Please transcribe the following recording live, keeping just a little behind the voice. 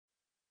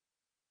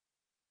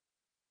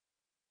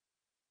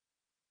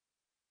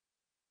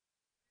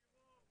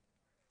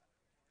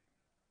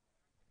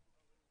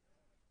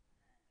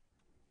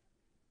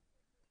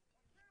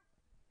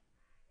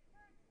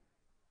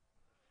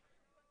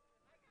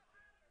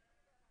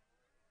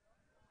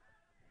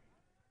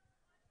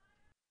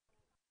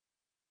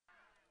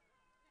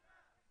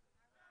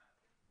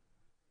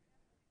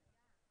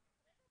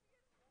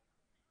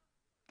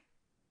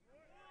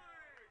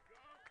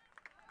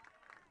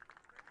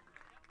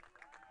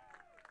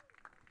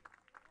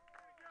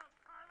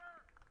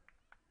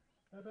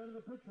Now batting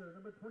the pitcher,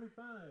 number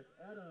 25,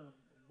 Adam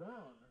Vaughn.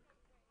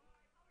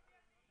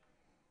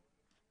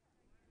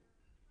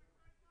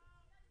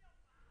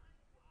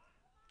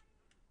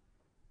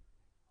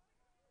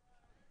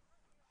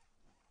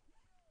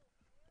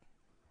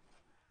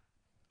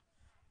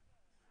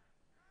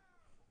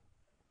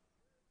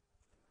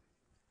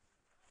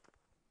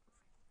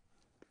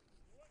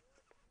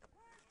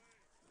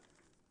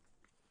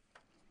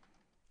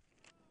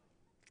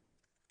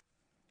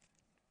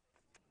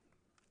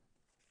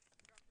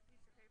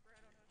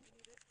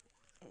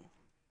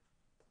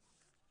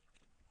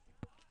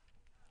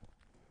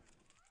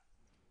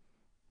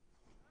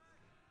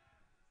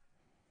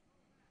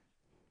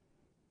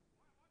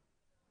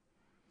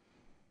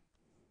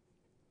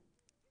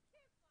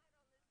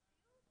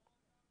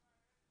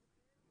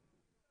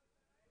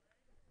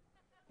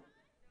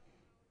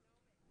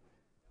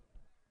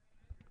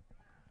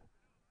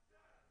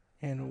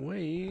 And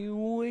away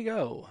we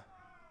go.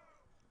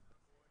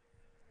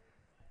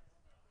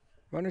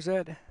 Runners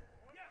at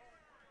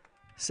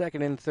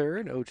second and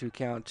third. 0-2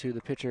 count to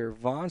the pitcher,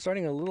 Vaughn.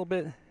 Starting a little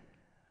bit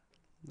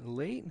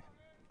late.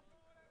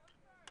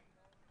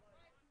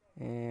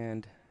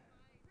 And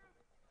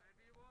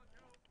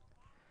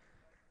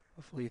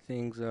hopefully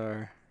things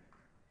are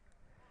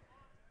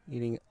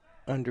getting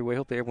underway.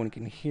 Hopefully everyone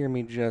can hear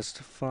me just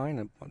fine.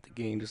 I want the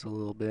gain just a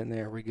little bit. And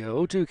there we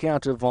go. 0-2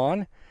 count to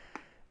Vaughn.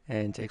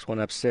 And takes one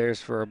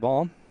upstairs for a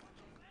ball.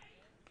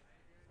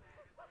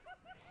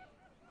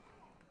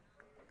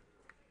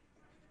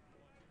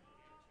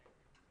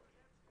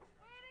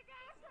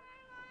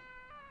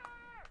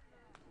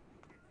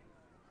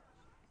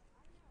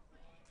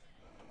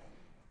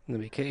 Going to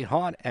be Kate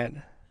Haught at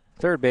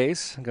third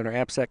base. Gunnar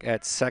Apsek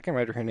at second.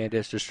 Ryder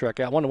Hernandez just struck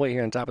out. One away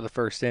here on top of the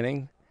first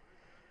inning.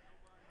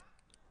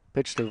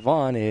 Pitch to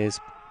Vaughn is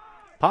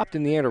popped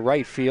in the air to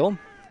right field.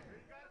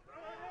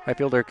 Right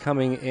fielder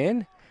coming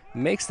in.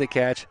 Makes the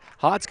catch.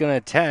 Haught's going to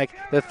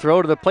attack. The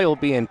throw to the plate will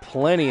be in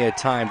plenty of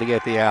time to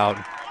get the out.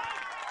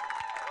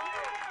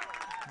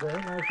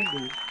 Very nice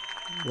indeed.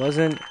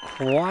 Wasn't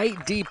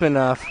quite deep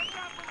enough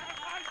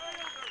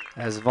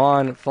as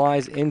Vaughn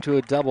flies into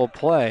a double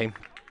play.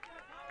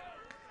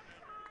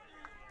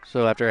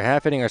 So after a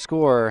half inning, our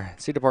score,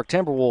 Cedar Park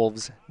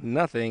Timberwolves,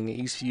 0.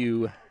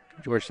 ECU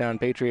Georgetown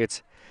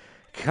Patriots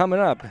coming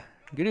up.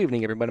 Good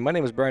evening, everybody. My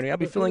name is Brian. I'll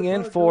be filling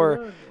in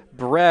for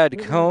Brad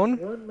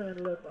Cohn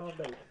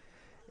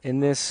in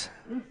this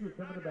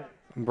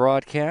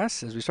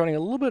broadcast as we're starting a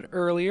little bit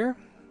earlier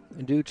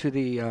due to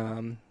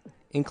the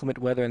inclement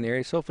weather in the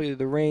area. So hopefully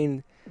the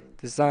rain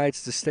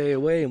decides to stay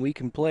away and we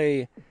can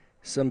play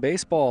some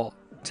baseball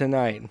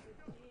tonight.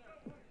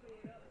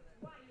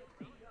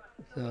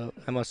 So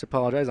I must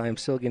apologize. I am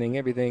still getting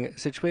everything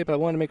situated, but I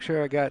want to make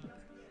sure I got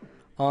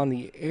on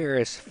the air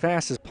as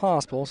fast as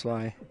possible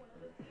so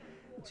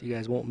you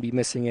guys won't be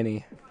missing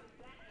any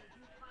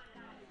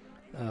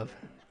of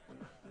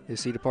the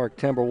Cedar Park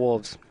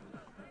Timberwolves.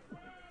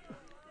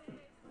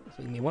 So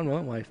give me one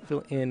moment while I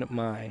fill in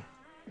my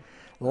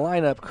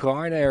lineup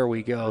card. There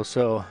we go.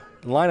 So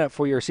lineup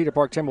for your Cedar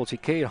Park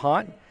Timberwolves: Kate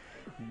Haught,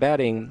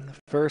 batting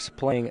first,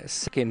 playing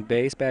second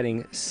base.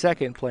 Batting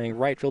second, playing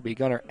right field, be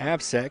Gunnar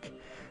Avsek.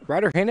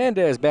 Ryder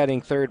Hernandez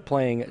batting third,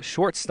 playing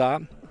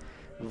shortstop.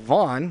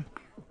 Vaughn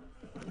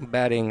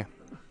batting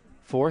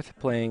fourth,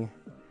 playing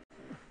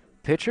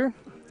pitcher.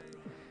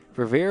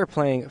 Revere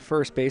playing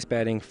first base,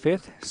 batting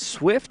fifth.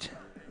 Swift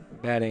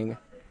batting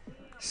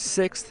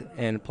sixth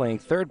and playing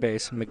third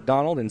base.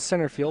 McDonald in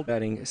center field,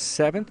 batting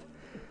seventh.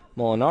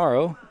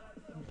 Molinaro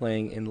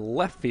playing in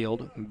left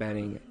field,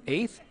 batting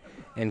eighth.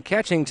 And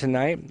catching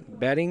tonight,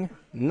 batting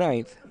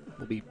ninth,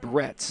 will be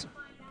Brett.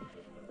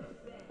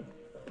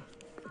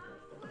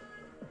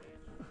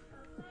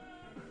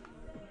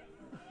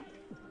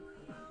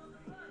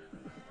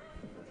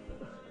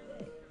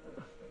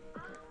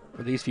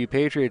 For these few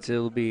Patriots, it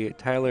will be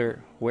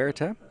Tyler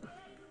Huerta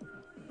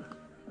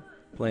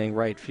playing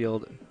right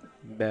field,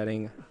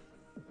 batting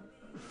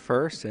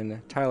first,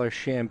 and Tyler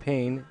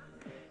Champagne,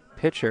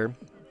 pitcher,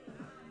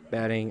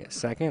 batting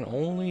second.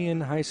 Only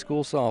in high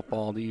school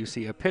softball do you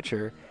see a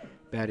pitcher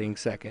batting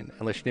second,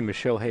 unless your name is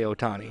Shohei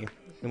Ohtani,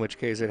 in which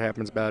case it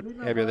happens about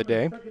every other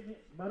day.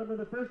 Bottom of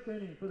the first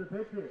inning for the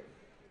Patriots.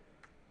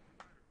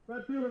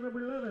 Right fielder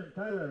number 11,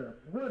 Tyler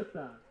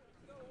Huerta.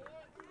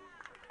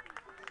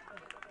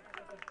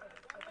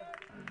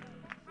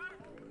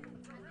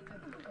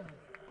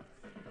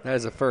 That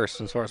is a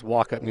first as far as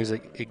walk-up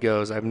music it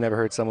goes. I've never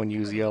heard someone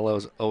use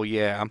Yellow's "Oh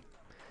Yeah,"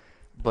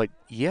 but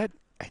yet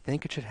I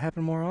think it should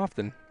happen more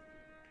often.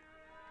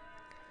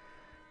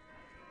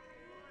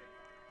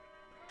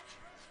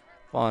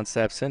 Vaughn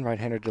steps in,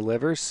 right-hander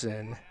delivers,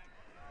 and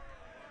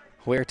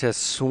Huerta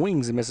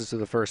swings and misses to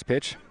the first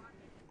pitch.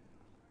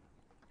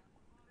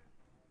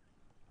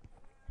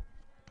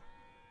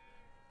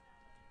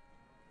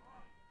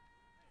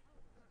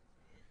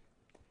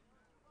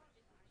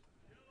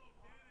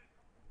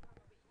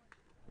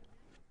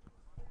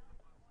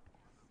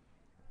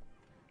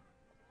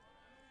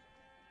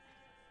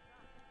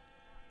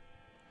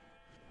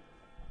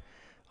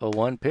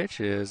 0-1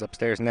 pitch is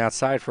upstairs and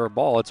outside for a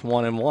ball. It's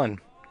 1-1.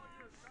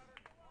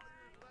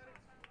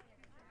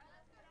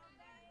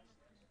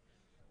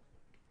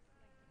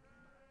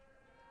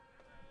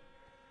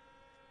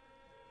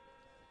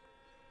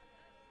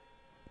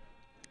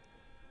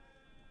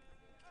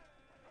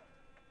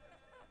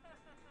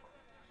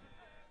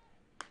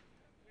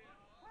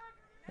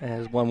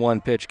 As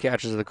 1-1 pitch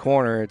catches the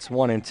corner, it's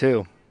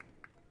 1-2.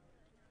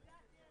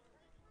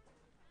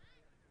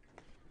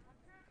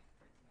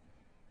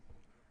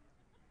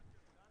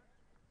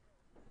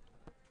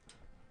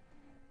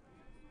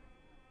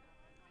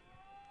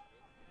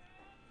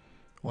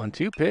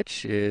 One-two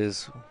pitch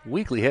is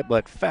weakly hit,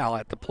 but foul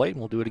at the plate.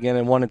 We'll do it again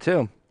in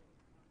 1-2.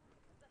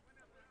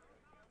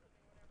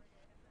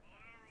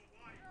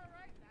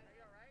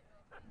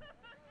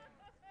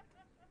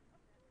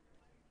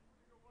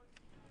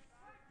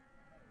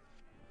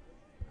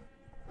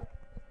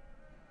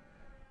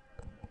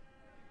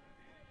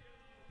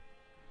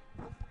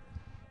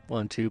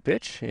 One-two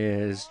pitch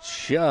is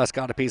just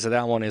got a piece of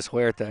that one is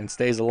Huerta and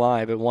stays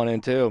alive at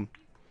 1-2.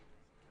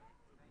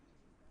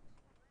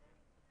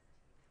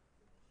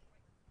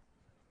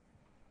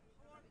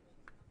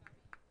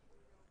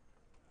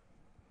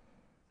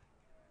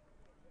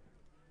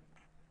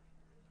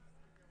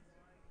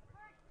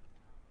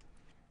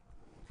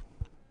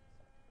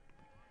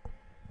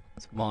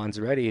 Vaughn's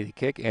ready to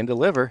kick and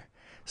deliver.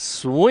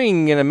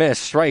 Swing and a miss.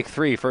 Strike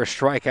three. First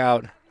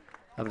strikeout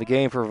of the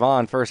game for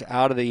Vaughn. First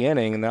out of the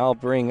inning. And that'll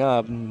bring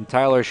up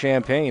Tyler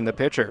Champagne, the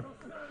pitcher.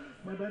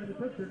 Now batting the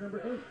pitcher,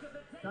 number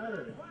 8,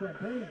 Tyler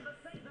Champagne.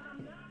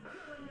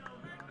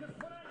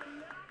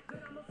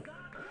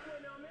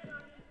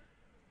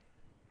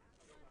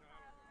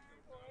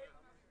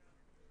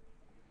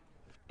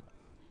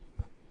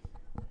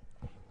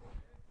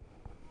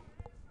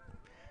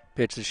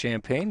 Pitch to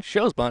Champagne.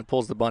 Shows bunt.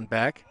 Pulls the bunt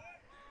back.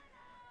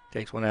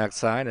 Takes one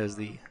outside as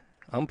the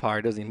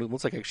umpire doesn't move.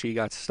 Looks like actually he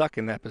got stuck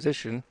in that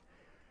position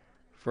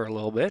for a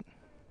little bit.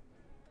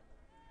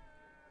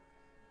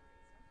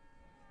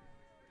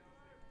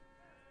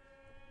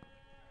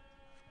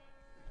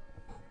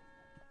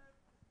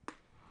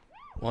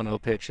 One-oh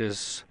pitch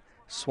is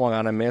swung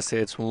on a miss.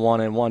 It's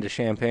 1-1 to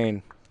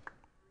Champagne.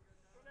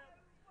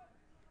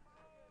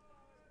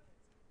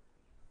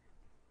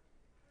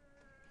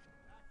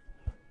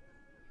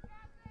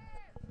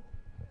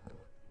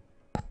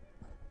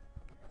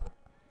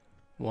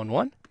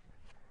 One.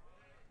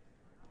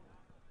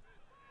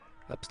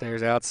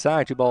 Upstairs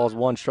outside, 2 balls,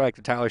 1 strike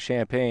to Tyler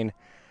Champagne.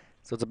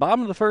 So it's the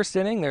bottom of the first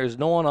inning. There's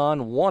no one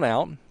on, 1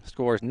 out.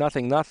 Scores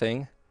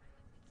 0-0.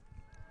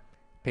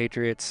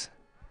 Patriots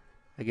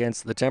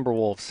against the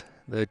Timberwolves.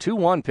 The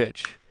 2-1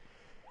 pitch.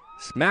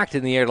 Smacked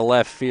in the air to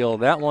left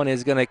field. That one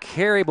is going to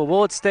carry, but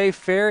will it stay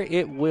fair?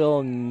 It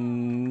will.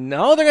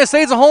 No, they're going to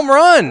say it's a home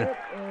run.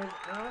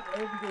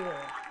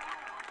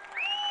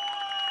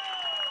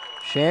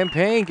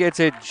 Champagne gets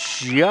it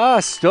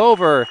just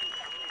over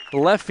the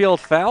left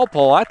field foul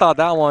pole. I thought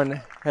that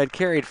one had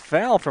carried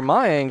foul from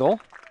my angle.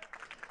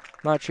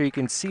 Not sure you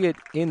can see it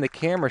in the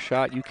camera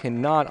shot. You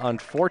cannot,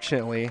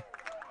 unfortunately.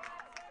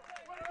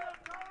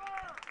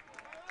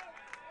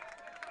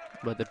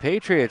 But the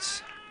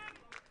Patriots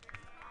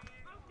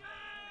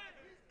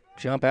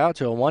jump out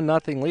to a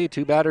 1-0 lead.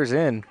 2 batters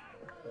in.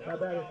 Now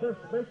batting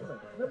first baseman,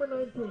 number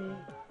 19,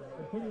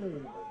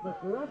 McKinley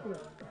McLaughlin.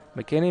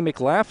 McKinney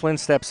McLaughlin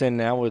steps in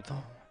now with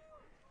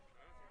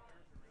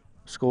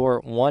score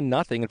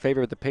 1-0 in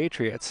favor of the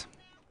Patriots.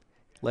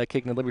 Leg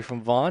kick and delivery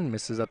from Vaughn.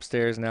 Misses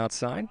upstairs and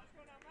outside.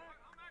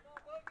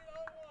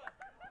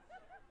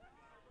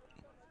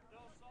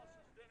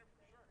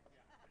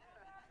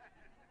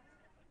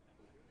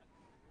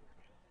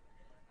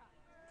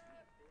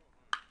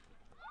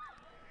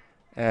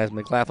 As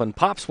McLaughlin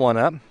pops one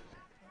up,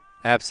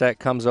 Absack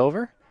comes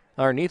over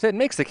underneath it and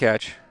makes the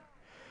catch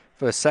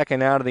for the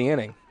second out of the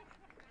inning.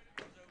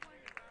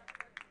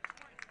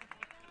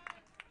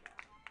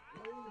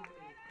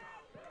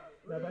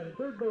 Now batting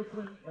third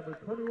baseman, number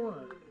 21,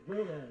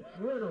 Jaden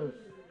Reynolds.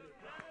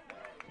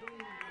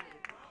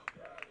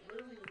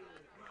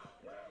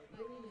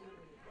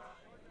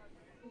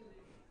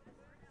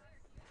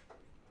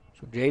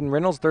 So Jaden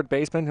Reynolds, third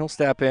baseman, he'll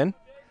step in.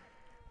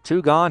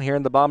 2 gone here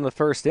in the bottom of the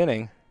first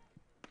inning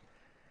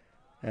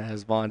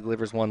as Vaughn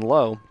delivers one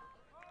low.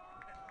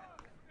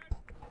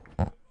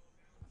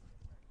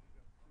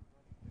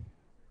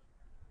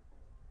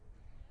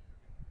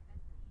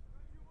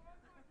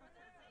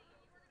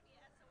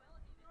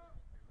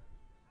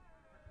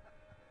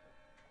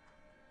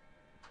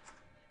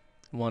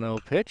 One-oh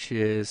pitch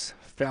is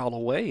fouled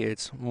away.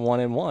 It's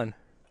 1-1.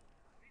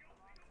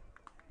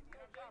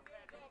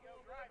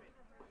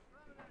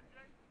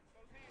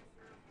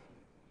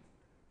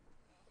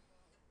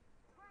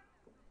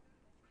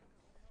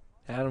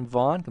 Adam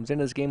Vaughn comes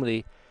into this game with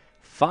a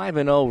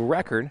 5-0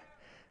 record.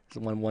 It's a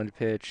 1-1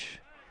 pitch.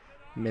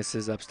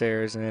 Misses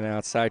upstairs and then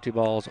outside. 2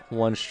 balls,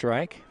 1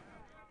 strike.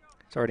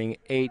 Starting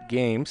 8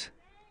 games.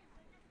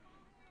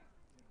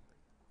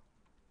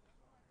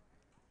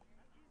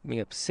 Coming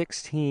up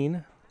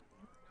 16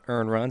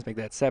 earned runs, make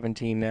that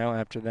 17 now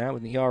after that,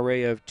 with an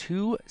ERA of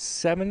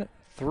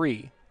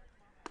 2.73.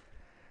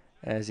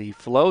 As he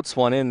floats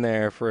one in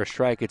there for a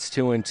strike, it's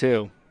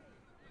 2-2.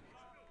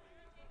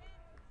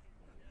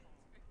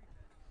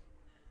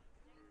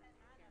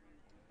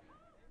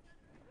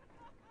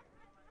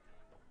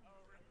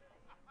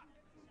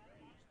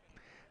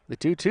 The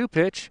 2-2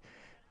 pitch.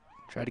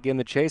 Tried to get in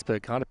the chase,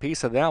 but caught a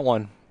piece of that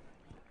one.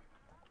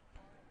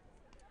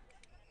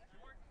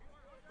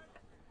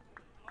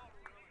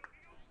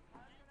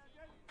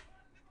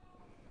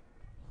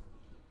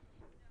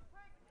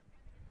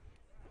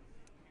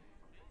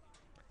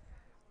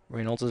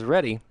 Reynolds is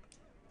ready.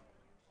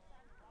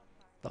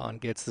 Vaughn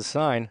gets the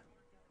sign.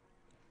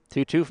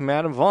 2-2 from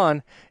Adam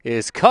Vaughn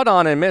is cut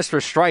on and missed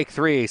for strike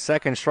 3.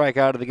 Second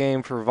strikeout of the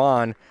game for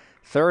Vaughn.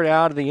 Third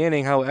out of the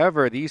inning.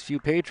 However, these few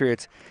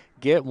Patriots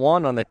get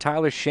one on the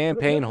Tyler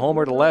Champagne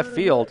homer to left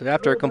field.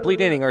 After a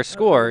complete inning, our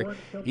score,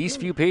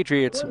 Eastview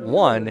Patriots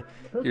 1,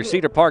 your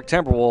Cedar Park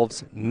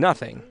Timberwolves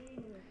nothing.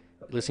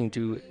 Listening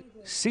to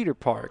Cedar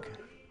Park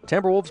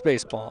Timberwolves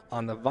baseball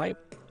on the Vype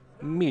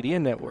Media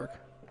Network.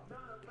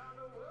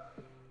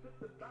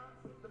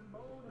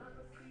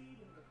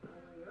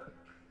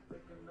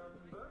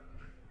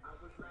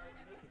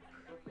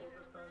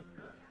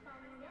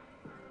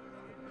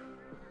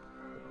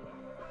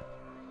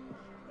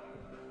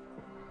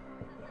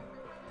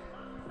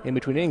 In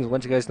between innings, I'll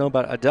let you guys know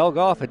about Adele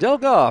Golf. Adele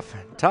Golf,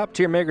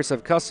 top-tier makers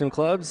of custom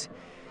clubs,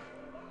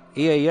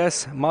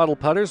 EAS model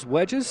putters,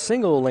 wedges,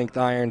 single-length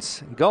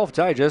irons. Golf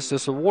Digest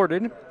just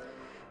awarded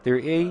their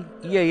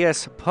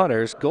EAS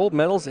putters gold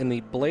medals in the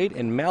blade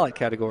and mallet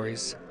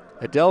categories.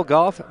 Adele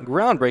Golf,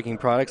 groundbreaking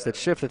products that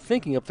shift the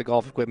thinking of the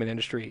golf equipment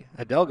industry.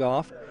 Adele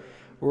Golf,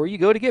 where you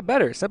go to get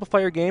better.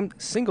 Simplify your game,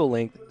 single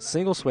length,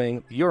 single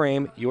swing, your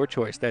aim, your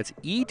choice. That's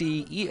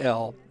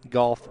EDEL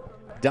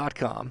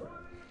golf.com.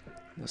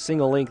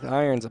 Single length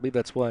irons, I believe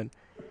that's what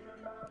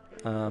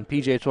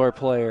PGA Tour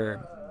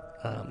player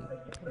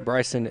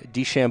Bryson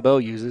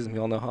DeChambeau uses, and we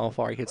all know how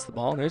far he hits the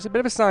ball. And there's a bit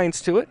of a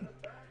science to it.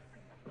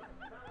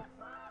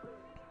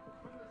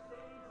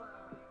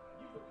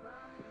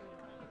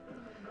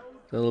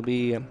 So it'll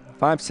be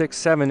 5, 6,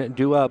 7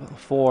 due up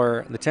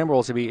for the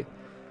Timberwolves to be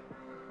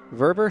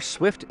Verber,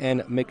 Swift,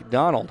 and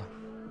McDonald.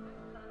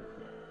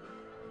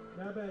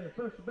 Now batting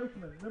first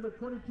baseman, number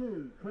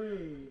 22,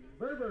 Trey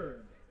Verber.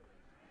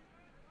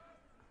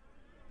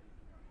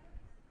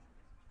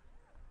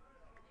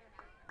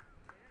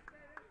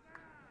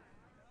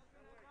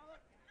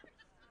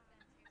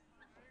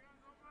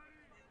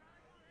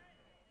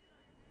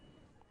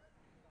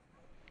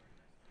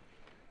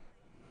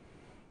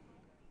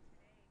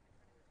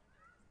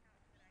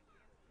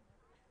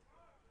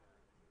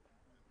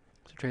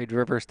 Trade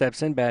River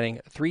steps in, batting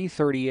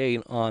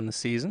 .338 on the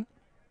season.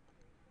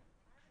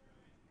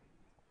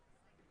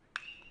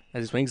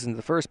 As he swings into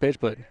the first pitch,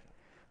 but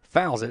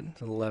fouls it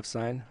to the left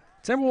side.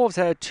 Timberwolves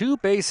had 2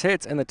 base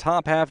hits in the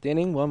top half of the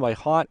inning, one by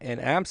Hott and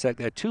Absek.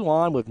 They had 2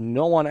 on with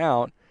no one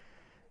out,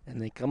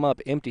 and they come up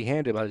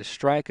empty-handed by the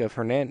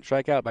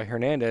strikeout by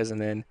Hernandez,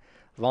 and then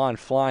Vaughn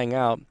flying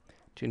out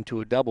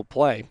into a double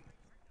play.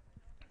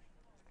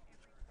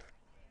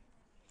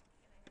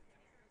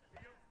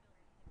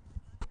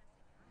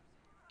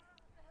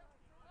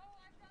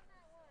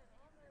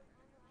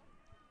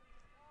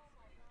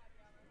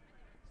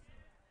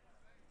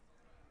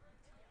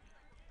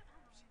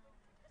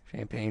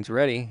 Champagne's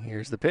ready.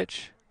 Here's the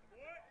pitch.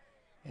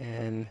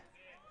 And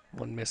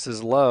one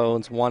misses low.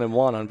 It's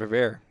 1-1 on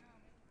Verver.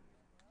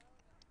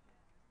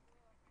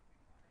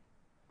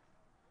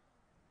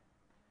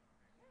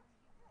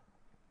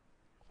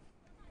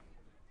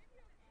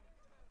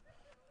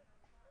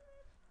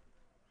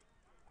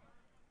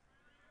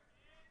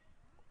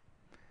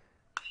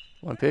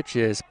 One pitch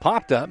is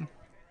popped up.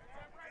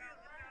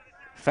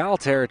 Foul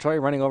territory,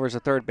 running over as a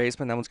third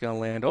baseman. That one's going to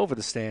land over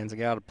the stands. I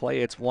got to play.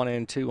 It's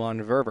 1-2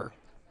 on Verver.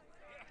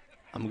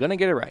 I'm going to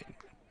get it right.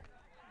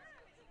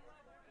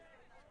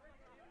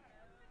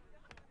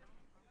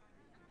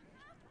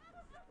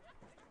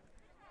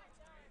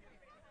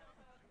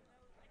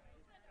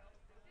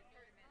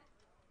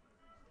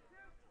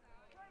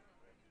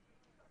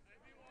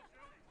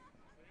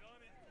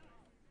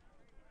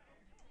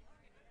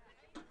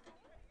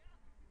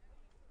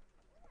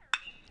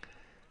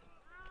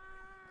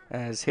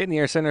 As hit in the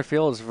air center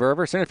field is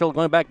Verver. Center field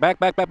going back,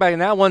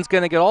 and that one's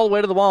going to get all the way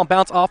to the wall and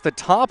bounce off the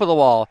top of the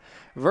wall.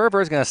 Verver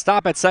is going to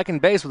stop at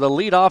second base with a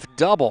leadoff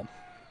double.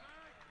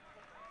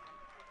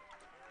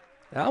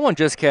 That one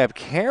just kept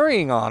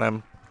carrying on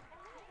him.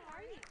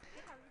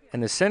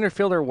 And the center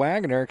fielder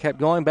Wagner kept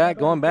going back.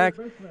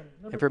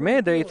 And for a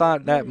minute there, he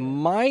thought that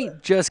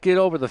might just get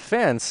over the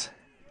fence.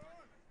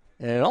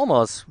 And it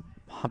almost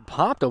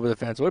popped over the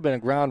fence. It would have been a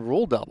ground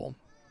rule double.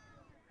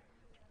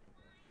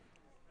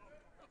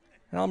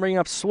 Now I'm bringing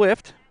up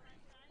Swift.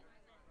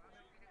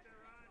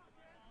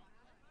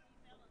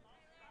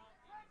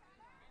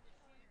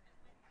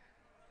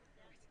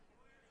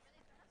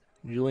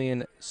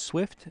 Julian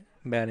Swift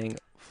batting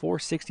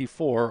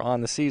 .464 on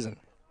the season.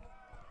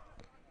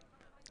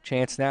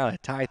 Chance now to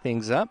tie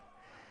things up.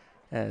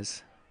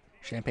 as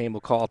Champaign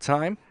will call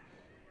time.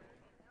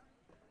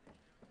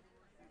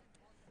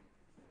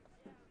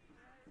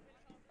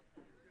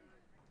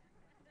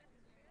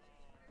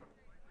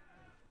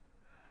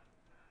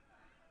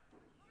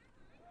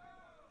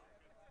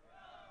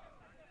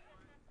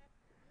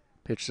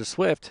 Pitch to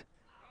Swift.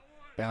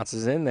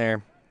 Bounces in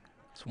there.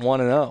 It's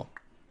 1-0.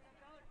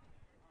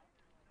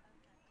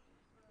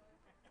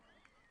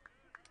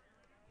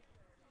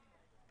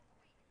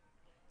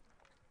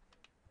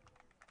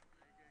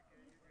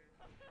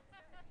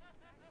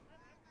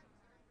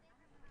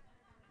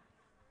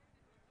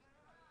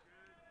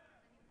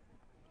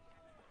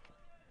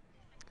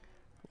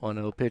 One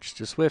 0 pitch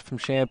to Swift from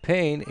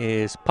Champaign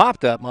is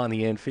popped up on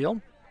the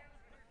infield.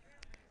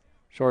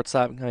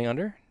 Shortstop coming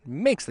under.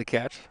 Makes the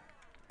catch.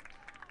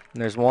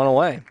 And there's one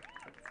away.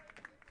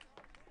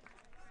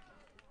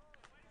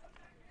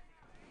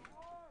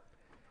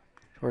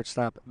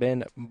 Shortstop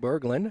Ben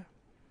Berglund.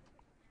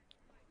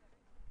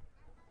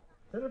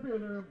 Center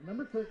fielder,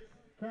 number 6,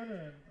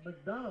 Cannon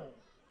McDonald.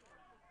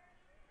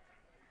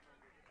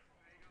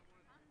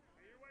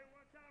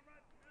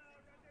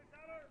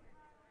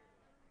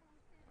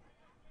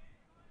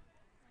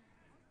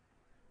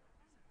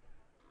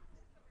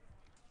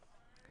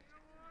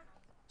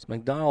 So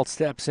McDonald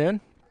steps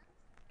in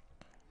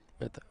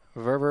with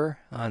Verver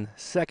on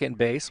second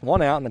base.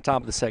 One out in the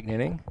top of the second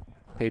inning.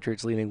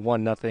 Patriots leading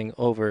 1-0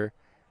 over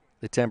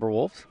the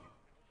Timberwolves.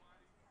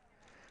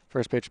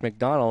 First pitch,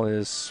 McDonald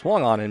is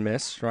swung on and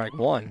missed. Strike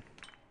one.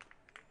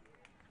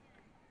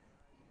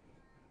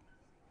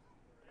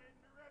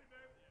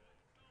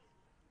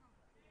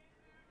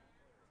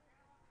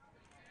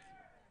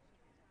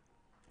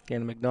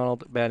 Again,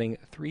 McDonald batting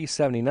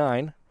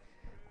 .379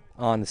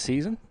 on the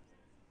season.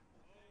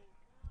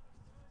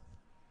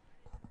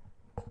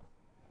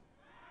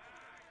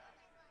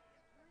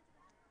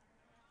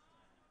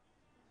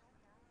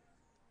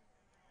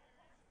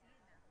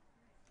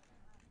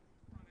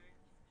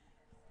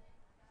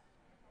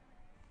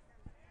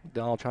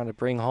 McDonald trying to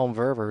bring home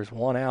Ververs.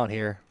 One out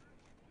here.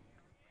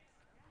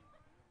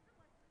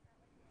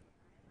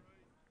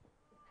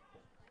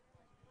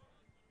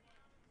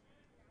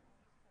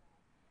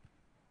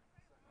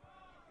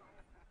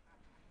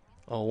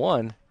 Oh,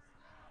 1.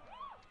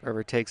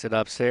 Verver takes it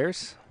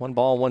upstairs. 1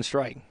 ball, 1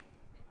 strike.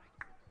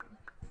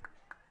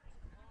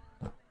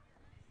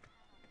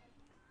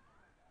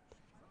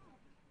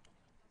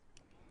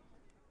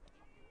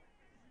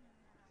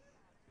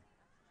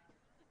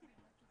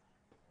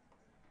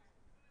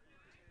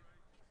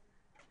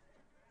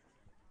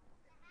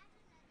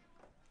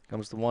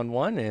 Comes the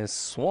 1-1, is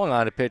swung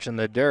on a pitch in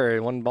the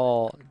dirt. 1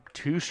 ball,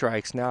 2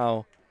 strikes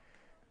now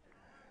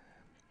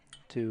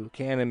to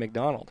Cannon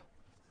McDonald.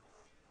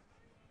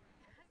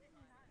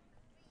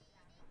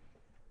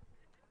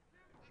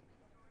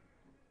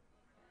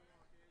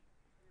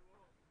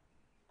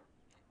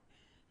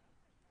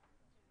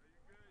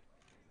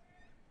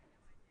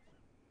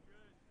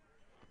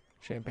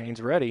 Champagne's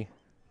ready.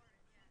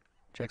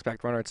 Checks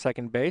back to runner at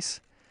second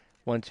base.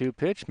 1-2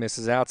 pitch,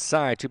 misses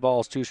outside. 2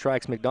 balls, 2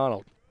 strikes,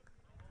 McDonald.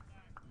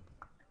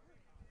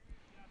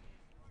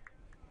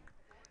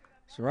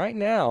 So right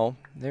now,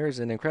 there's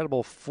an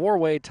incredible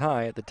 4-way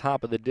tie at the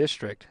top of the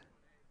district.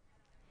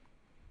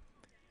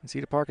 And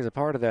Cedar Park is a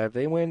part of that. If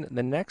they win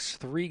the next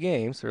 3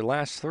 games, their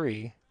last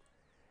 3,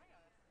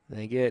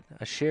 they get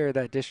a share of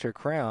that district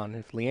crown.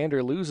 If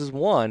Leander loses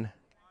 1,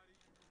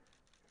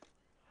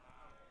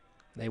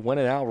 they win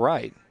it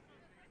outright.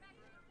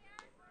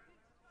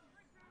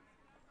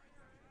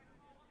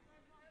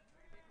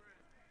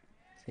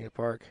 Cedar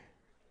Park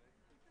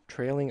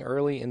trailing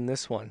early in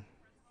this one.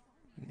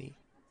 The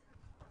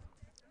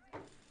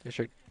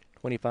District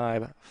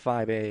 25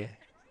 5A.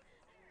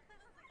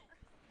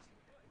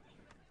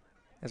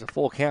 There's a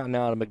full count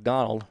now to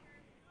McDonald.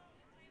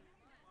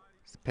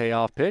 It's the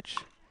payoff pitch.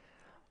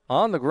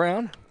 On the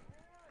ground.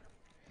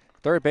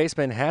 Third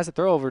baseman has a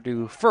throw over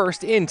to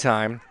first in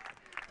time.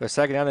 The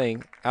second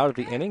inning out of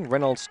the inning.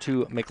 Reynolds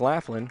to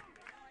McLaughlin.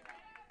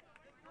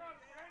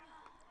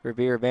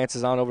 Revere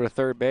advances on over to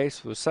third base.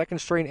 For the second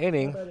straight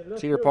inning,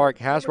 Cedar Park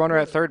has runner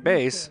at third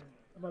base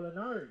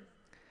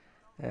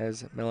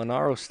as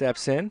Melinaro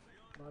steps in.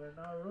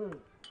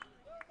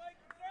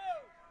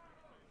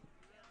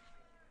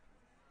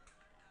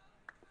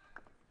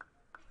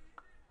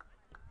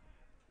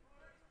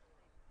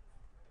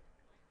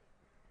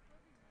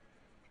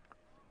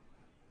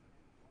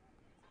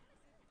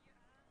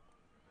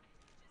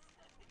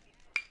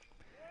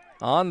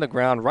 On the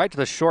ground, right to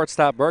the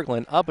shortstop,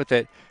 Berglund, up with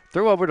it.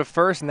 Throw over to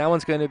first, and that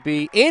one's going to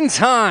be in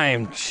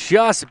time.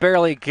 Just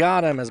barely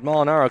got him as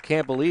Molinaro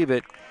can't believe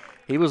it.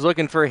 He was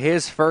looking for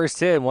his first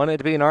hit, wanted it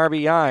to be an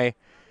RBI.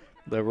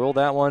 They ruled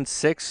that one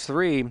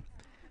 6-3.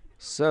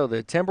 So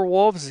the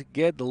Timberwolves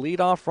get the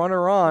leadoff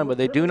runner on, but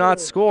they do not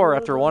score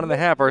after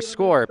 1.5. Our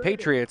score,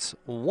 Patriots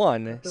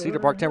 1, Cedar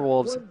Park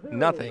Timberwolves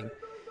 0.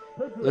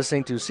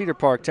 Listening to Cedar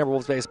Park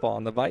Timberwolves baseball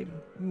on the Vype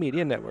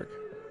Media Network.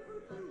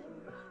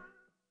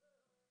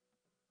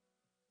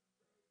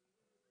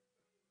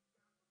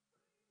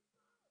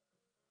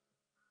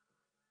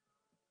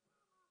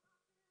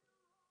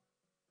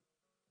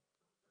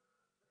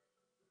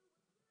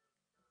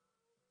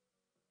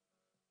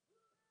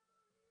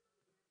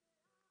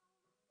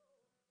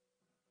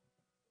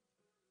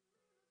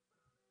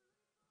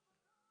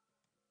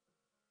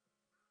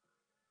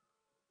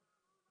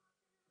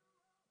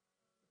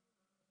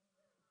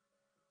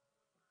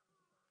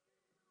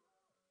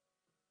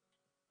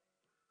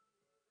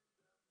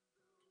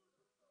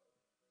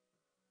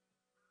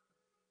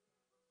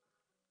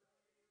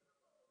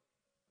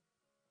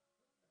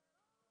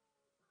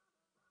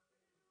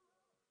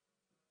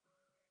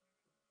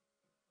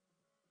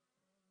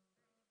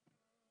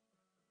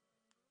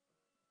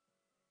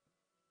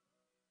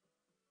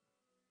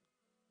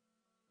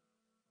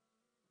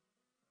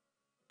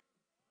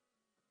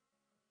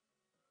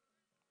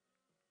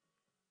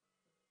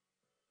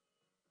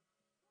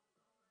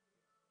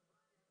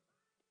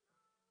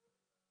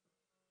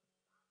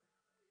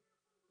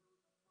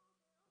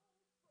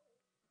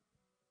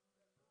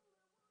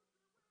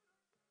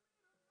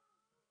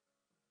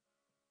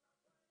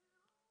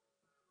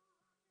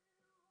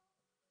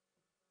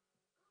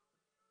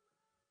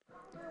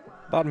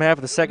 Bottom half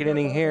of the second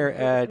inning here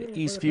at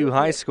Eastview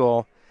High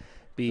School.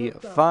 Be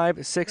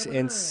 5, 6,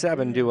 and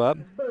 7 due up.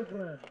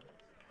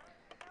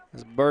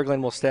 As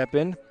Berglund will step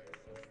in.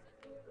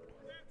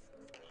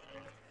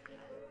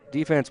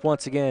 Defense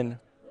once again.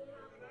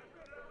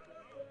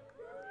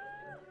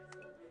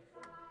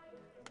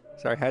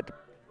 Sorry, I had to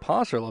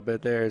pause for a little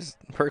bit there. As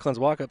Berglund's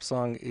walk-up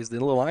song is the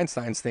Little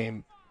Einstein's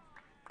theme.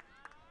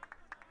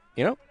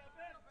 You know,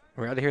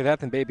 I'd rather hear that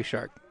than Baby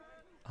Shark.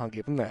 I'll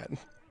give him that.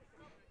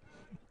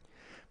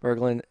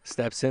 Berglund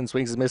steps in,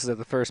 swings and misses at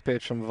the first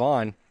pitch from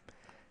Vaughn.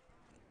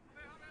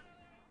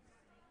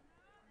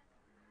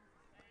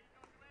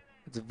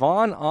 It's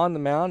Vaughn on the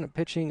mound,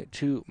 pitching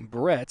to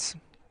Brett.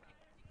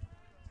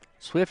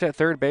 Swift at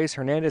third base,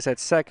 Hernandez at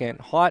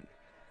second,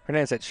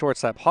 Hernandez at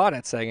shortstop, Hott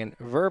at second,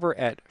 Verver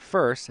at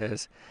first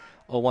as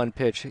 0-1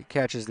 pitch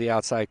catches the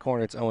outside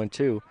corner. It's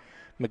 0-2.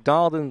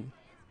 McDonald and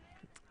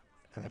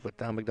I put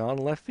down McDonald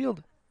in left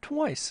field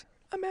twice.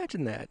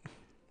 Imagine that.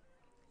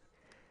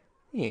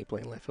 He ain't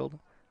playing left field.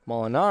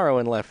 Molinaro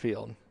in left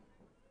field.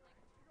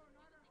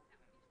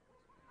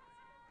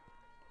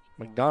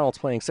 McDonald's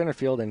playing center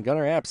field and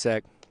Gunnar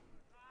Apsek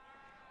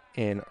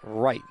in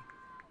right.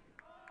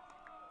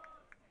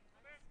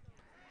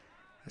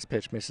 This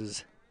pitch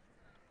misses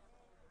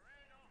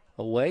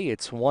away.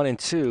 It's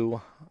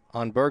 1-2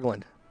 on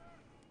Berglund.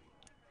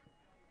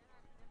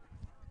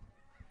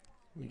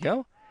 Here we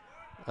go.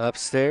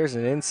 Upstairs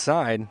and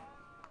inside.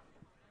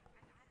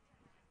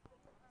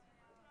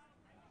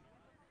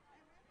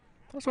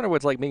 I was wondering what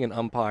it's like being an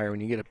umpire when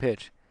you get a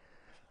pitch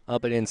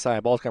up and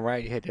inside. Ball's come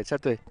right. You just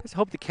have to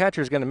hope the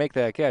catcher's going to make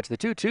that catch. The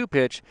 2-2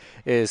 pitch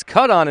is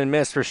cut on and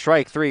missed for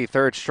strike 3.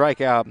 Third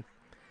strikeout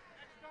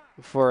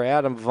for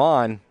Adam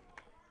Vaughn.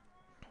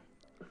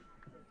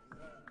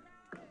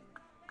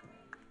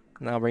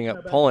 Now bring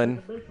up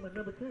Pullen.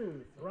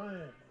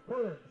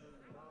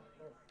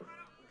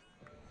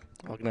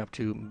 Walking up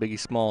to Biggie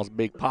Smalls'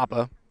 Big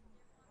Papa.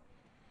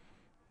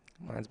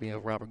 Reminds me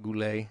of Robert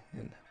Goulet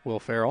and Will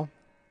Ferrell.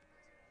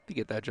 If you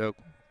get that joke,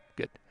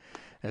 good.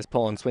 As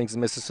Pullen swings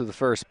and misses to the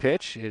first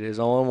pitch, it is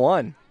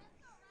 0-1.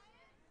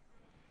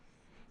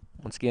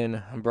 Once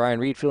again, Brian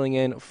Reed filling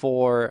in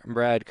for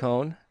Brad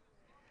Cohn.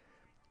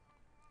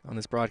 On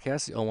this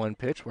broadcast, the 0-1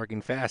 pitch,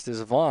 working fast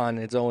as Vaughn.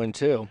 It's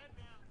 0-2.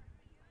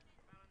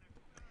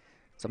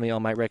 Some of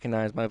y'all might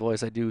recognize my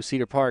voice. I do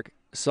Cedar Park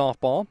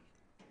softball.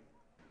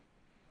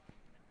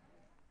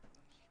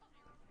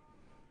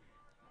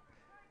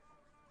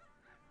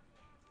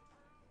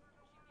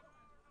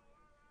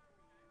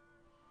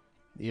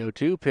 The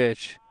 0-2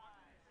 pitch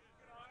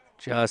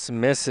just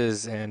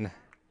misses, and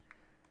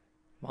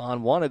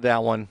Vaughn wanted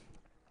that one.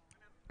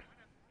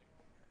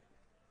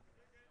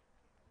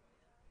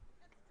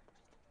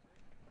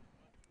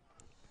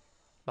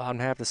 Bottom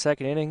half of the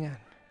second inning,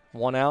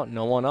 1 out,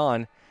 no one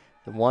on.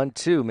 The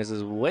 1-2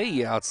 misses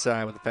way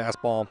outside with the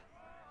fastball.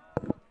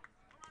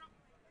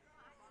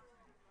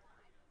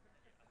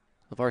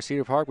 So far,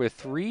 Cedar Park with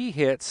 3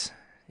 hits.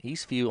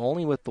 Eastview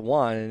only with the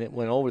 1, and it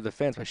went over the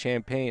fence by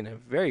Champaign. A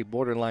very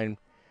borderline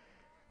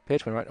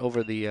pitch went right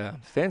over the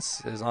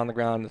fence. Is on the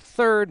ground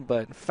third,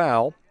 but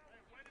foul.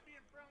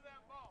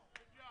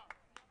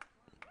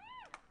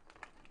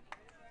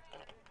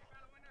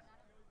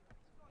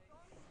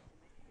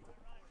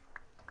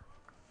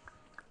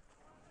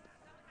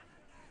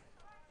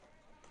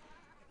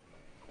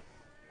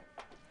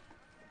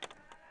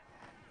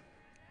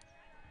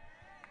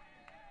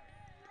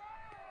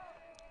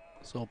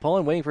 So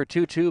Pullen waiting for a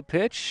 2-2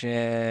 pitch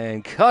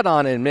and cut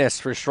on and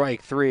missed for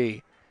strike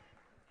 3.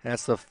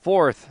 That's the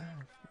 4th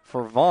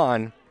for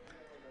Vaughn.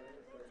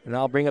 And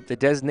I'll bring up the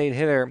designated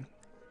hitter,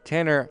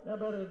 Tanner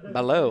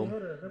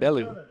Bellew.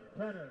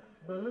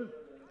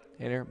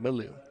 Tanner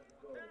Bellew.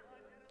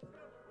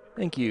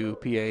 Thank you,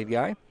 PA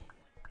guy.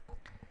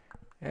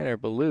 Tanner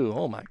Bellew,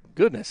 oh my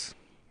goodness.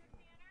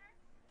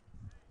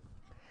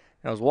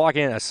 I was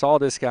walking in, I saw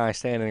this guy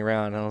standing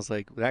around, and I was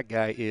like, that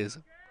guy is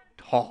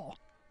tall.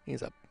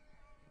 He's a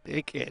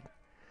big kid.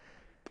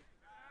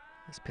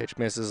 This pitch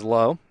misses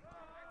low.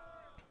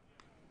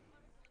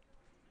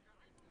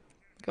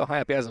 Look how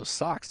high up he has those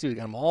socks, too. He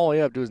got them all the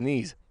way up to his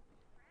knees.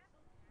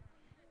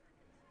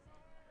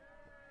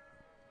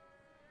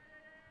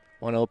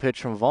 1-0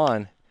 pitch from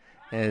Vaughn.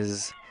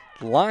 His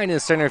line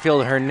is center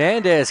field.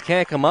 Hernandez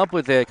can't come up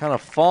with it. Kind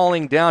of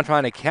falling down,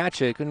 trying to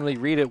catch it. Couldn't really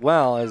read it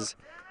well as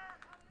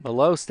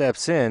Below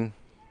steps in.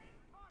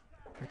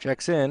 Or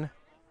checks in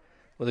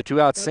with a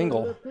 2-out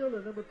single.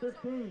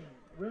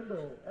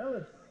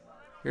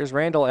 Here's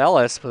Randall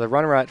Ellis with a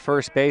runner at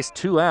first base,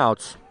 2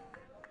 outs.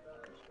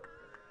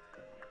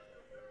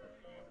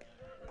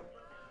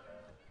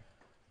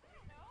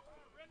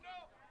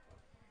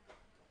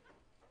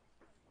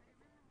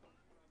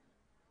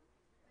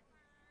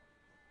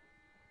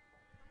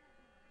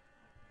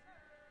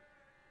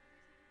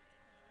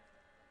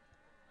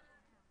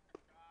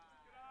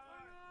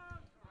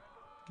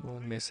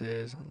 One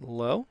misses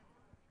low.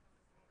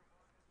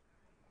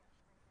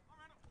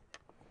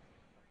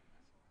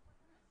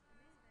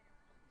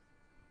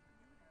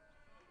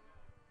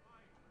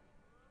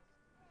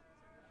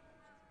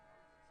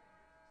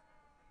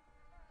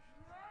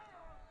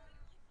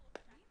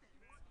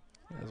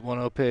 As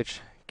 1-0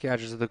 pitch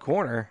catches to the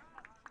corner.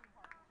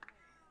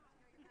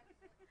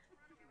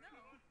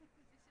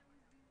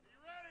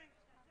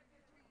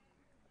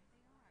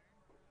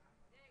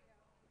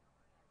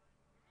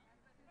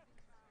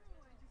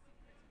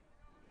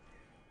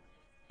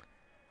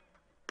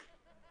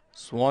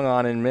 Swung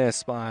on and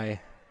missed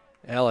by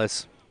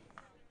Ellis.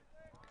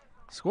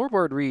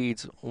 Scoreboard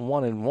reads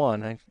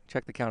 1-1. I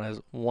checked the count as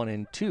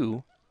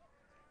 1-2.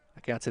 I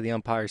got to the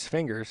umpire's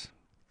fingers.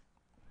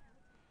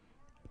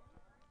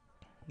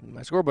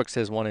 My scorebook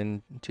says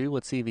 1-2.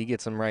 Let's see if he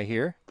gets him right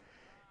here.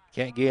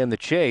 Can't get him the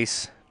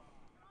chase.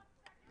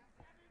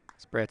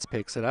 Spretz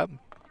picks it up.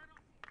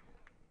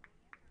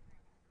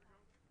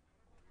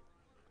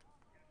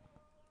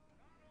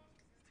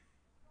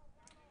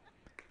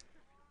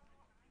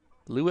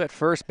 Lou at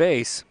first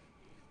base.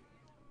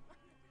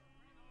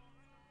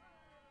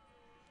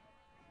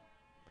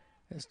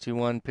 This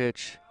 2-1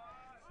 pitch.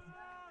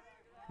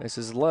 This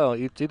is low.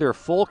 It's either a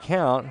full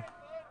count,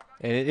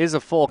 and it is a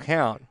full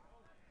count.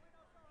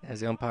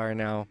 As the umpire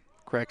now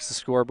corrects the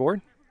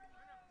scoreboard.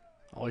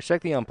 Always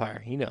check the umpire.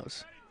 He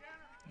knows.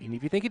 Even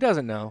if you think he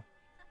doesn't know,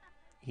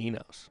 he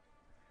knows.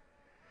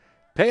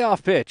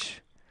 Payoff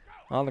pitch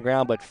on the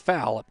ground, but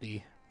foul up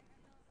the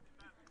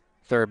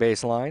third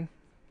base line.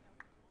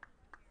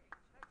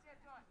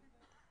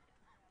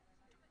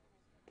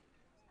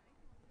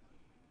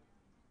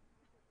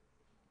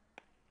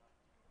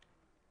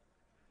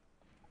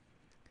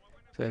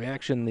 So in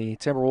action, the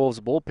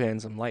Timberwolves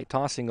bullpen, some light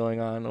tossing going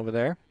on over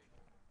there.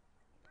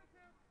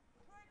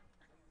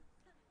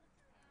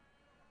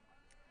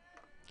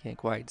 Can't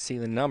quite see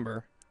the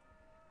number,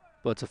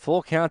 but it's a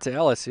full count to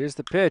Ellis. Here's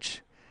the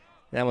pitch.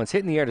 That one's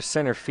hitting the air to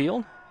center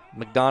field.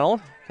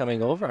 McDonald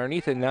coming over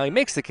underneath it. Now he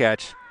makes the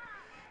catch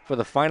for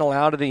the final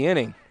out of the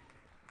inning.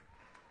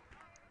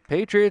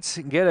 Patriots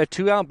get a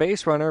 2-out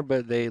base runner,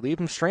 but they leave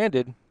him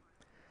stranded.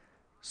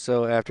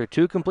 So after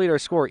 2 complete our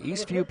score,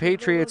 Eastview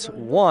Patriots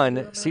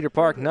 1, Cedar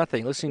Park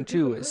nothing. Listening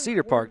to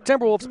Cedar Park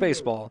Timberwolves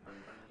baseball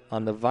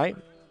on the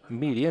Vype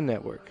Media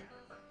Network.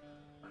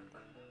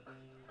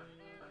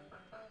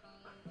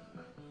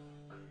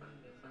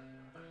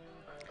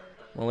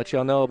 I'll let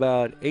y'all know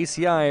about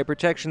ACI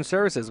Protection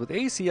Services. With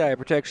ACI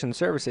Protection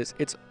Services,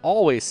 it's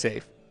always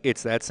safe.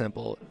 It's that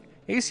simple.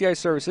 ACI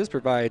Services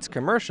provides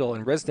commercial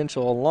and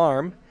residential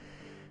alarm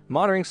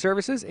monitoring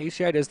services.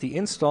 ACI does the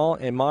install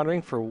and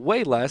monitoring for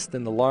way less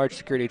than the large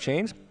security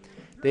chains.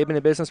 They've been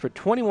in business for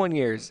 21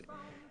 years.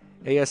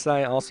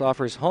 ASI also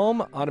offers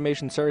home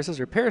automation services,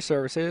 repair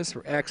services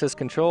for access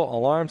control,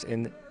 alarms,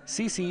 and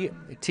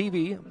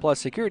CCTV, plus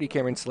security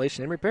camera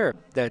installation and repair.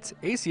 That's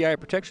ACI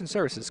Protection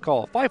Services.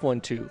 Call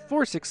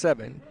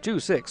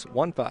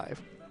 512-467-2615.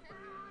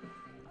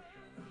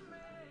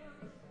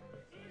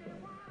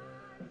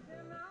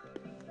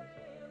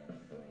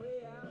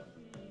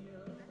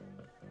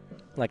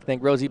 I'd like to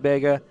thank Rosie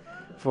Bega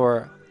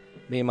for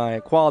being my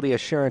quality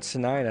assurance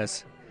tonight,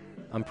 as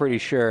I'm pretty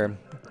sure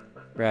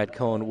Brad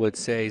Cohen would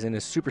say he's in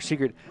his super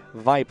secret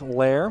Vype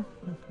lair,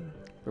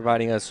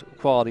 providing us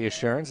quality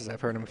assurance, as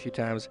I've heard him a few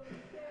times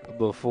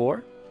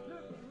before.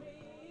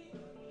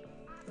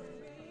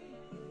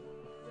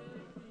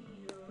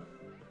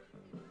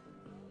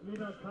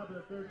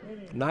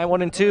 Nine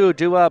 1-2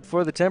 due up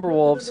for the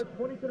Timberwolves.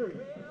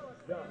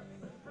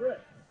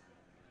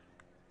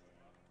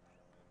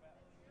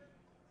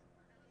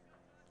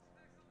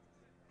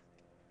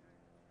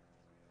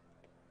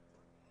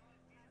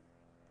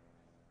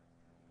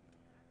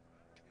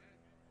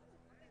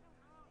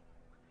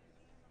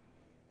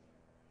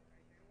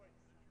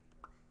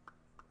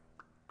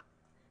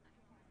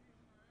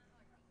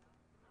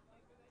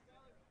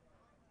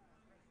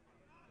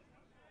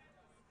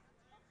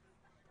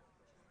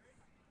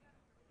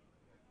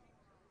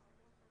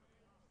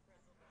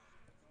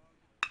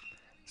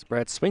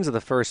 Brett swings at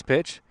the first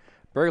pitch.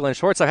 Berglund,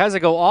 shortstop, has to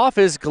go off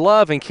his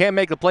glove and can't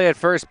make the play at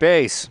first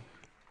base.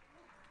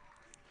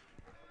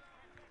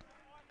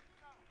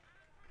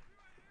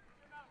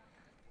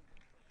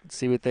 Let's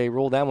see what they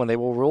rule that one. They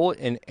will rule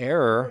an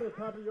error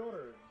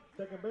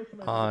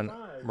on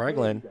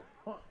Berglund,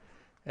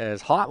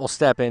 as Hott will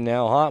step in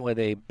now. Hott with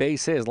a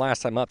base hit his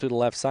last time up through the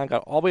left side.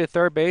 Got all the way to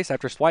third base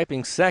after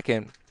swiping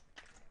second.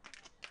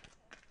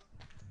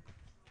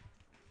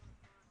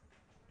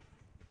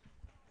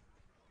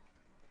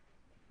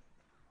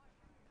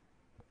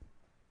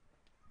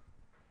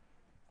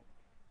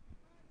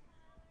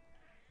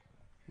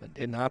 But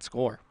did not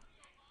score.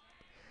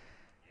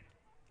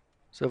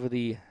 So for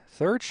the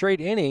third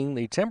straight inning,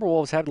 the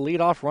Timberwolves had the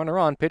leadoff runner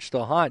on. Pitch to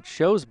Hott,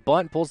 shows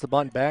bunt, pulls the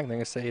bunt back. They're going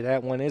to say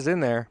that one is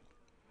in there.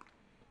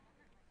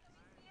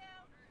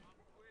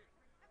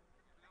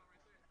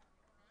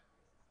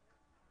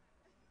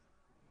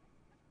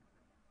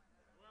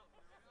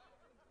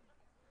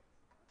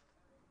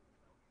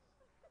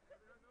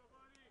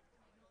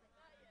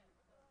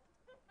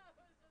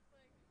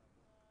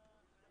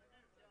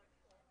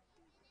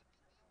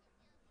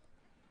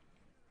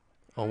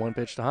 Oh, one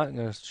pitch to Hunt,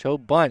 going to show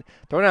bunt.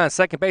 Thrown out on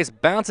second base,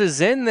 bounces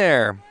in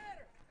there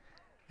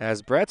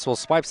as Bretz will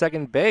swipe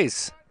second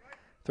base.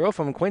 Throw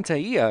from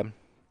Quintanilla.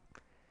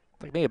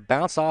 Like maybe it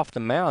bounced off the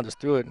mound,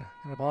 just threw it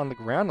kind of on the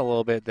ground a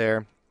little bit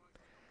there.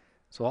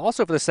 So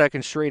also for the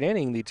second straight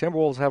inning, the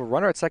Timberwolves have a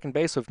runner at second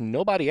base with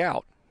nobody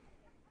out.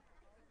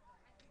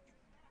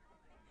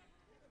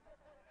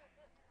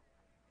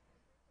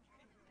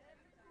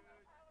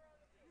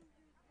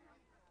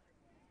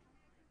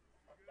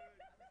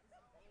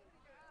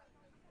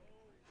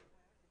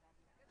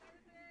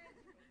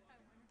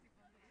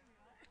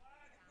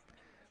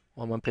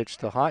 One pitch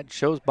to Hot,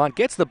 shows bunt,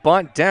 gets the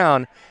bunt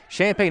down.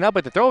 Champagne up,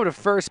 but the throw to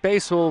first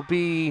base will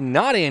be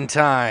not in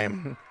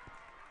time.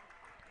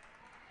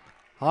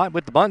 Hot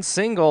with the bunt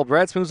single.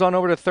 Bretz moves on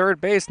over to third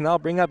base, and now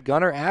bring up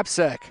Gunnar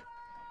Apsek.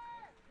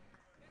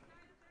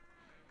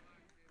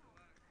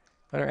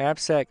 Gunnar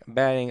Apsek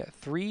batting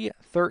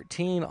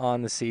 .313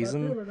 on the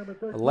season.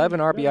 11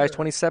 RBIs,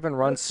 27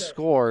 runs,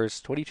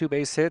 scores, 22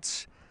 base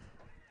hits.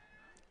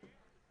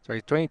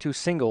 22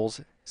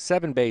 singles,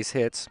 7 base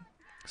hits,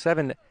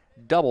 7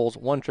 doubles,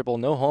 1 triple,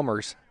 no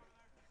homers.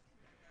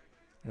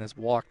 And has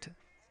walked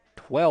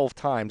 12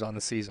 times on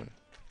the season.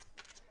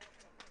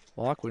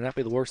 Walk would not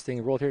be the worst thing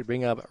in the world here to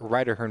bring up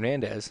Ryder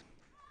Hernandez.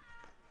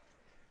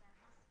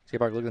 CEDAR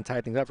Park looking to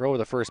tie things up for over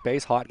the first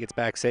base. Hot gets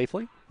back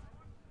safely.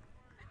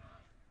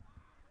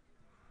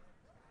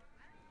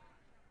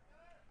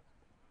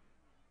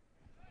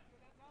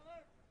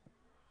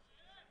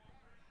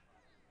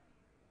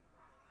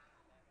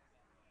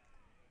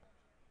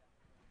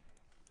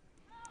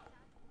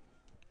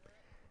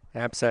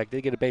 Apsek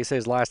did get a base hit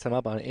his last time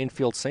up on an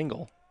infield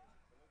single.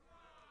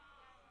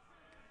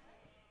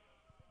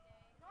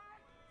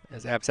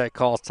 As Apsek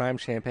calls time,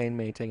 Champagne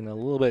may taking a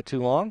little bit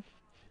too long.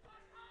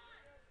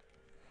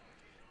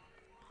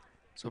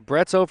 So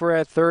Brett's over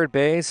at third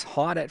base,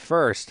 Hot at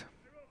first.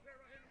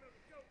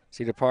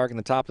 CEDAR Park in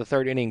the top of the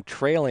third inning,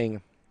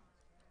 trailing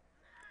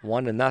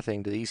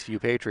 1-0 to the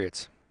Eastview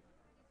Patriots.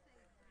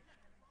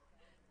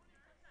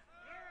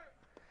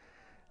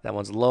 That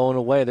one's low and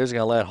away. There's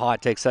going to let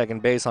Hot take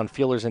second base on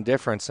fielder's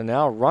indifference. And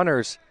now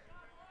runners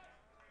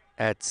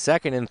at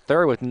second and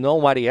third with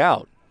nobody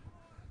out.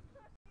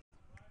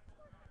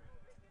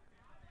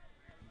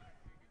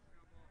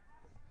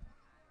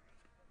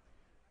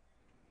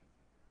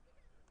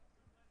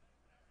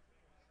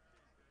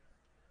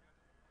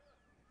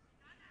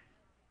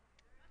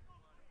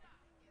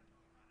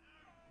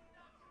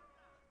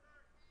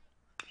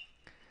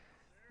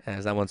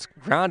 As that one's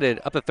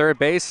grounded up the third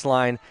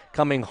baseline,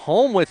 coming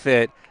home with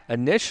it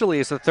initially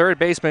is the third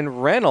baseman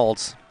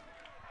Reynolds.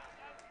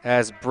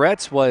 As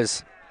Bretz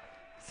was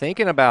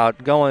thinking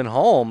about going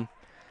home,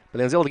 but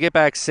then was able to get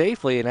back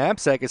safely, and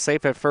Apsek is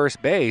safe at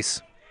first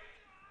base.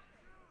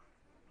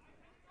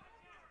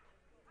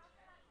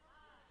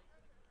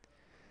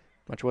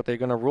 Not sure what they're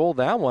going to rule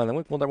that one. They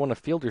will want a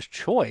fielder's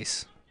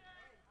choice.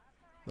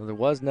 Well, there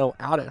was no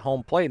out at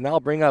home plate, and that'll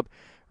bring up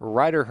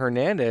Ryder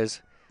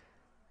Hernandez,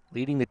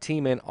 leading the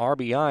team in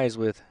RBIs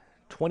with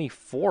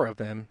 24 of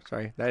them.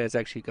 Sorry, that is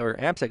actually, or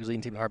Apsek is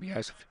leading the team in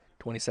RBIs with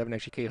 27.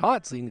 Actually, Kate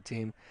Hott's leading the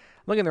team.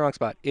 I'm looking in the wrong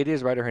spot. It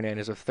is Ryder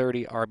Hernandez with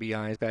 30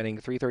 RBIs, batting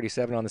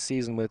 .337 on the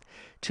season with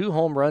 2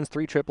 home runs,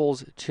 3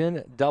 triples,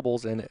 10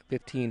 doubles, and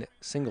 15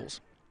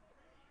 singles.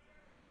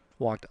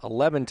 Walked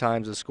 11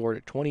 times and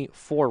scored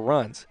 24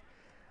 runs.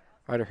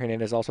 Ryder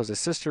Hernandez also has a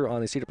sister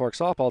on the CEDAR Park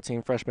softball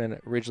team, freshman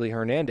Ridgely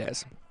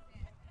Hernandez.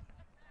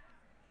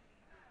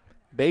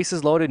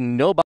 Bases loaded,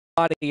 nobody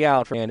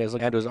out for Hernandez.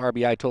 Looking at his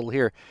RBI total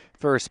here.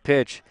 First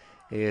pitch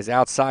is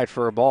outside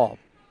for a ball.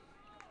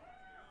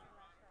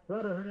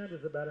 Ryder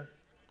Hernandez is better.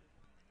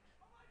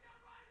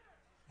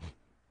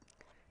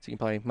 So you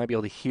might be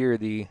able to hear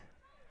the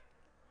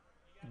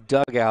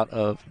dugout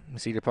of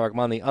CEDAR Park. I'm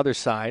on the other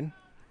side.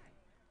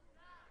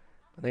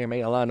 They're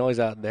making a lot of noise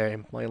out there.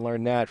 You might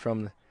learn that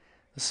from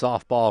the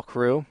softball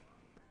crew.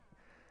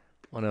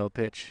 1-0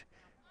 pitch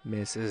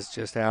misses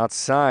just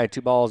outside.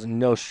 2 balls and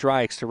no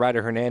strikes to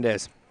Ryder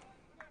Hernandez.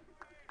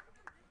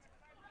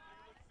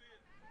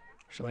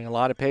 Showing a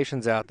lot of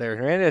patience out there.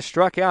 Hernandez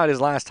struck out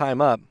his last time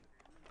up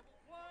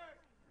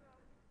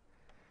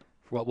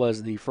for what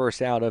was the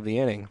first out of the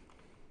inning.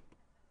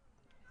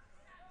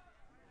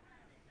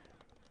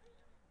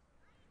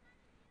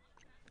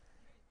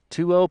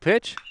 .2-0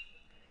 pitch.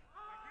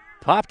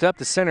 Popped up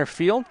to center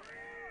field.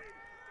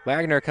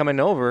 Wagner coming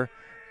over.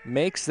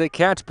 Makes the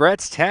catch.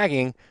 Brett's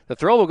tagging. The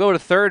throw will go to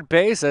third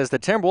base as the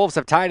Timberwolves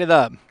have tied it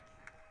up.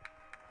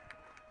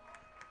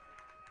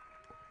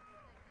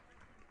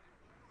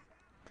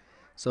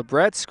 So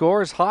Brett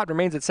scores. Hot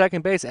remains at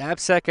second base.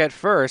 Apsek at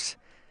first.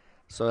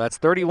 So that's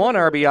 31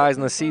 RBIs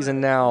in the season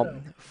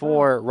now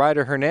for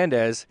Ryder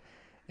Hernandez.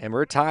 And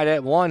we're tied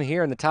at 1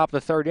 here in the top of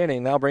the third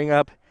inning. Now bring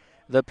up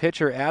the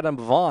pitcher, Adam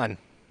Vaughn.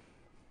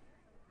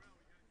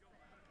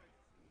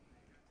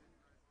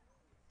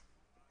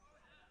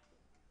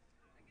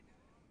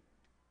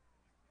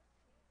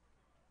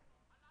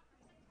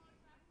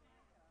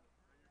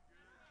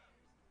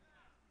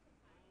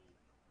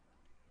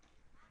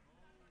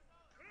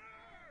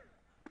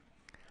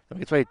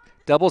 Gets ready,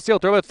 double steal,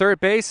 throw at third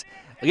base.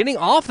 Getting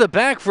off the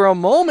back for a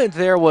moment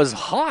there was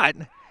Hot.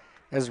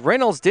 as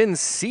Reynolds didn't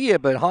see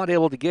it, but Haunt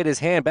able to get his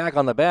hand back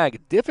on the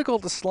bag.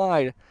 Difficult to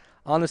slide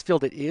on this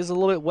field. It is a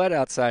little bit wet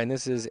outside, and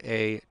this is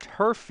a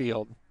turf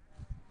field.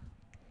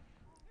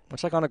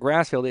 Much like on a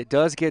grass field, it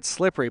does get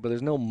slippery, but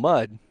there's no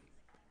mud.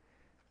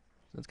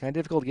 So it's kind of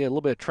difficult to get a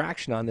little bit of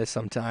traction on this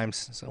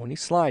sometimes. So when you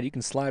slide, you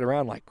can slide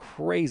around like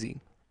crazy.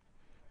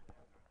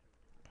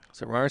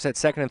 So runners at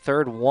second and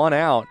third, one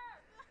out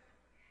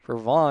for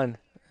Vaughn.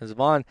 As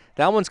Vaughn,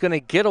 that one's going to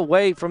get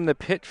away from the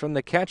pitch from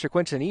the catcher,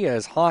 Quintanilla,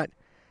 as Haunt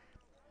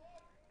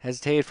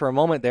hesitated for a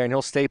moment there, and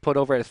he'll stay put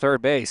over at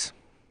third base.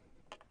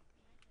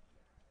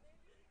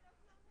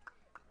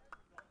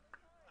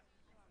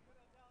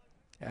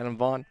 Adam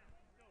Vaughn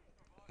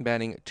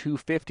batting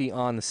 .250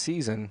 on the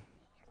season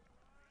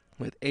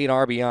with 8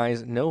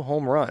 RBIs, no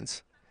home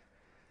runs.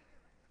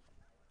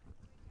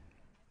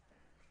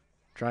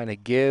 Trying to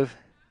give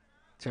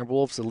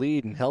Timberwolves the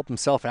lead and help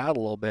himself out a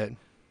little bit.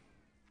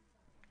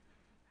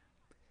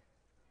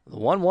 The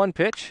 1-1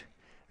 pitch.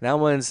 That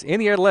one's in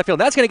the air to left field.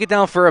 That's going to get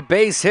down for a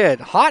base hit.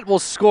 Haunt will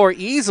score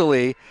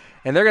easily,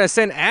 and they're going to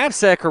send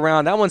Absek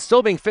around. That one's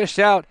still being fished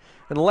out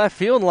in the left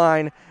field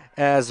line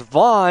as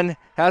Vaughn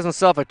has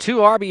himself a 2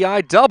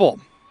 RBI double.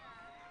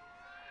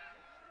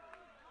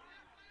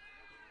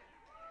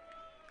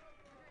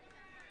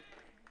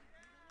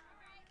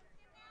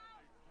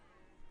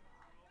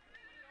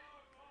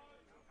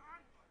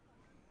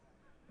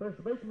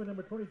 First baseman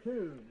number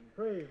 22,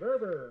 Trey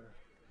Verber.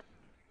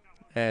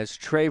 As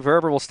Trey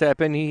Verber will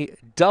step in, he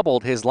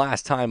doubled his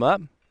last time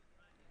up.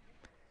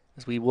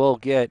 As we will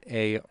get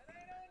a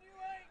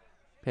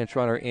pinch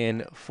runner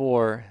in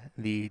for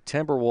the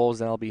Timberwolves.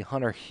 That'll be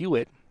Hunter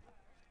Hewitt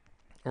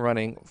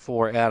running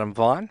for Adam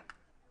Vaughn.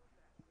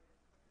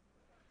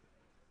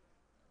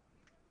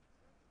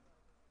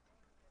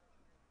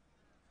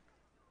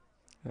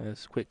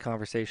 This quick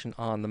conversation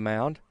on the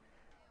mound.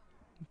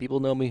 People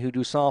know me who do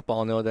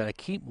softball know that I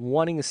keep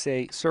wanting to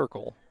say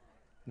circle,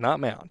 not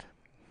mound.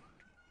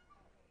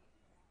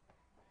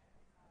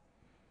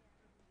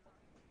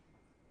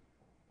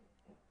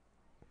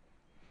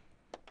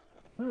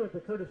 Hewitt, the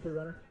courtesy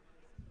runner.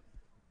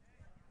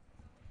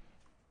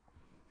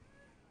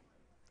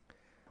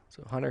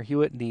 So Hunter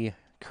Hewitt, the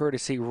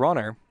courtesy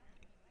runner.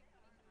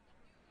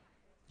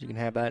 You can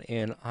have that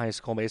in high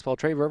school baseball.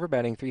 Trey Verber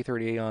batting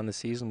 .338 on the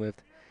season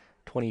with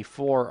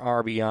 24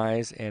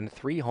 RBIs and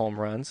 3 home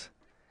runs.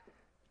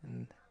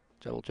 And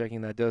double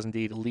checking, that does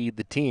indeed lead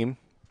the team.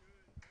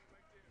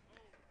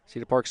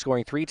 Cedar Park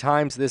scoring 3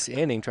 times this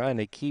inning, trying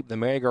to keep the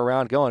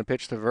merry-go-round going.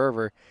 Pitch to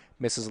Verber,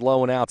 misses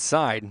low and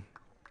outside.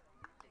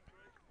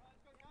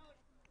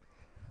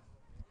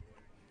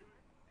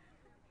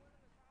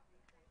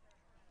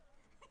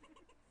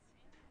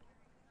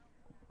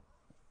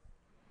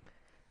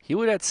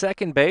 Hewitt at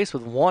second base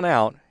with 1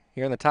 out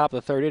here in the top of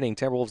the third inning.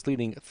 Timberwolves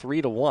leading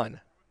 3-1.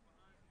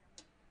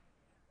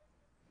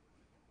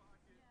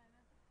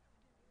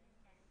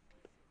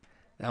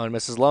 That one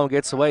misses low and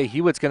gets away.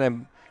 Hewitt's going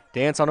to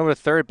dance on over to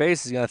third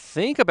base. He's going to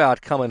think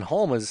about coming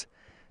home. As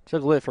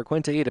took a little bit for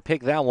Quintanilla to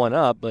pick that one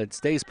up, but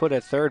stays put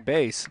at third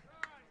base.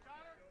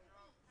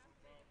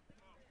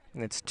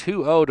 And it's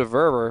 2-0 to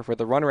Verber for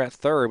the runner at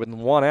third with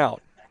 1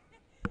 out.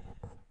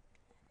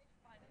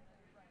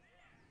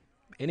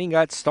 Inning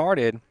got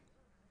started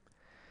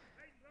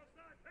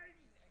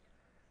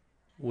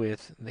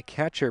with the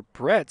catcher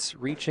Bretz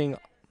reaching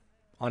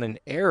on an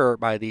error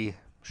by the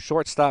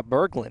shortstop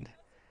Berglund.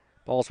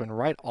 Ball's went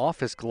right off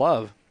his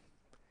glove.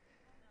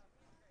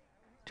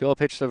 2-0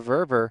 pitch to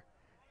Verber.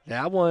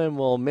 That one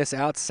will miss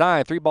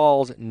outside. 3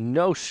 balls,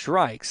 no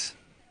strikes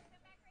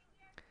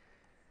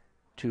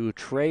to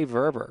Trey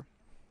Verber.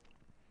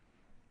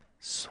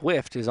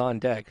 Swift is on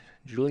deck.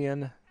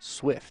 Julian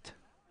Swift.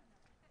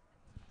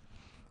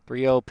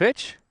 3-0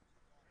 pitch.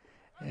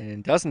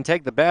 And doesn't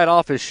take the bat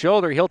off his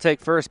shoulder. He'll take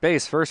first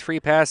base. First free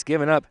pass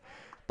given up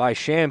by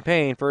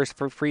Champaign. First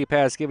free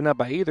pass given up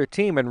by either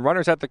team. And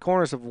runners at the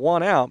corners of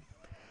 1 out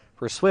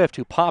for Swift,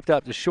 who popped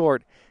up to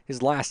short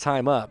his last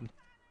time up.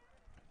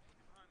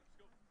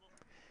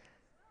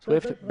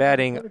 Swift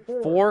batting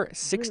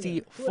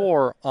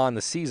 .464 on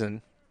the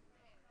season.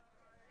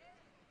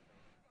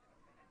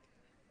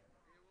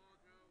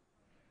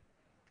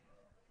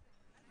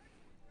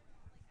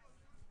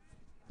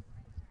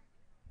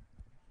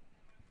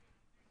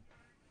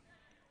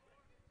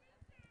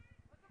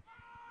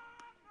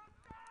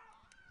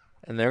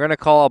 And they're going to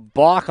call a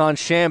balk on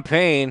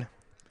Champaign,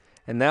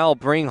 and that'll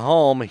bring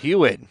home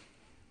Hewitt.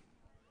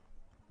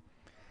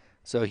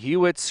 So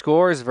Hewitt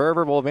scores.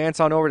 Verber will advance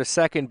on over to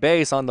second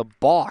base on the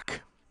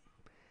balk.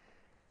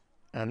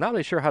 I'm not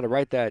really sure how to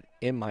write that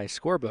in my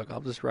scorebook.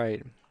 I'll just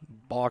write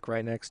balk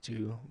right next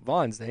to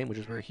Vaughn's name, which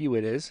is where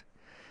Hewitt is.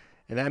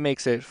 And that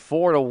makes it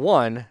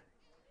 4-1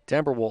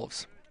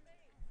 Timberwolves.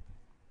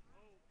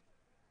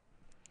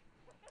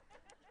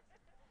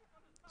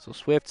 So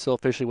Swift still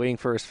officially waiting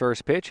for his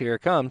first pitch. Here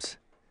it comes.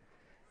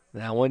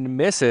 That one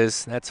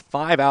misses. That's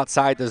 5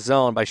 outside the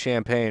zone by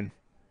Champaign.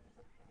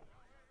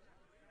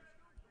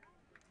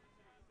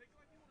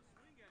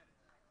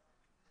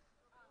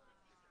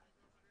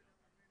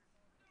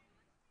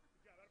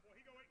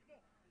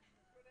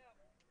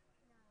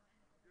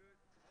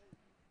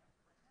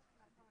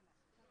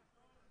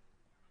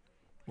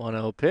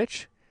 1-0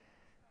 pitch.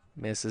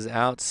 Misses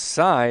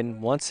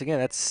outside. Once again,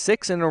 that's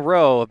 6 in a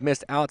row of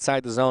missed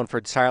outside the zone for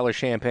Tyler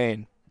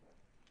Champagne.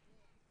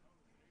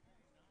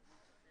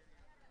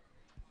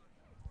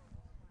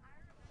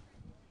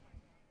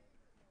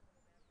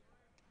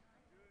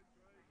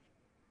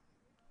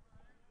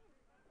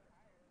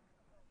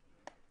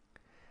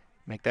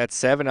 Make that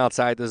 7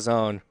 outside the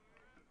zone.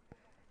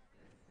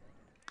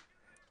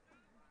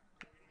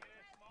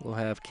 We'll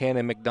have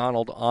Cannon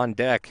McDonald on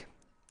deck.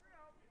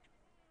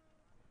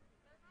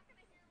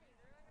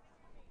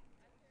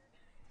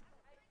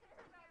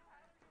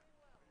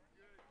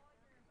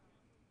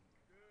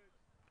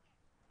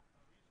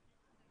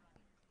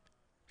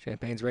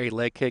 Champagne's ready,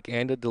 leg kick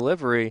and a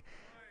delivery.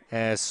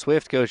 As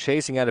Swift goes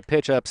chasing out a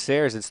pitch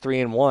upstairs, it's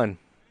 3-1.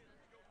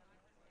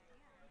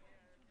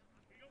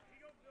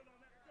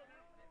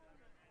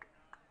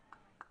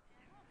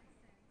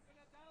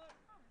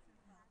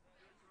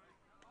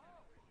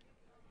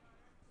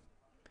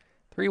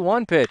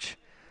 Three-one pitch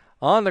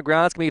on the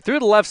ground. It's going to be through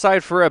the left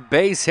side for a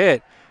base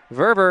hit.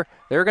 Verver,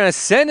 they're going to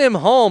send him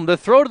home. The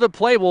throw to the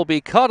plate will be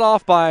cut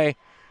off by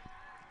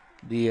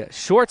the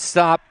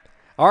shortstop.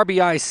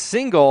 RBI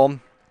single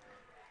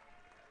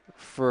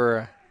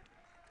for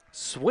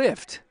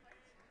Swift.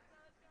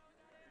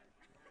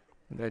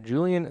 That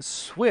Julian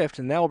Swift,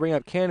 and that will bring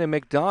up Cannon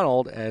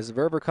McDonald as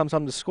Verver comes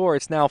home to score.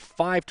 It's now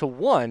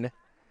 5-1,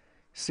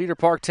 Cedar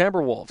Park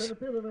Timberwolves. Center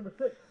fielder number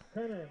 6,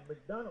 Cannon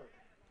McDonald.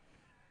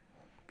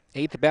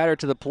 8th batter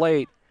to the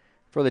plate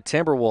for the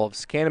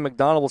Timberwolves. Cannon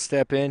McDonald will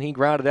step in. He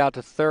grounded out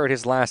to third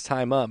his last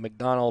time up.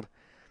 McDonald,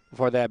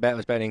 before that bat,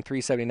 was batting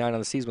 .379 on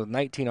the season with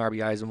 19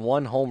 RBIs and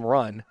 1 home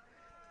run.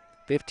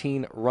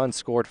 15 runs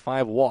scored,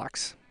 5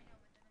 walks.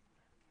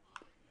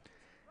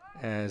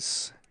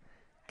 As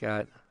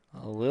got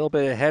a little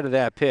bit ahead of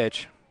that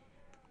pitch.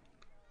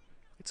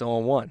 It's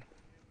 0-1.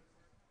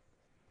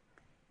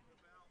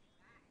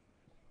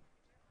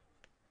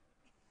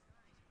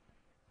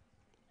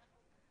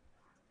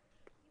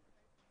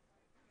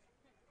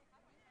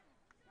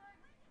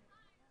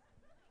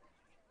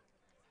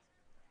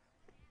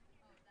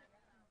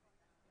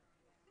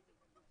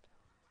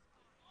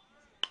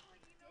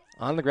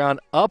 On the ground,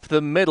 up the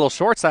middle.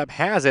 Shortstop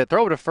has it.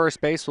 Throw to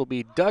first base will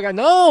be dug out.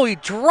 No, he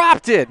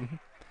dropped it.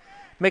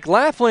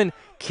 McLaughlin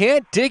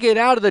can't dig it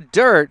out of the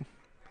dirt.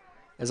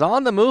 As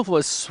on the move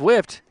was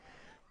Swift.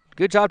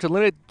 Good job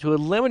to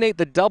eliminate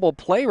the double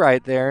play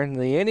right there, and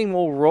the inning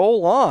will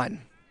roll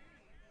on.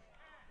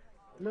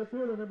 Left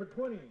fielder number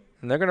 20.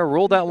 And they're going to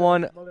rule that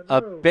one a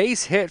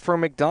base hit for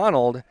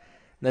McDonald.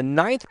 The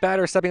 9th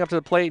batter stepping up to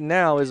the plate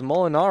now is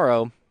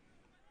Molinaro.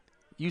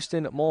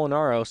 Houston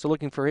Molinaro, still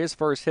looking for his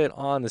first hit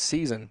on the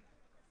season.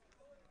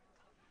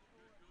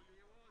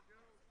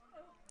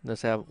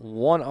 Does have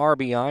 1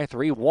 RBI,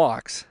 3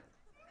 walks,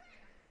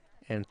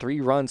 and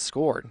 3 runs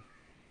scored.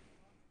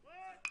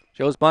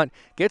 Joe's bunt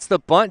gets the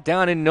bunt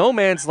down in no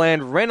man's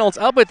land. Reynolds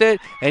up with it,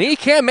 and he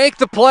can't make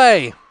the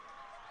play.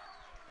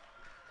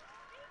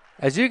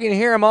 As you can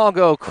hear them all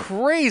go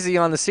crazy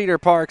on the Cedar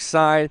Park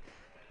side.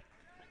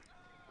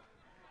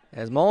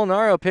 As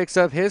Molinaro picks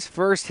up his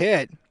first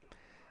hit.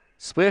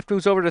 Swift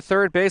moves over to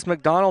third base.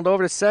 McDonald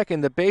over to second.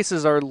 The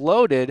bases are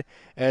loaded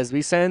as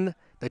we send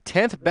the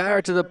 10th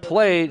batter to the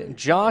plate.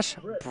 Josh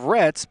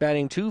Bretz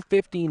batting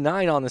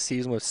 .259 on the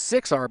season with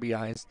 6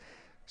 RBIs.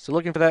 So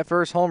looking for that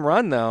first home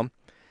run, though,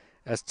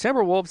 as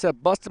Timberwolves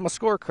have busted my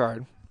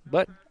scorecard,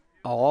 but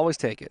I'll always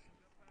take it.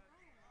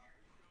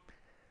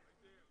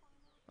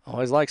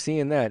 Always like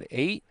seeing that.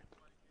 8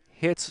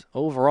 hits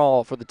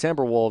overall for the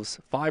Timberwolves.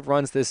 5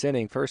 runs this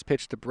inning. First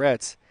pitch to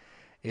Bretz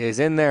is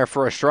in there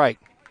for a strike.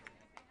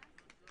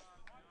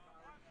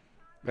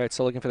 Right,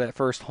 so looking for that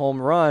first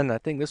home run. I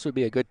think this would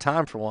be a good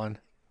time for one.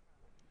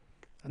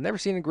 I've never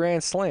seen a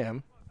grand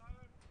slam.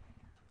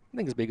 I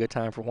think this would be a good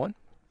time for one.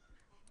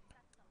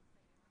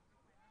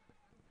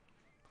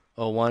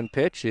 0-1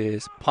 pitch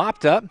is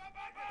popped up.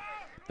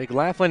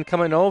 McLaughlin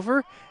coming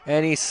over,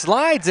 and he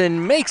slides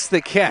and makes the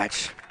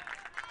catch.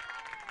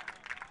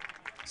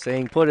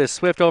 Saying put his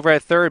Swift over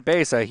at third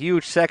base, a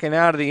huge second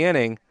out of the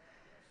inning.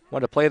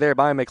 What a play there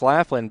by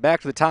McLaughlin.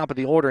 Back to the top of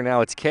the order now.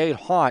 It's Cade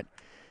Haught.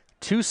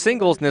 2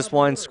 singles in this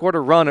one, scored a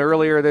run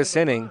earlier this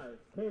inning.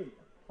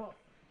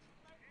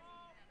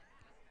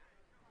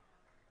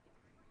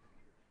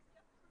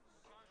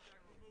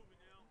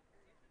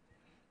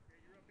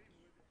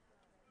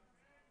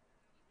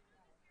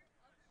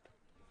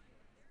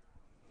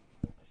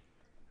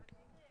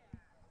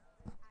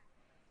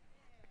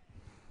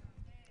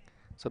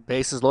 So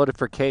bases loaded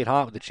for Cade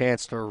Haught with a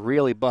chance to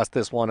really bust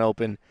this one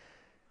open.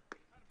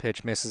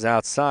 Pitch misses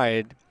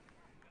outside.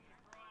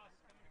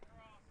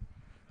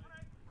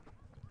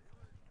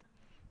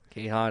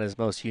 Cade Haught, as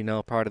most of you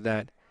know, part of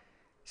that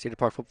Cedar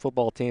Park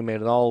football team,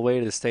 made it all the way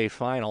to the state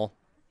final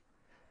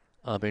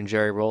up in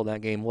Jerry Roll.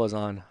 That game was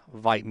on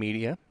Vype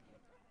Media.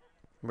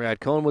 Brad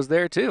Cohn was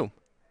there too.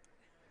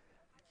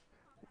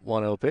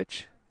 1-0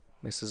 pitch,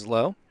 misses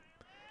low.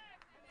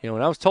 You know,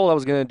 when I was told I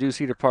was going to do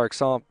Cedar Park,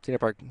 not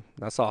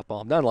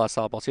softball, I've done a lot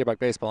of softball, Cedar Park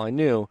baseball, I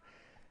knew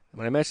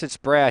When I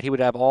messaged Brad, he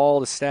would have all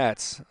the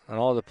stats on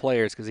all the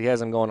players because he has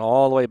them going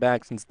all the way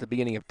back since the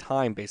beginning of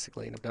time,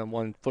 basically. And I've done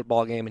one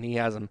football game, and he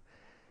has them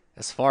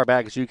as far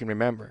back as you can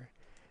remember.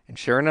 And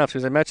sure enough,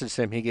 as I messaged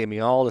him, he gave me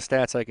all the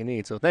stats I can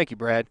need. So thank you,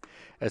 Brad.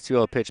 As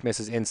 2-0 pitch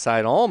misses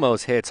inside,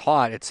 almost hits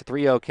Hot. It's a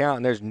 3-0 count,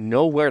 and there's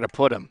nowhere to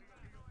put him.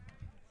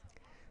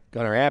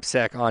 Gunnar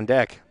Apsack on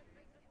deck.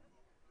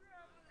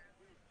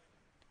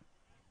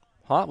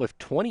 Hot with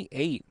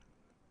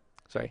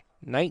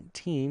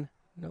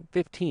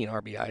 15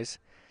 RBIs,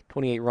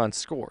 28 runs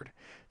scored.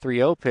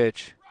 3-0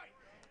 pitch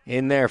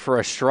in there for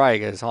a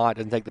strike as Hot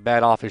doesn't take the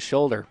bat off his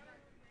shoulder.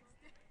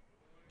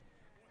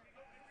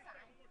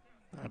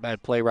 Not a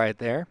bad play right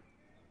there.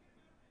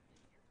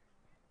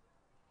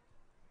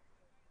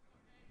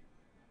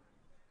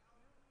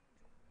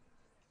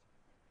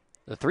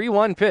 The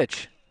 3-1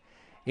 pitch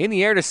in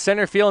the air to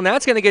center field, and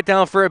that's going to get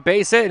down for a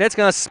base hit, and it's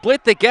going to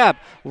split the gap.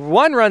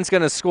 1 run's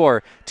going to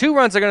score. 2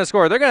 runs are going to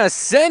score. They're going to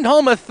send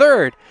home a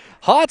third.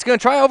 Hot's going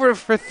to try over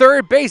for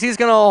third base. He's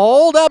going to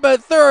hold up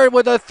at third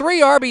with a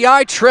 3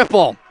 RBI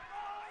triple.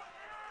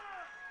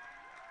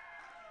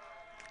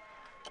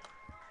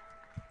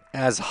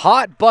 As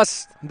Hot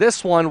busts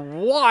this one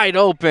wide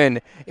open,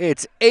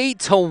 it's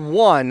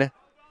 8-1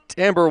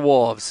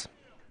 Timberwolves.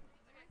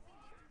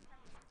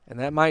 And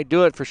that might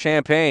do it for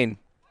Champaign.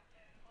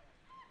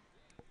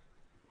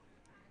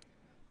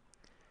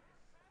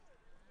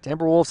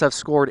 Timberwolves have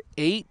scored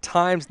 8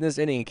 times in this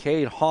inning.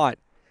 Cade Hot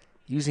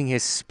using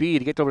his speed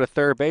to get over to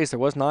third base. There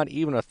was not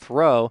even a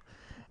throw,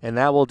 and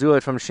that will do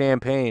it from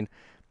Champaign.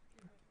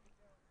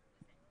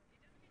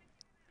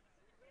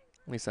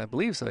 At least I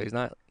believe so. He's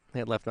not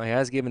hit left now. He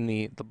has given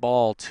the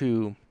ball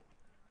to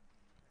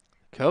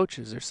coach.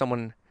 Is there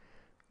someone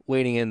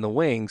waiting in the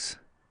wings?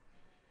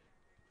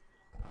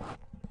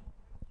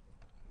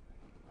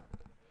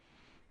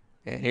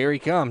 And here he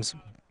comes.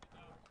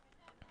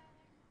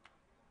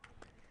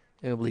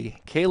 It'll be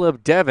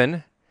Caleb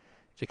Devon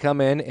to come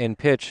in and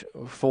pitch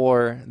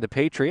for the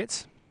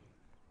Patriots.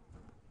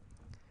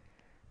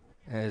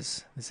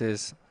 As this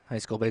is high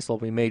school baseball,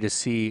 we may just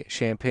see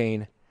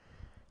Champaign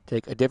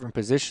take a different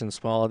position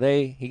while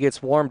he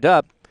gets warmed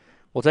up.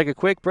 We'll take a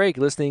quick break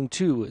listening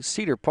to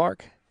Cedar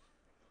Park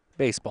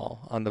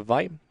Baseball on the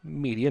Vype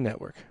Media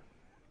Network.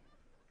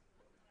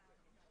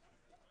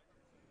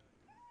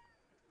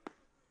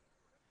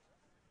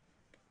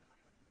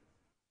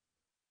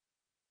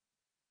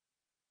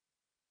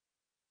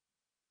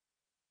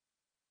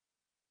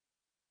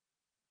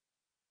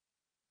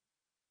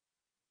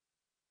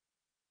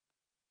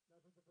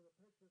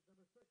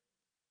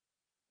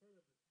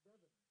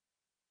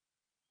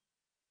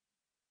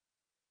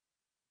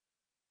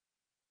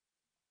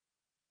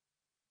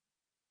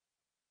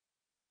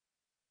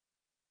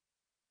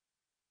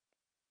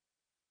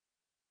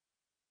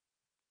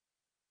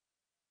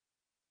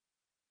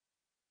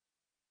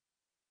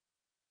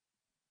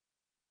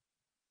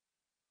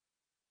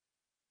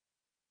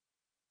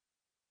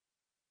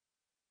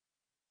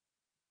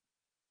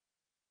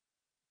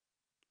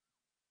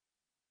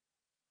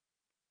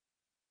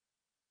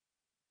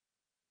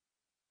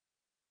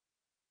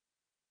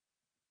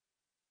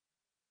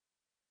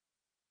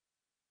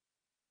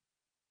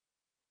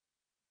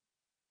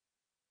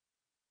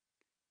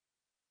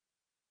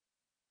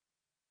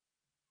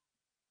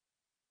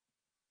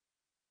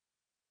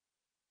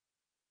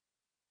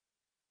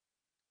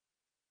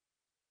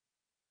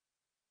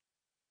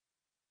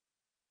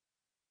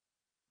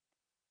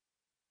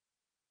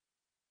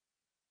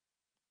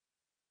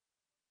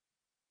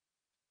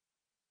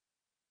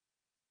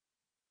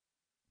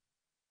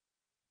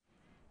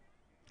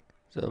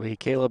 So it'll be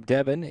Caleb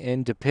Devon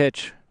in to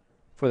pitch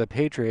for the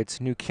Patriots.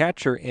 New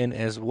catcher in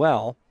as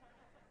well.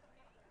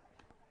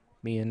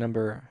 Me and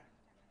number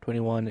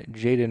 21,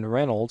 Jaden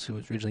Reynolds, who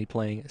was originally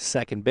playing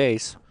second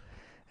base.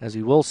 As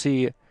we will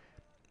see,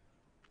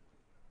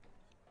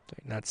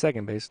 not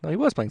second base. No, he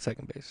was playing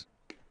second base.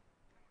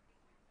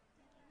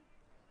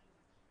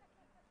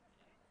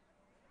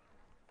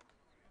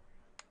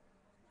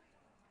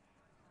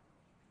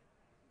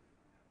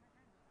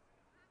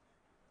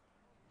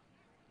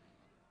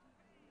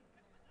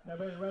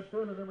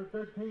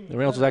 The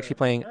Reynolds was actually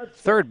playing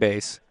third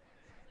base,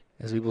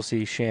 as we will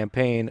see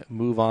Champaign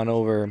move on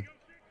over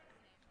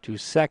to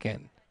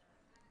second.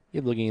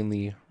 You're looking in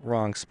the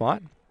wrong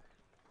spot.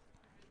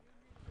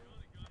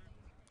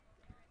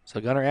 So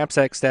Gunnar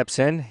Apsack steps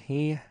in.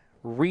 He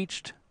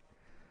reached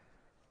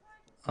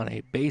on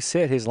a base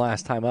hit his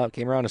last time up.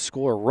 Came around to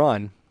score a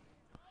run.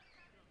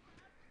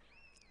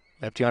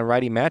 Lefty on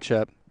righty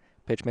matchup.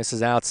 Pitch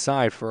misses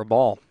outside for a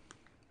ball.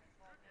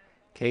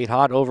 Cade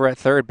Hot over at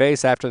third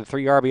base after the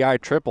 3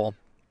 RBI triple.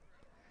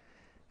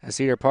 As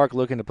Cedar Park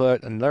looking to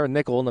put another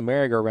nickel in the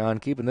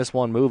merry-go-round, keeping this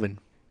one moving.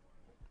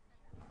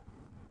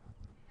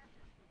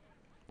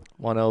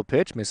 1-0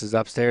 pitch, misses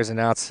upstairs and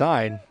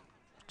outside.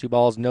 2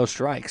 balls, no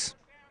strikes.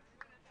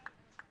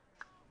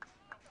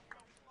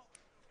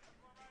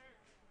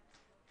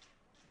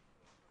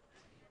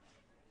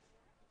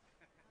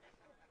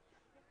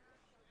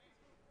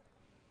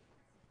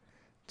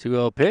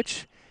 Two-0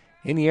 pitch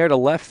In the air to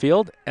left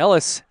field.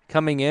 Ellis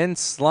coming in,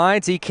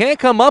 slides. He can't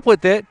come up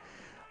with it.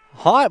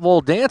 Hot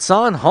will dance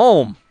on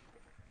home.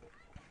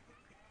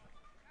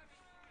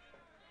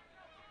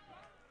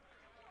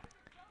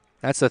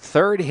 That's the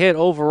third hit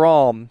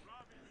overall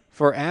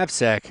for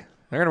Absek.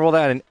 They're going to roll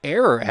that an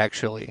error,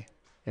 actually.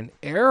 An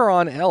error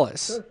on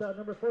Ellis. First out,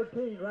 number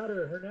 14,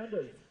 Ryder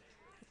Hernandez.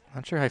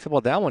 Not sure how I feel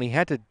about that one. He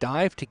had to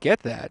dive to get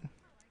that.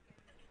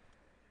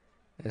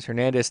 As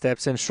Hernandez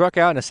steps in, struck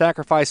out in a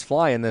sacrifice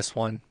fly in this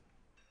one.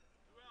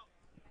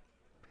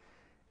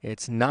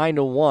 It's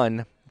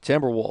 9-1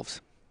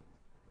 Timberwolves.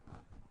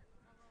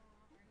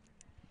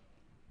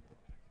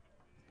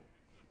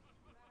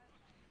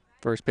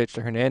 First pitch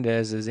to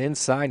Hernandez is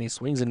inside, and he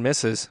swings and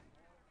misses.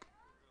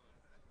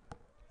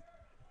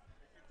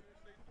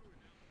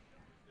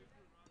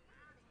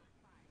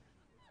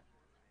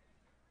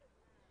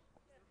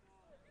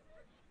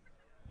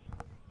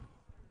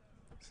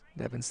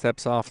 Devin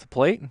steps off the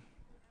plate.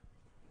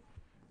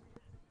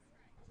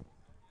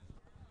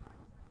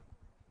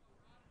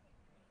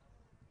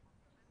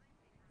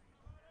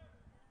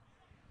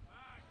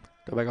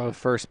 Go back on to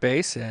first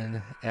base,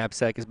 and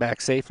Absek is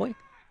back safely.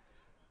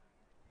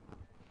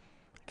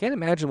 Can't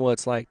imagine what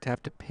it's like to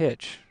have to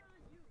pitch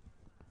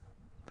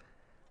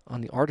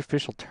on the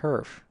artificial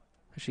turf,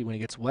 especially when it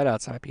gets wet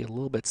outside. It might be a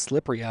little bit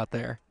slippery out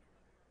there.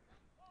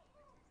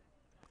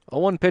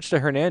 0-1 pitch to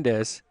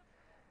Hernandez.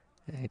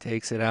 And he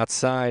takes it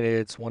outside.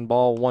 It's 1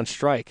 ball, 1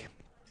 strike.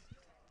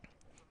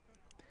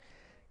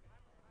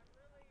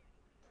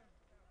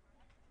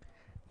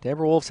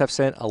 Timberwolves have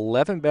sent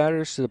 11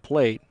 batters to the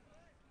plate.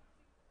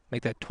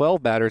 Make that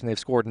 12 batters, and they've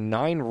scored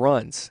 9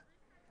 runs.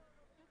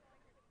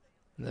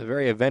 In the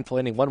very eventful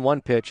inning,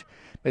 1-1 pitch.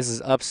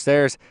 Misses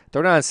upstairs.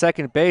 Thrown on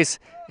second base,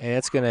 and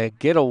it's going to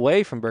get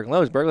away from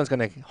Berglund. Berglund's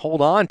going to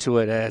hold on to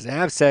it as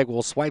Absek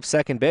will swipe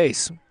second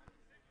base.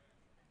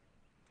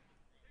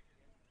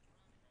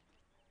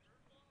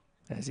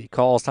 As he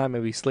calls time,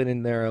 maybe slid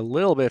in there a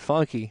little bit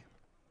funky.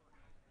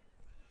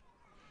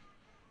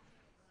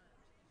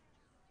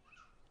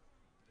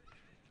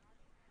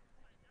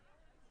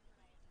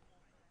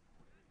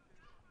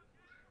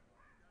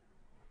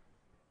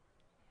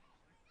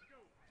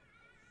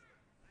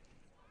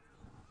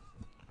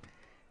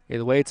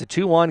 Either way, it's a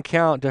 2-1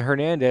 count to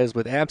Hernandez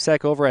with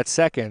Absek over at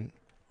second.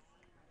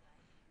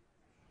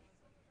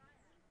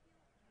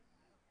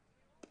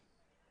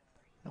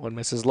 That one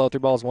misses low, 3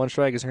 balls, 1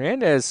 strike as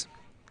Hernandez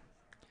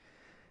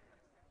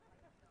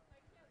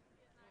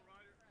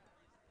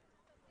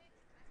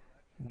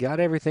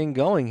got everything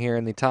going here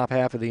in the top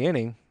half of the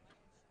inning.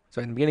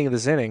 So in the beginning of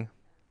this inning.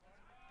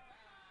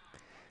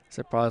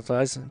 So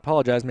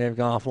apologize, may have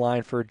gone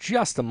offline for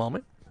just a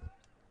moment.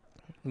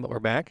 But we're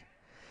back.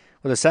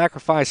 With a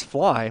sacrifice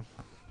fly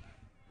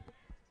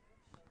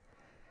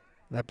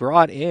that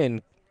brought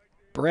in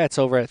Brett's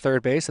over at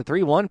third base. The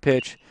 3-1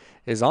 pitch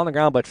is on the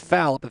ground but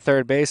foul up the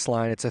third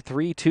baseline. It's a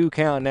 3-2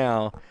 count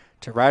now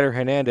to Ryder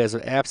Hernandez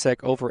with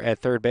Absek over at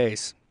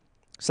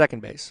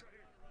second base.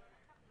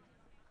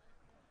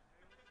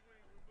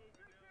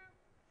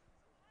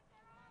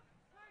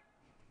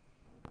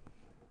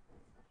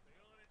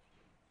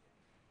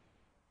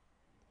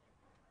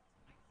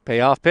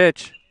 Payoff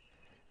pitch.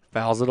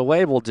 Fouls it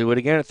away. We'll do it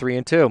again at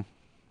 3-2.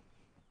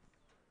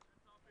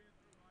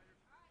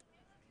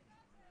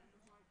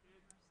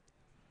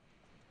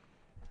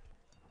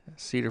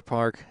 Cedar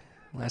Park,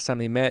 last time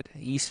they met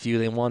Eastview,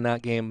 they won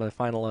that game by a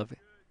final of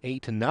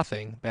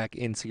 8-0 back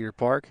in Cedar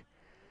Park.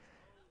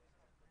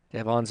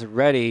 Devon's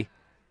ready,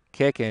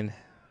 kicking,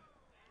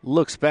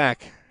 looks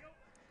back.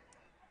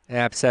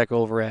 Absek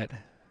over at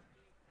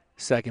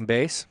second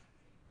base.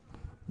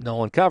 No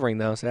one covering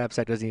though, so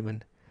Absek doesn't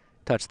even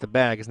touch the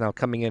bag. Is now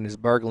coming in as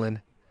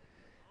Berglund.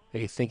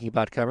 Thinking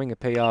about covering. A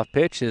payoff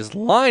pitch is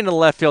line to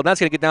left field. That's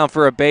going to get down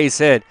for a base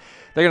hit.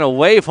 They're going to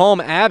wave home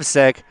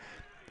Absek.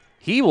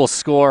 He will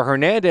score.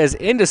 Hernandez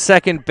into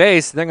second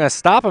base. They're going to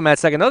stop him at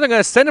second. No, they're going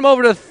to send him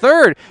over to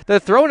third.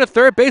 The throw into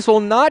third base will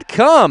not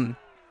come,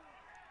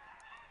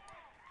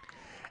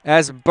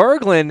 as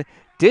Berglund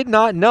did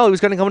not know he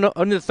was going to come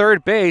under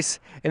third base,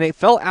 and it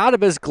fell out of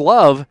his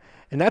glove,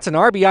 and that's an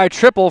RBI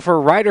triple for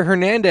Ryder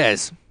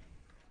Hernandez.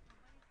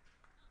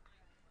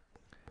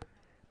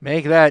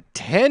 Make that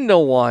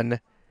 10-1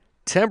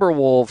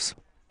 Timberwolves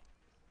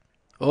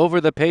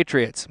over the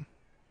Patriots.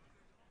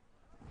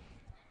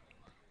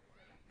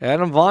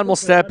 Adam Vaughn will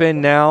step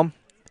in now.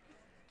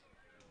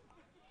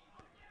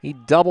 He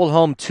doubled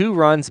home 2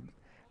 runs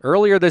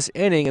earlier this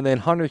inning, and then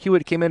Hunter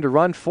Hewitt came in to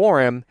run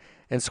for him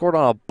and scored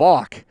on a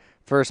balk.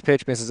 First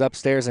pitch misses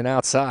upstairs and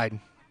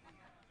outside.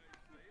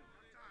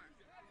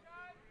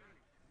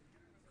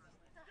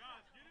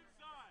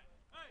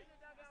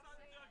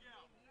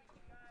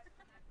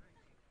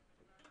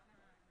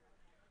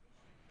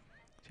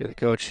 See the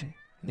coach and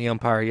the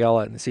umpire yell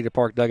at in the Cedar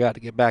Park dugout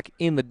to get back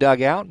in the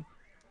dugout.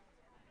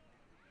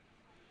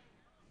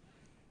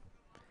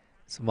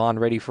 Vaughn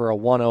ready for a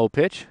 1-0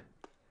 pitch.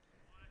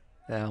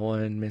 That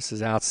one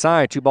misses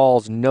outside. 2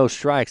 balls, no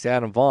strikes to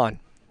Adam Vaughn.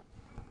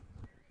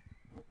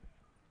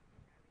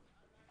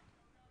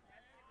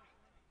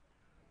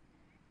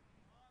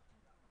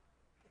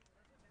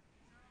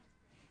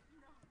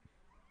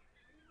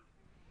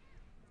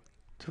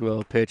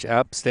 2-0 pitch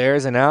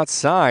upstairs and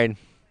outside.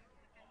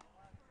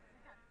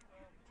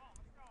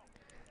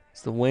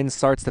 As the wind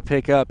starts to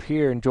pick up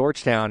here in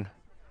Georgetown.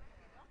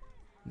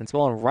 It's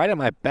blowing right at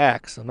my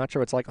back, so I'm not sure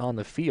what it's like on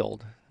the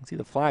field. I can see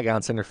the flag out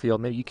in center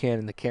field. Maybe you can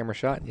in the camera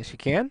shot. Yes, you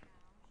can.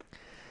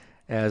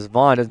 As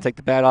Vaughn doesn't take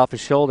the bat off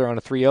his shoulder on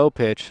a 3-0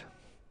 pitch.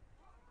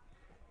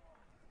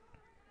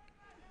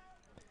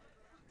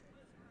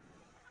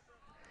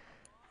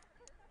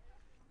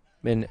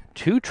 Been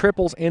 2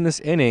 triples in this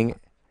inning,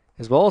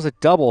 as well as a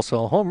double,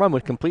 so a home run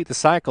would complete the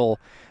cycle.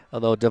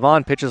 Although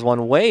Devon pitches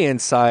one way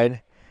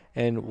inside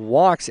and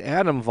walks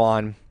Adam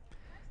Vaughn.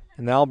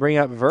 And that'll bring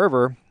up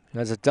Verver, who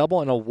has a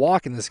double and a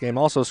walk in this game.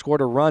 Also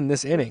scored a run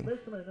this inning.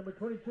 Number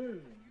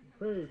 22,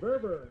 Trey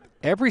Verver.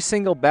 Every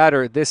single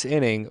batter this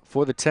inning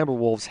for the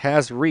Timberwolves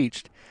has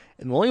reached,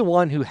 and the only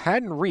one who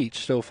hadn't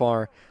reached so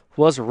far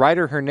was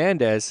Ryder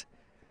Hernandez.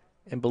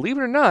 And believe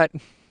it or not,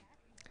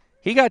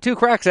 he got 2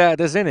 cracks at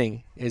this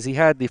inning, as he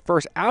had the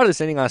first out of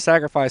this inning on a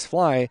sacrifice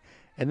fly,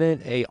 and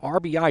then a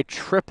RBI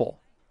triple.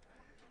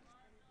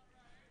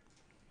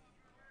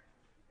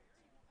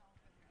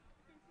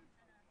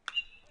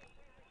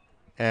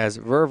 As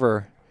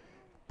Verver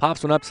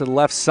pops one up to the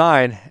left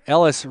side,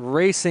 Ellis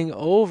racing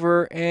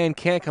over and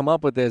can't come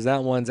up with this.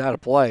 That one's out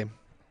of play.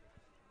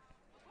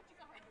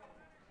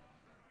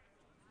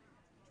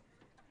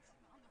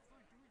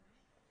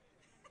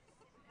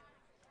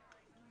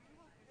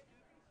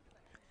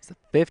 It's the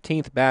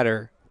 15th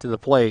batter to the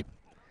plate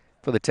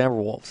for the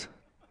Timberwolves.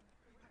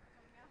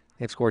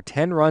 They've scored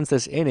 10 runs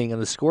this inning,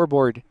 and the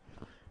scoreboard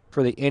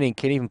for the inning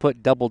can't even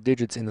put double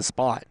digits in the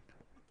spot.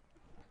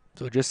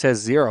 So it just says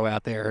 0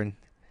 out there. And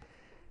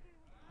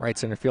right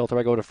center field, till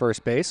I go to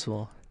first base,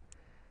 will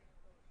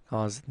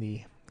cause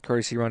the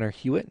courtesy runner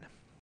Hewitt.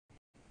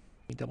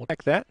 Let me double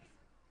check that.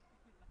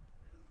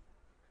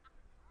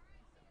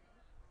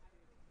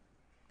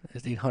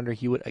 There's the Hunter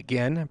Hewitt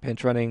again,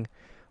 pinch running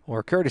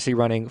or courtesy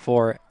running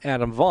for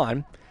Adam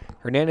Vaughn.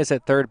 Hernandez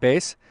at third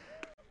base.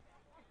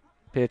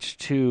 Pitch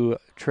to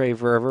Trey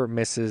Verver,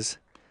 misses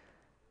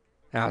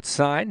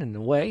outside and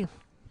away.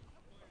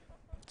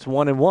 It's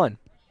 1-1.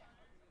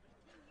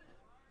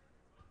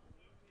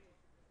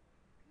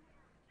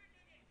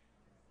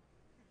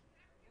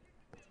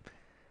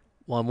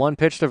 1-1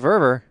 pitch to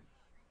Verver.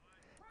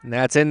 And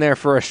that's in there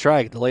for a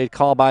strike. Delayed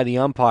call by the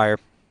umpire.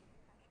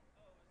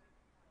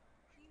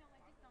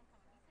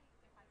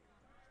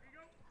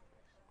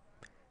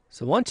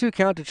 So 1-2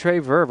 count to Trey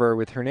Verver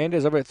with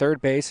Hernandez over at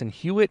third base and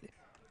Hewitt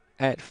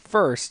at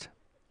first.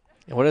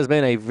 And what has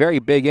been a very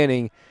big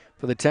inning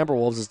for the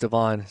Timberwolves as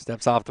Devon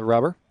steps off the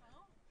rubber.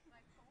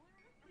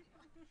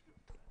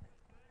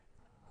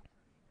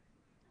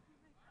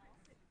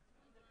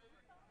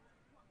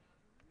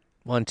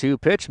 One-two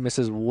pitch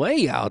misses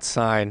way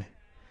outside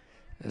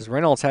as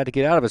Reynolds had to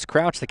get out of his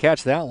crouch to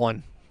catch that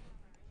one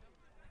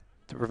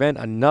to prevent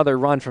another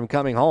run from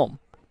coming home.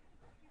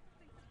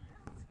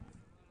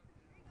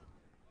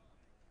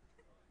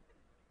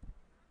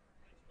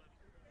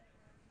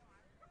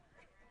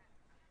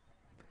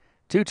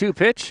 Two-two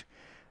pitch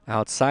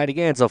outside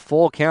again. It's a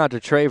full count to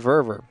Trey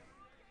Verver.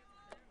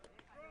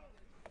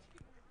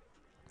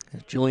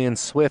 Julian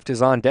Swift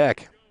is on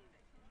deck.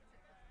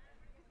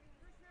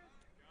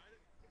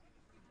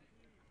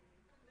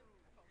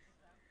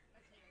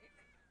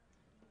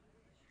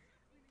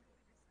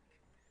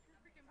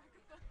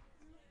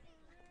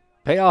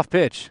 Payoff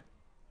pitch.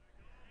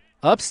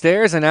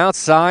 Upstairs and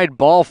outside,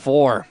 ball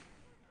 4.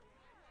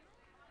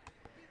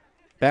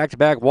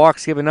 Back-to-back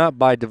walks given up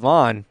by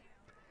Devon.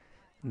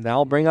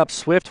 That'll bring up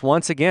Swift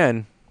once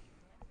again.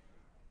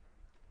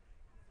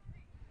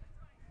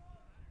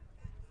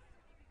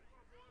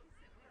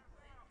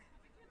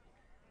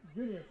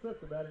 Julian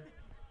Swift, the batter.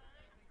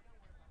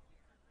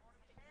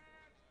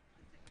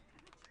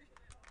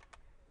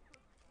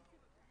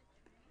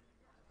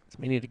 So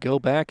we need to go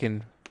back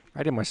and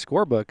write in my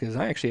scorebook because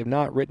I actually have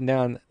not written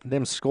down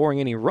them scoring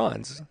any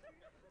runs.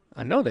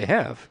 I know they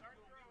have.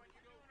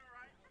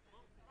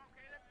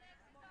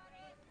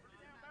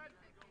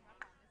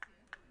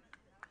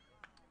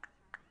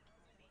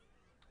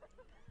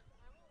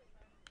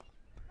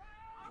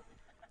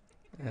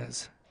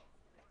 As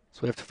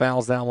Swift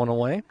fouls that one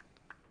away.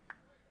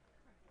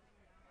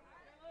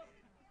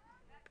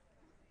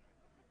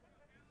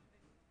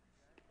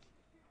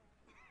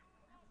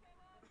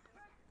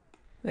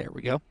 There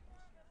we go.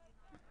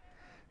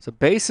 So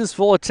bases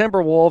full of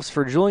Timberwolves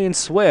for Julian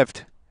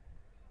Swift.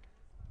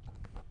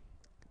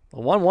 A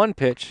 1-1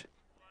 pitch.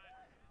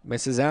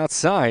 Misses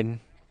outside.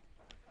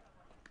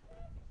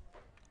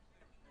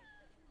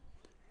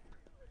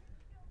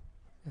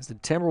 As the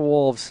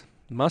Timberwolves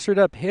mustered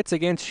up hits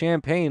against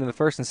Champaign in the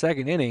first and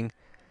second inning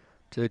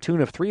to the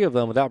tune of 3 of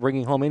them without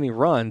bringing home any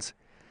runs.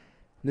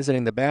 In this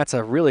inning, the bats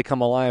have really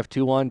come alive.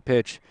 2-1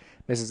 pitch.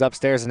 Misses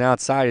upstairs and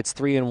outside. It's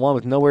 3-1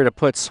 with nowhere to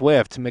put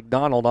Swift.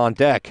 McDonald on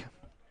deck.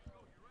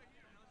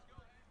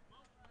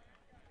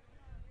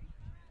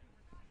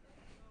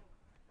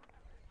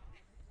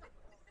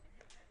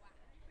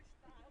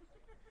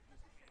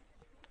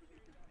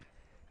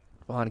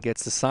 Devon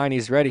gets the sign.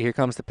 He's ready. Here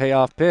comes the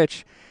payoff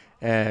pitch.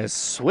 As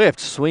Swift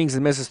swings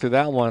and misses through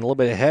that one, a little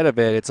bit ahead of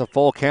it. It's a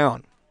full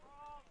count.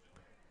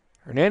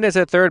 Hernandez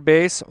at third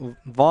base,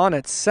 Vaughn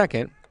at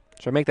second.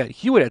 So make that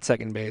Hewitt at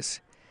second base.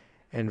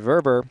 And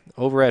Verber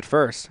over at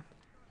first.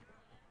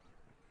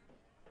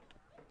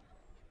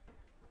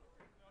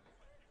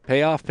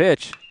 Payoff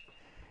pitch.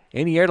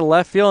 In the air to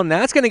left field, and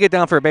that's going to get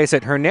down for a base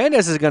hit.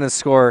 Hernandez is going to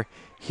score.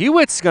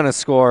 Hewitt's going to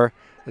score.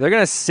 They're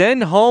going to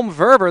send home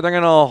Verber. They're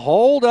going to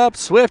hold up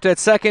Swift at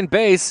second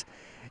base.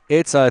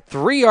 It's a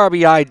 3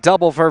 RBI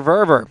double for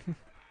Verber.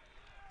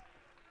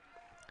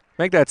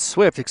 Make that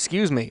Swift,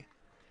 excuse me.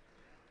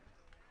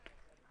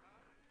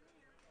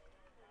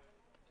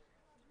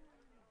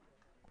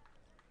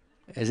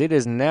 As it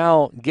is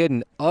now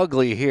getting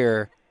ugly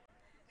here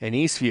in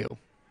Eastview.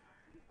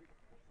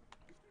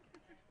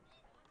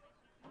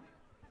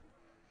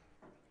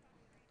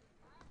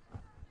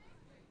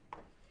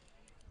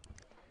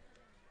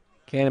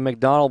 Cannon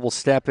McDonald will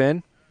step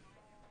in.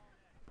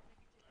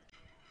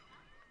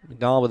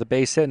 McDonald with a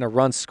base hit and a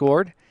run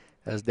scored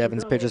as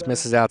Devon's pitches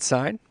misses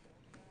outside.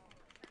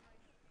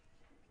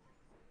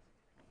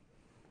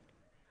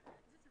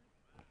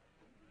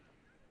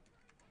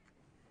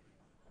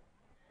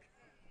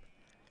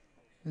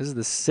 This is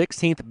the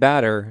 16th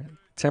batter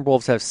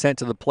Timberwolves have sent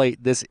to the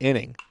plate this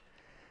inning.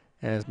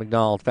 As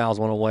McDonald fouls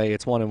one away,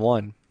 it's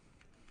 1-1.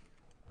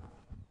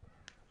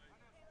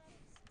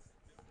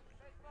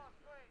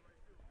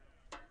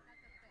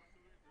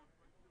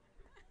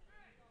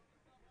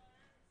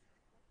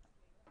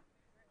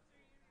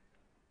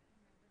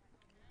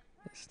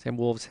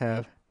 Timberwolves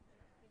have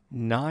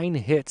 9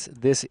 hits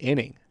this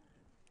inning.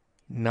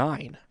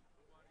 9.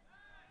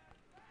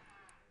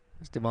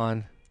 As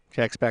Devon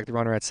checks back the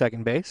runner at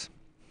second base.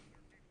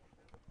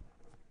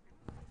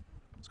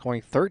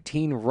 Scoring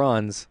 13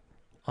 runs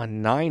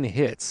on 9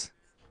 hits.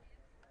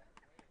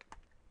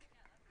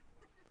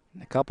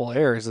 And a couple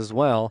errors as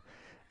well,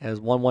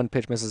 as 1-1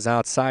 pitch misses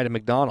outside of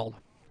McDonald.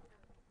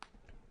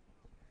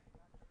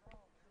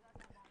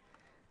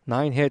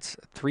 9 hits,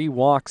 3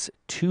 walks,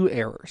 2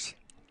 errors.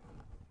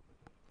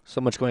 So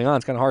much going on,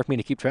 it's kind of hard for me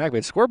to keep track of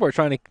it. Scoreboard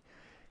trying to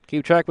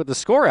keep track with the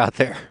score out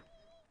there.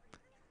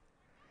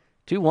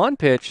 2-1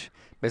 pitch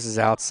misses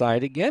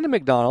outside again to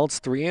McDonald.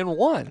 It's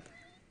 3-1.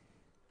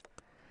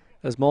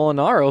 As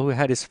Molinaro, who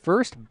had his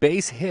first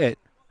base hit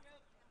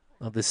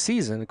of the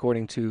season,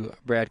 according to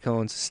Brad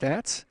Cohen's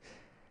stats.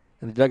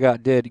 And the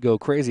dugout did go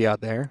crazy out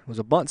there. It was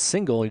a bunt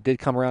single. He did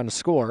come around to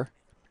score.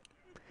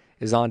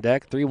 Is on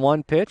deck.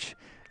 3-1 pitch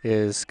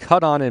is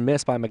cut on and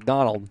missed by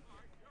McDonald.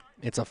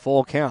 It's a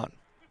full count.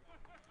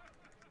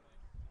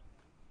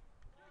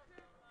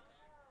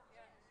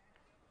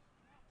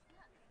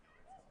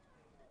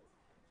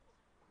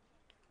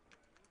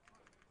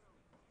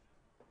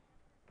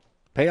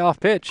 Payoff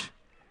pitch.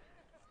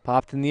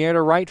 Popped in the air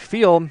to right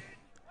field.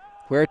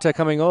 Huerta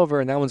coming over,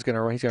 and that one's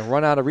he's gonna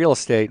run out of real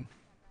estate.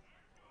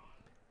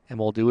 And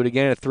we'll do it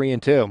again at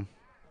 3-2.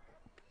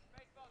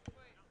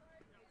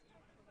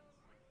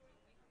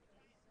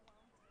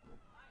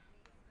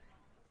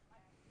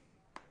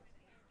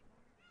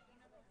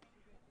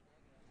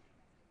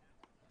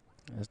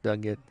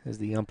 As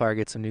the umpire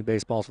gets some new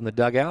baseballs from the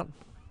dugout.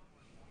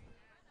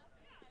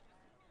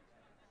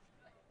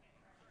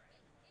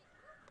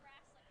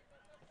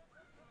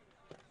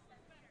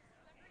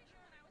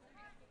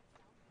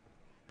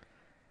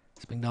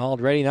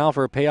 McDonald ready now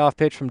for a payoff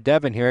pitch from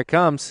Devon. Here it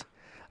comes.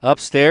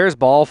 Upstairs,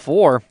 ball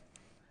 4.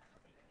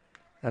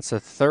 That's a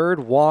third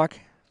walk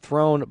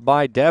thrown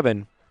by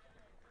Devon.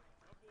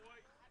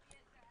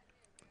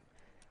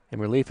 In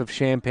relief of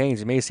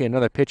Champagne's, you may see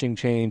another pitching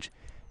change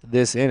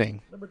this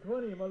inning. Number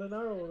 20,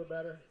 Molinaro, the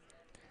batter.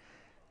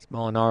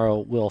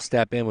 Molinaro will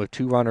step in with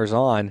 2 runners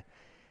on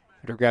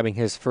after grabbing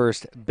his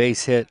first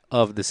base hit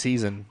of the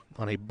season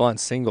on a bunt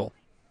single.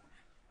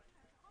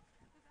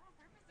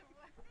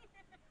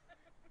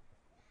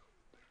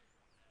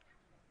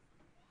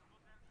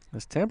 The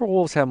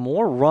Timberwolves have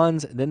more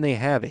runs than they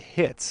have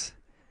hits,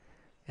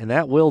 and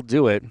that will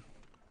do it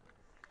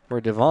for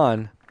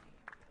Devon.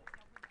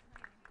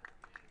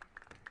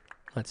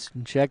 Let's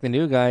check the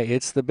new guy.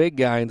 It's the big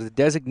guy, the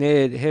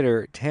designated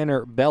hitter,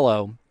 Tanner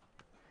Bello.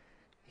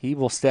 He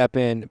will step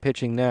in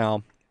pitching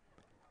now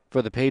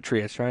for the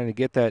Patriots, trying to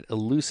get that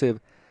elusive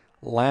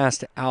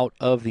last out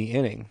of the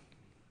inning.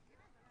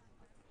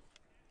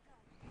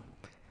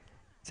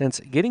 Since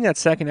getting that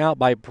second out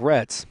by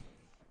Bretz,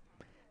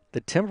 the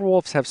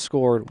Timberwolves have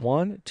scored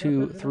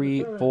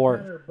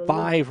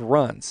 5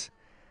 runs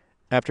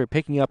after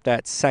picking up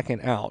that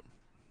second out.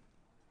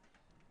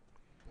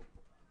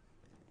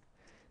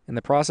 In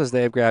the process,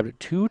 they have grabbed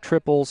 2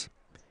 triples,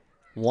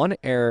 1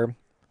 error,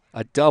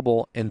 a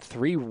double, and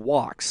 3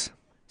 walks,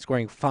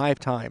 scoring 5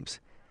 times.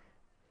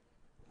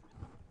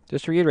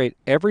 Just to reiterate,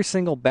 every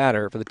single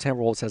batter for the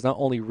Timberwolves has not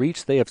only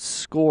reached, they have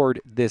scored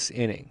this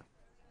inning.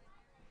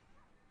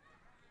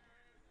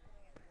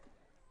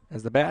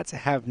 As the bats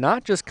have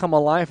not just come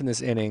alive in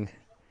this inning,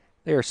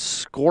 they are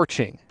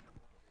scorching,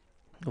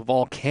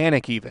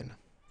 volcanic even.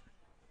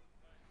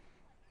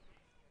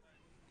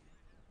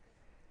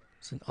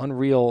 It's an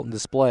unreal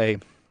display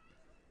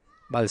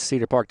by the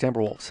Cedar Park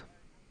Timberwolves.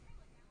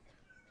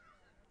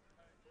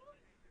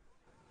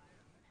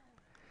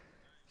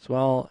 So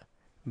while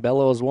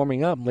Bello is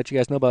warming up, I'll let you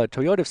guys know about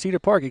Toyota of Cedar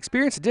Park.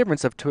 Experience the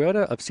difference of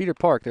Toyota of Cedar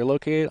Park. They're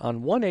located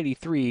on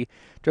 183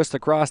 just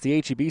across the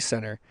H-E-B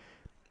Center.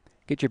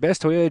 Get your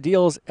best Toyota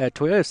deals at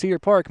Toyota of Cedar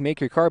Park. Make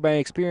your car buying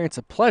experience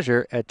a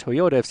pleasure at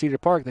Toyota of Cedar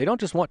Park. They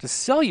don't just want to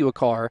sell you a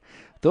car.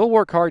 They'll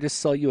work hard to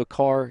sell you a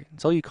car,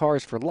 sell you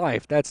cars for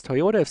life. That's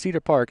Toyota of Cedar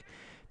Park,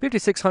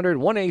 5600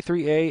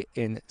 183A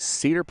in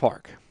Cedar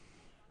Park.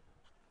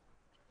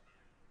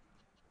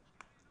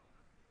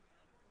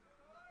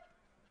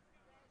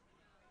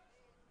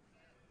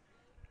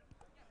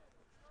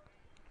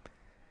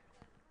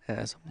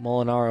 As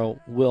Molinaro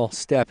will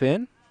step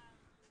in.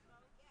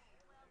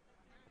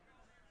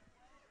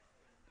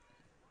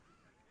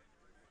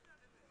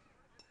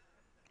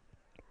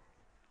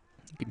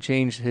 You can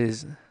change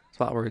his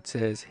spot where it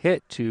says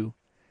hit to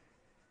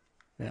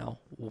now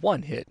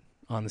 1 hit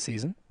on the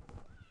season.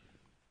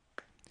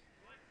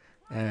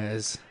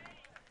 As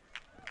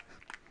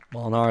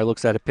Molinaro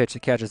looks at a pitch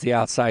that catches the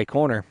outside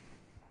corner.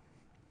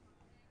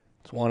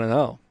 It's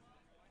 1-0.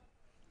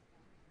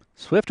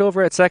 Swift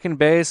over at second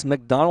base,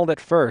 McDonald at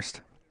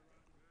first.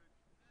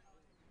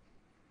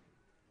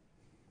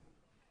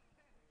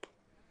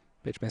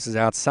 Pitch misses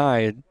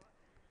outside.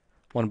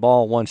 1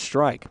 ball, 1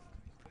 strike.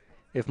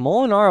 If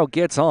Molinaro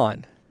gets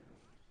on,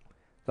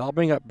 they'll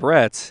bring up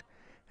Brett's,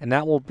 and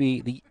that will be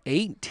the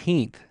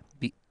 18th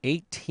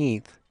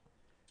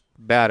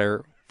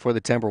batter for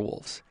the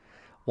Timberwolves.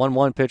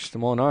 1-1 pitch to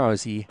Molinaro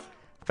as he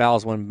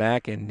fouls one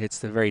back and hits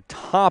the very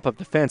top of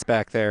the fence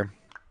back there.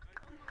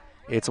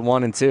 It's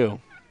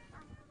 1-2.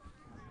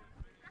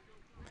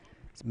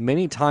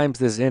 Many times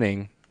this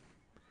inning,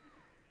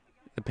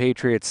 the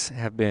Patriots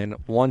have been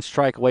 1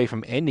 strike away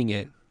from ending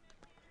it.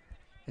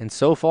 And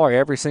so far,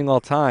 every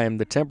single time,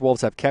 the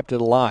Timberwolves have kept it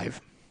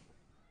alive.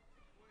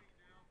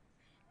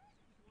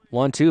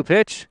 1-2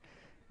 pitch.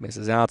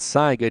 Misses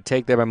outside. Good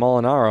take there by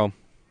Molinaro.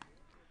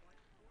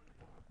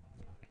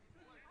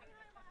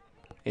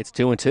 It's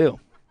 2-2.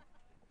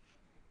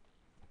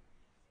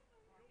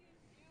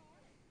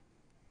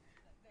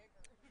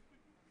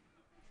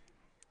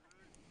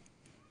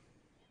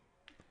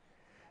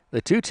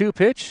 The 2-2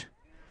 pitch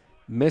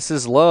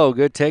misses low.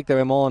 Good take there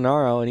by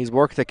Molinaro, and he's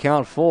worked the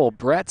count full.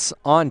 Brett's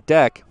on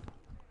deck.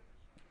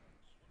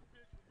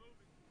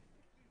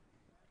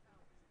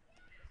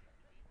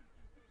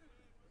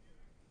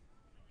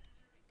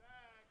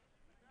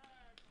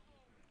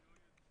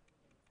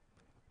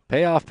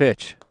 Payoff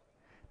pitch.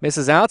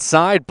 Misses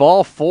outside,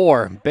 ball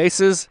 4.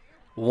 Bases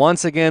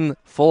once again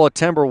full of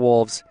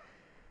Timberwolves.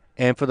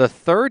 And for the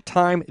 3rd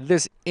time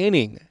this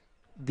inning,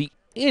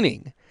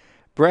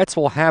 Brett's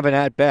will have an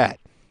at-bat.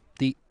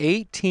 The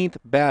 18th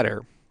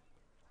batter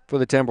for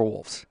the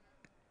Timberwolves.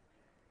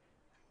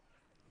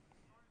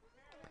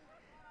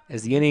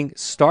 As the inning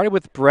started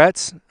with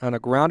Brett's on a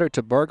grounder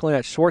to Berglund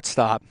at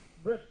shortstop.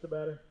 Brett's the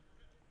batter.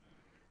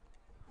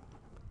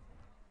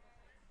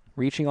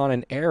 Reaching on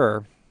an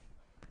error.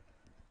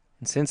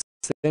 And since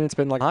then, it's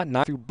been like hot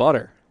knife through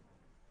butter.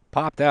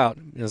 Popped out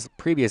in his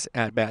previous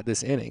at-bat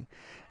this inning.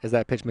 As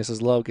that pitch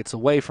misses low, gets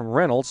away from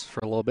Reynolds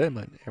for a little bit,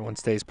 but everyone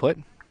stays put.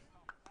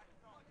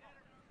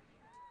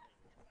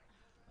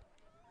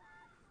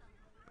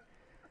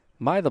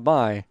 By the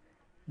by,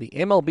 the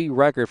MLB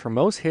record for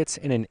most hits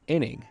in an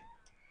inning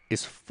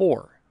is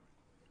 4.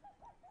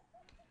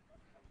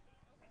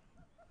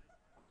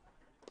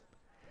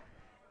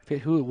 I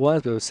forget who it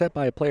was, but it was set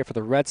by a player for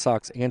the Red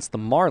Sox against the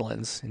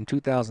Marlins in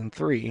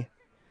 2003.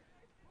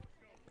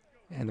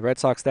 And the Red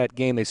Sox that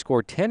game, they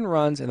scored 10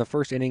 runs in the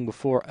first inning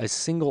before a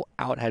single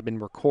out had been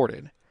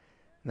recorded.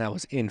 And that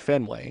was in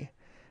Fenway.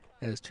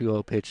 As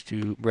 2-0 pitch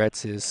to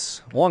Brett's is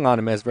swung on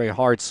him as a very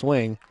hard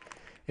swing.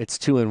 It's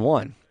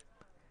 2-1.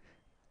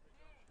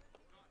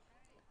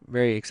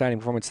 Very exciting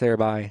performance there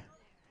by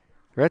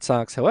Red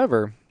Sox.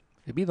 However,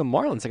 it'd be the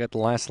Marlins that got the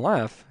last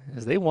laugh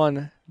as they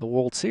won the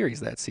World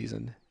Series that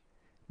season,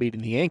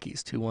 beating the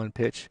Yankees. 2-1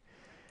 pitch.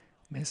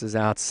 Misses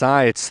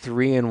outside. It's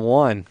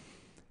 3-1.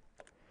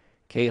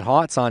 Kate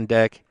Haught's on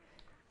deck,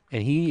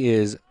 and he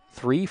is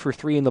 3 for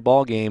 3 in the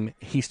ball game.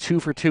 He's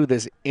 2 for 2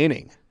 this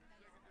inning.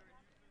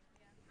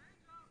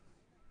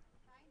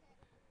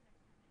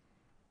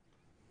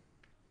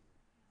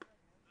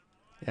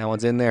 That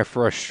one's in there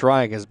for a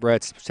strike as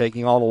Brett's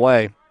taking all the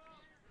way.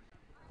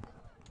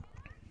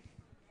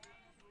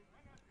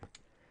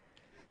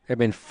 There have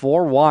been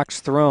 4 walks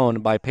thrown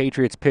by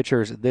Patriots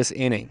pitchers this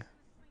inning.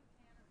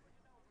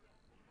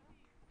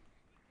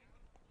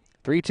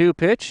 3-2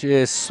 pitch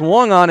is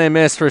swung on and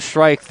missed for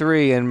strike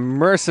 3, and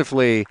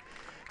mercifully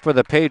for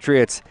the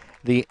Patriots,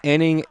 the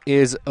inning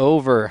is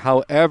over.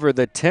 However,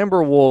 the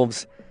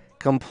Timberwolves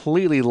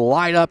completely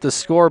light up the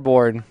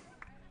scoreboard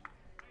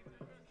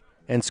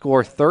and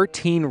score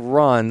 13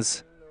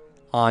 runs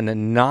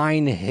on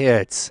 9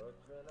 hits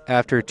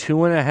after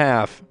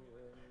 2.5.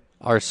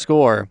 Our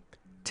score,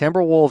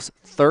 Timberwolves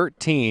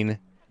 13,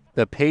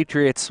 the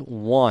Patriots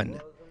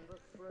 1.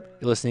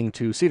 You're listening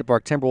to Cedar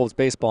Park Timberwolves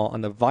baseball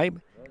on the Vype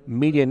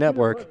Media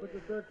Network.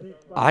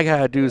 I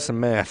gotta do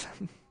some math.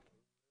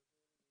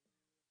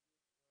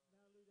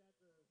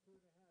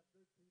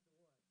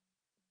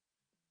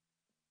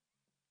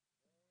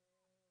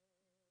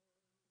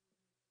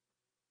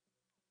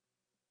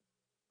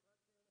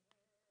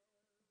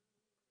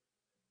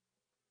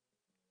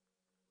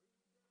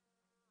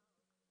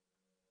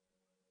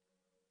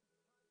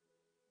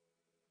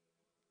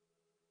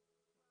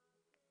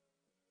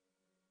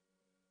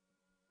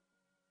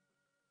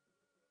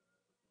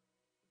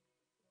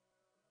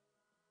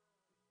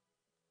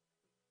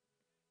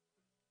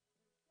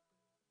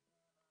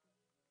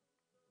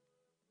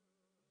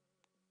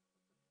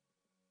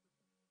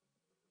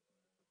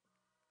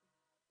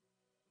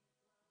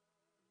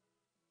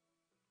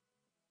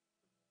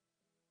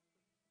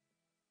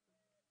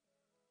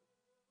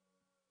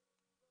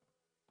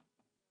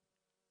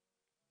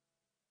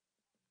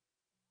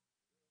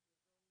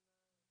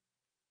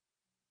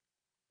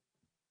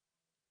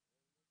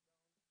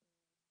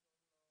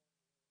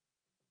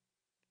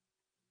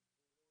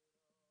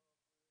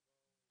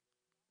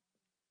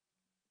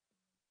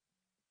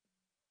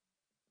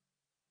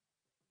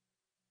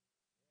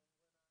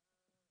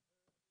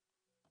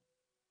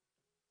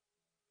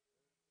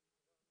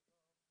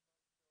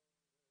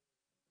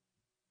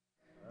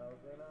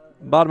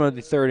 Bottom of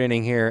the third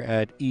inning here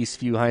at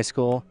Eastview High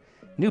School.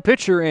 New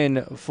pitcher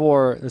in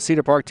for the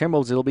Cedar Park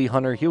Timberwolves. It'll be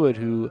Hunter Hewitt,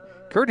 who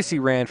courtesy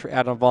ran for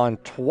Adam Vaughn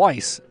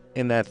twice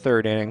in that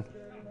third inning.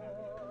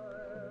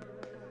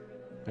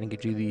 I'm going to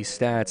get you the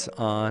stats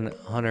on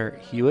Hunter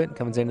Hewitt.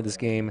 Comes into this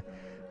game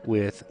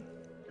with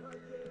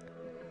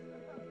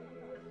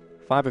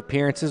 5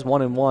 appearances,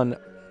 1-1.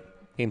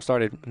 Game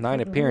started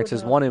 9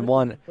 appearances,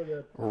 1-1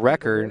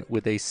 record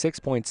with a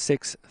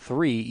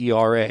 6.63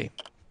 ERA.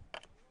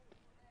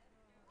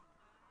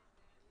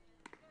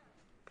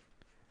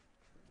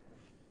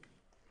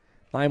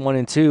 Line 1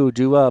 and 2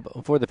 due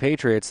up for the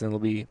Patriots, and it'll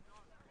be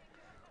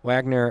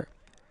Wagner,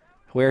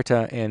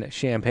 Huerta, and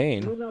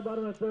Champagne. Now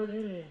bottom of the third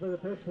inning for the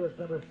Patriots,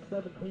 number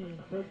 17,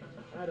 Peyton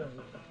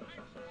Adams.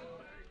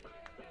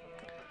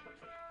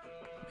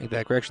 Make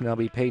that correction. That'll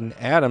be Peyton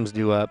Adams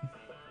due up.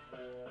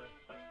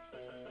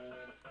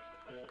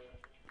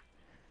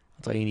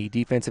 I'll tell you any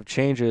defensive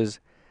changes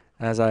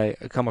as I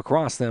come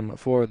across them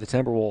for the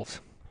Timberwolves.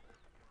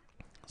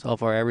 So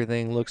far,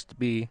 everything looks to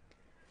be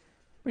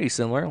pretty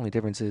similar. Only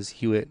difference is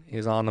Hewitt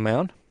is on the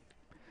mound,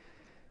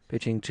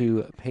 pitching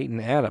to Peyton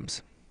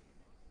Adams.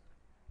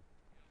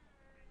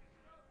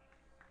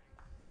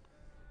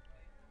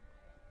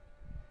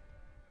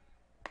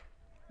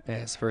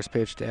 As first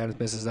pitch to Adams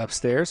misses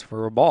upstairs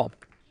for a ball.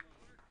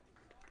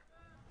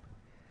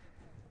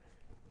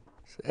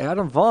 So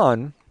Adam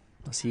Vaughn,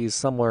 he's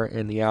somewhere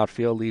in the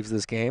outfield, leaves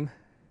this game,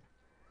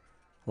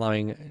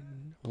 allowing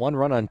 1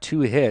 run on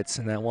 2 hits,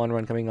 and that 1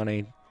 run coming on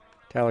a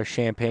Tyler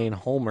Champagne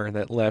homer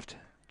that left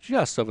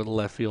just over the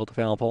left field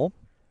foul pole.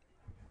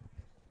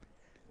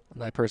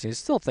 And I personally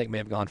still think may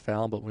have gone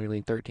foul, but when you're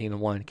leading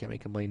 13-1, can't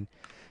make complain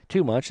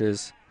too much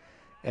as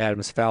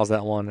Adams fouls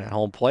that one at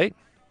home plate.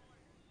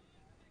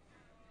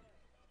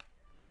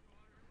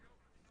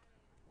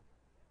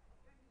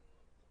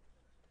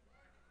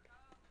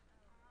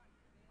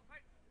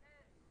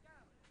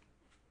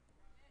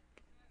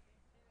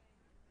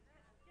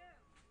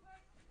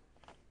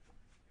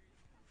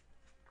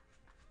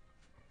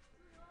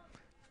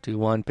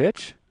 Two-one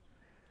pitch.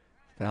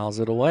 Fouls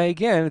it away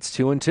again. It's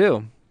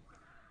 2-2.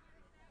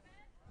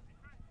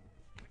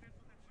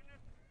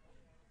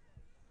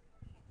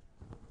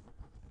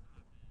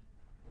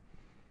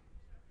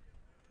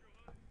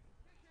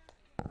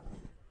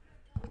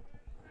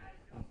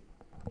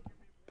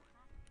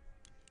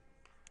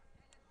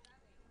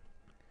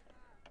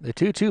 The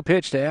 2-2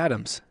 pitch to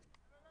Adams.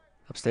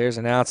 Upstairs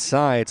and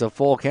outside. It's a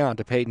full count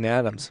to Peyton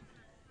Adams.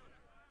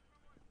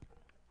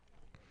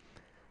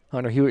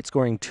 Hunter Hewitt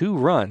scoring 2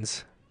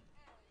 runs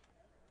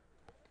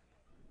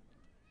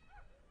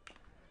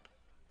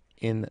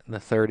in the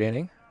third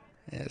inning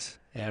as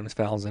Adams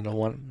fouls that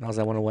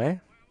one away.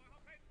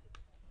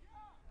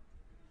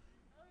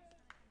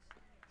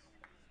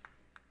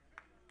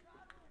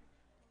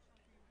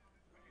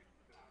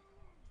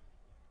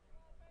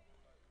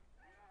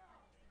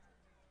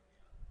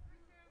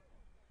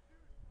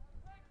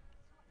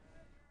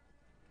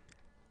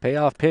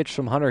 Payoff pitch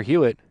from Hunter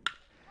Hewitt.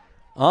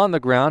 On the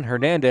ground,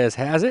 Hernandez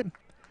has it.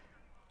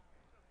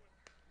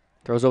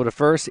 Throws over to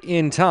first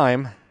in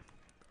time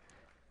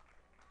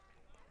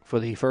for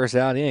the first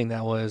out inning.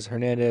 That was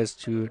Hernandez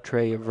to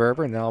Trey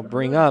Verber. And they'll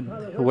bring up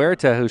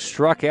Huerta, who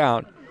struck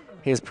out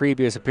his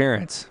previous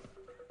appearance.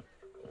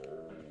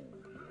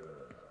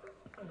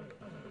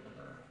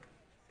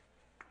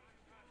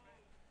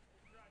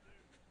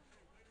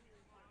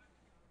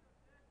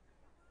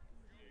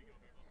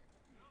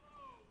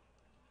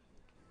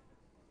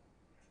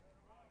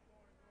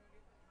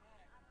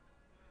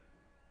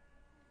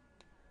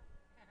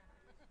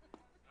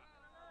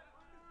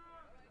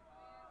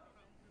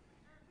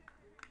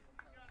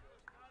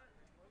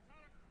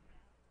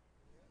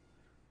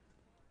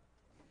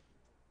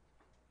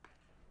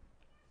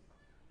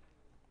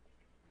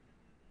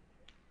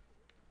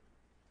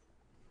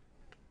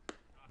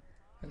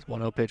 There's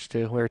 1-0 pitch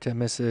to Huerta,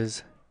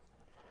 misses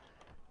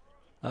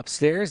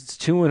upstairs. It's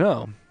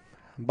 2-0.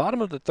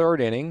 Bottom of the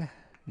third inning.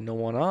 No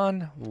one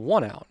on,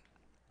 1 out.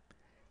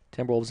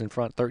 Timberwolves in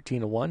front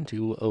 13-1.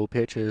 2-0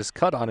 pitch is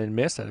cut on and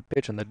missed at a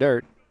pitch in the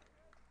dirt.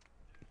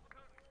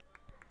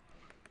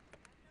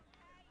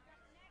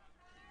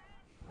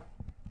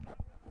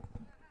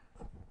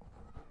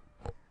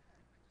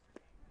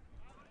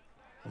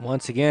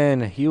 Once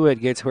again, Hewitt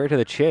gets Huerta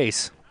the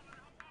chase.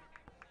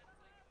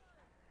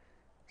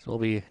 So it'll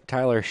be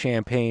Tyler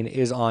Champagne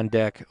is on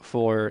deck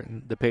for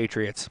the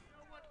Patriots.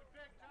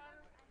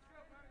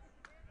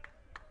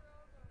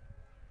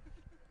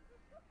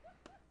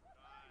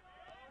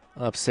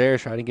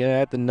 Upstairs, trying to get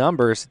at the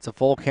numbers. It's a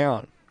full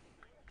count.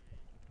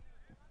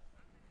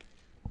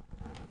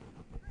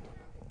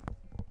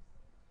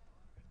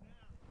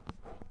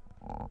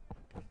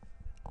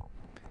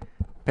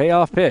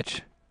 Payoff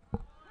pitch.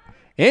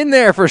 In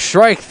there for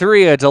strike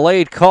 3, a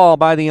delayed call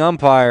by the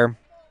umpire.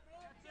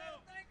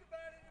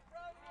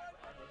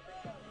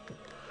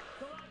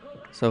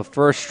 So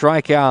first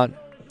strikeout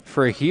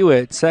for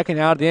Hewitt. Second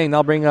out of the inning,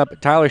 they'll bring up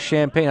Tyler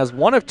Champagne. Has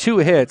 1 of 2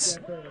 hits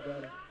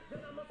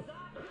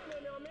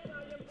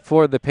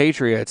for the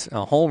Patriots.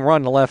 A home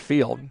run to left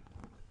field.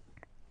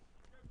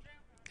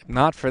 If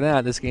not for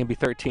that, this game would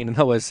be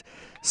 13-0 as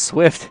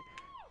Swift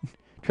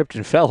tripped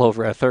and fell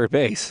over at third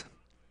base.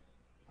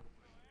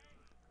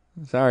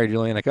 Sorry,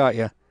 Julian, I caught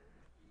you.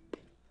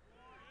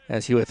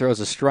 As Hewitt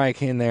throws a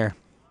strike in there.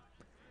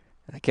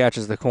 That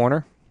catches the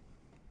corner.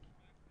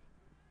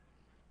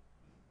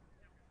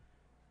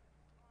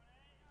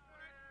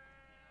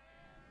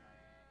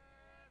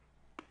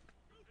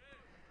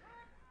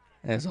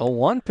 As a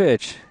 1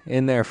 pitch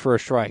in there for a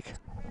strike.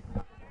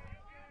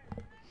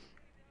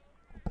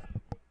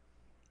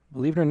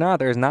 Believe it or not,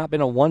 there has not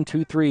been a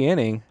 1-2-3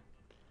 inning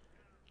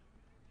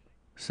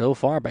so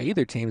far by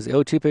either team. The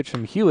 0-2 pitch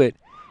from Hewitt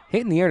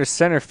hitting the air to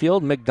center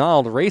field.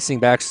 McDonald racing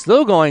back,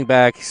 still going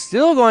back,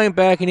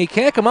 and he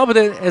can't come up with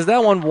it as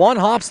that one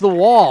hops the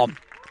wall.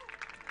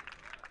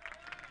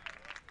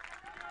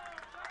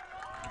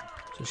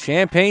 So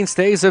Champagne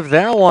stays of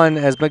that one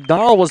as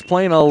McDonald was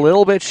playing a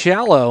little bit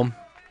shallow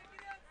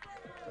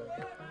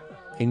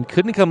and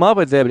couldn't come up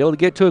with it, but able to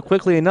get to it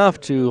quickly enough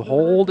to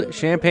hold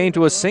Champagne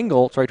to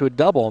a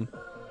double.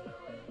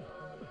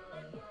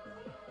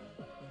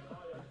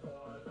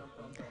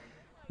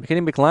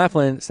 McKinney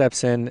McLaughlin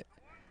steps in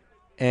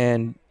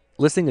and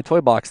listing the toy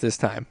box this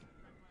time.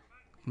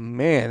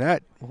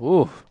 Man,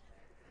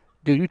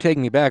 dude, you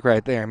taking me back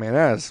right there, man.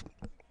 That is,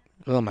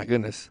 oh my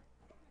goodness.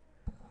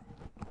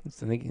 I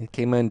think it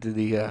came into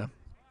the, oh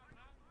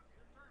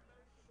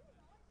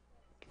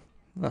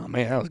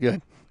man, that was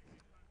good.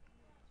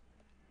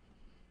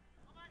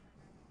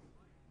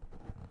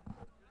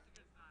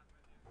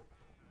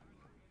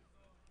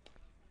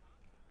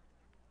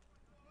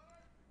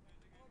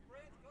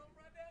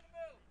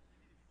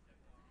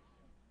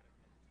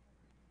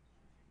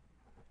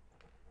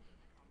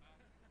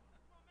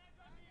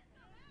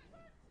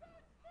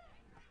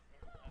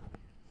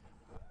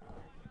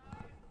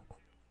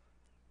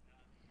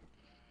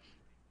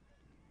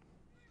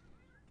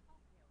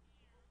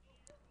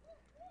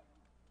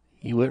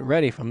 He went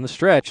ready from the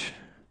stretch.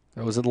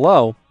 Throws it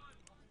low.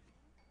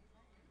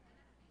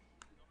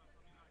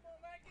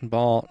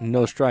 Ball,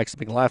 no strikes to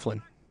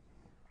McLaughlin.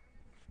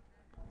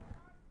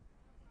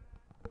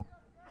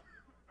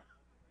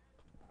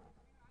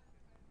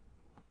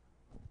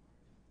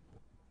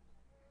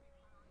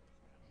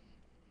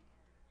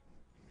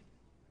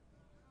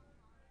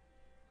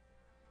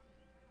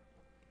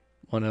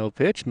 One 0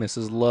 pitch,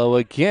 misses low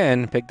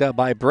again. Picked up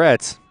by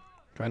Brett.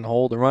 Trying to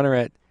hold the runner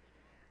at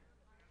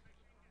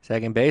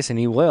second base, and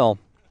he will.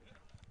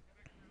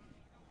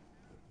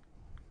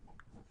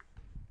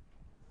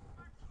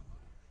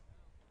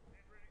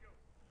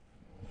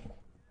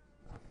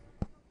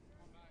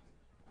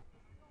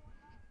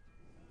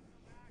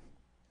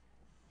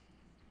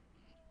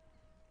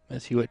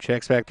 As Hewitt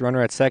checks back the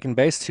runner at second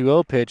base,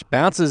 2-0 pitch,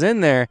 bounces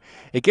in there.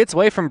 It gets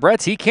away from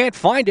Bretz. He can't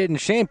find it,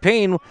 and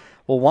Champagne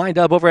will wind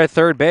up over at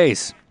third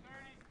base.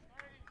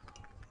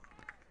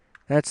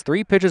 That's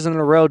 3 pitches in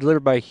a row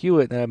delivered by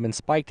Hewitt that have been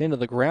spiked into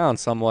the ground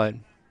somewhat.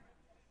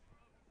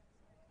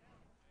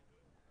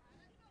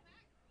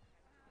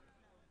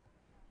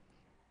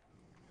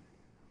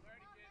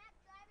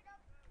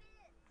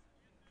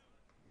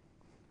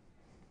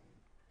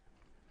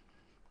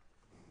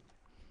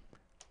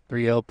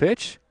 Three-0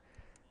 pitch.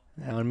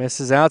 That one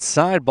misses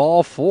outside.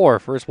 Ball 4.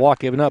 First walk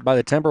given up by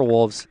the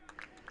Timberwolves.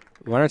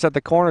 Runners at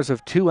the corners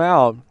of 2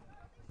 out.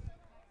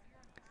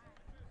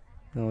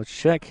 Now let's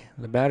check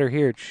the batter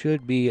here. It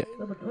should be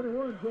Number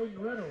 21,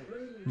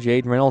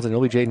 Jaden Reynolds, and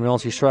it'll be Jaden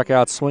Reynolds. He struck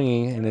out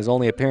swinging in his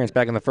only appearance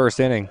back in the first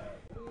inning.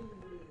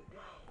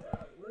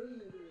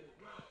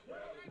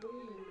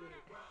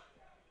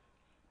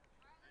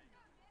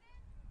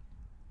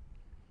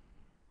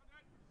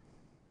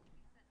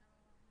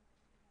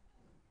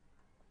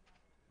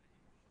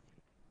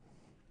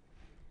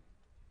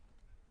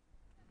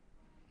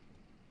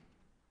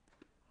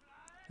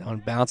 That one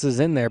bounces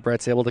in there.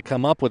 Brett's able to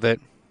come up with it.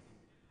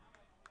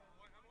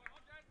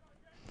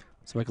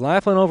 So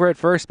McLaughlin over at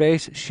first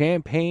base,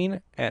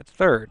 Champagne at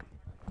third.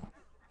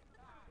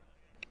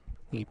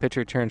 The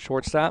pitcher turned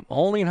shortstop,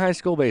 only in high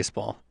school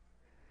baseball.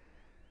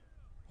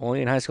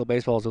 Only in high school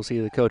baseball you'll see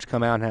the coach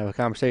come out and have a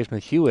conversation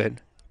with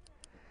Hewitt.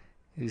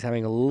 He's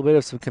having a little bit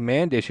of some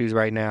command issues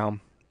right now.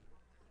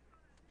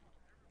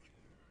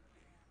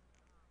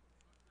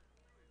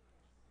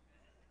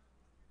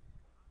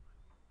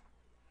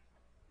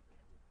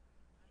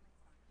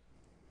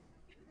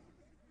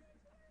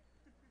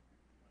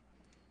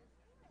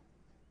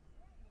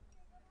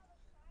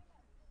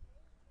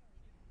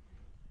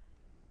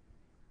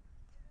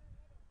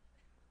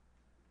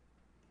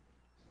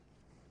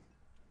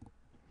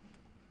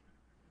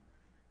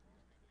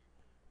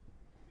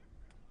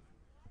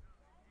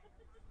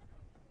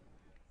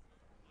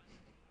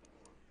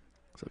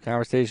 So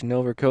conversation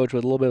over, coach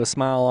with a little bit of a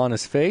smile on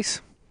his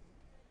face.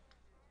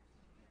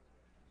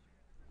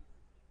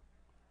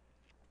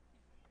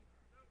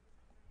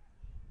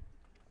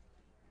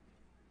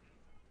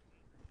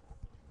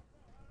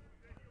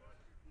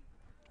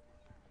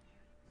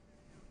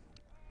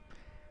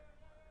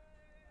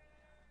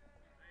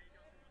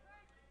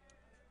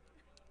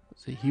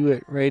 So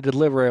Hewitt ready to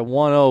deliver a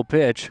 1-0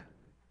 pitch.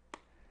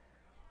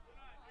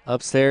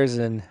 Upstairs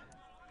and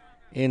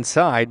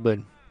inside, but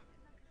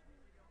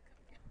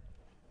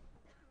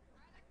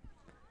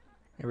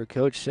every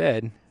coach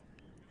said,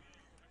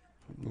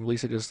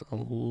 release it just a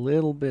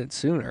little bit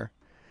sooner.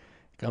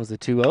 Comes the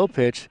 2-0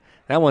 pitch.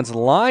 That one's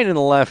lined in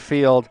the left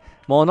field.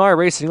 Molinar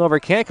racing over,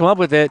 can't come up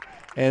with it,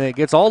 and it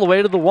gets all the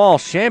way to the wall.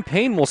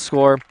 Champagne will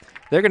score.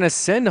 They're going to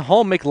send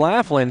home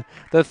McLaughlin.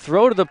 The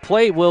throw to the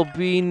plate will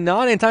be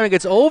not in time. It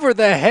gets over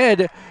the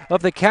head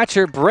of the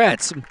catcher,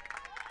 Brett.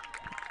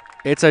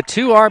 It's a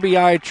 2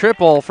 RBI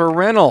triple for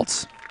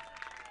Reynolds.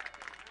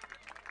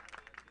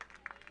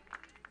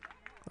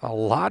 A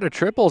lot of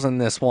triples in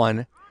this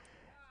one.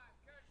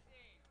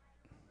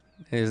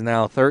 It is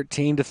now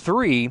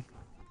 13-3,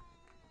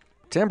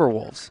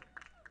 Timberwolves.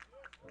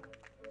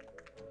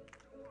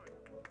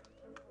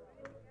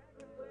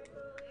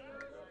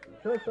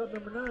 Shortstop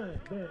number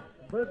 9, Ben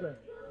Berglund.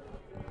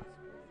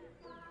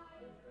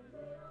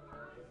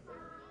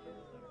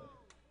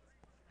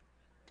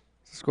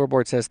 The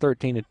scoreboard says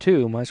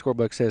 13-2. My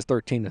scorebook says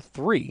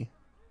 13-3.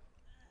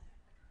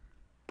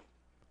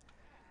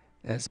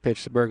 As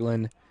pitch to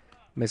Berglund,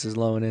 misses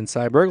low and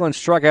inside. Berglund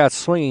struck out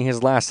swinging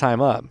his last time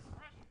up.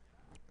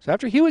 So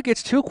after Hewitt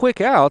gets 2 quick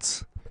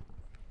outs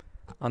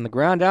on the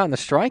ground out and the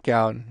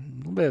strikeout, a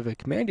little bit of a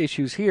command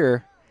issues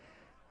here.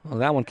 Well,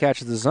 that one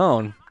catches the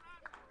zone.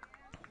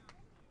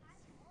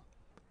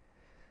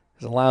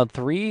 He's allowed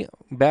 3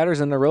 batters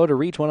in a row to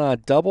reach, one on a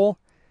double,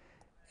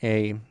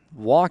 a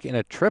walk, and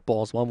a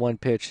triple. As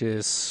 1-1 pitch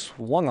is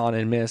swung on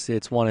and missed.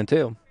 It's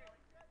 1-2.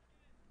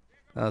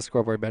 Now the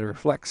scoreboard better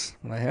reflects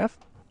what I have.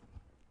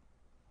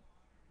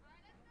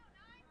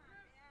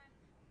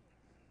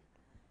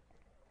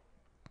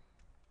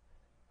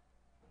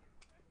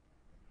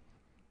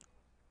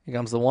 Here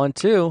comes the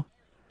 1-2.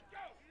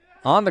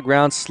 On the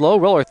ground, slow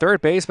roller,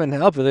 third baseman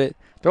up with it.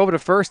 Throw over to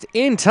first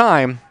in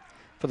time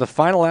for the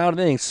final out of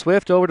the inning.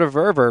 Swift over to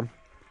Verver.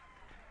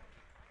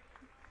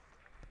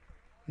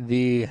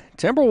 The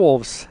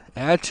Timberwolves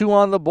add 2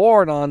 on the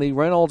board on the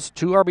Reynolds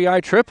 2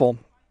 RBI triple.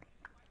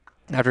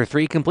 After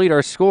 3 complete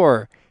our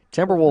score,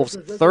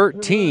 Timberwolves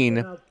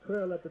 13,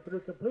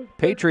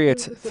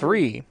 Patriots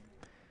 3.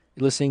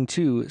 You're listening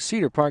to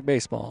Cedar Park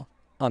Baseball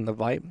on the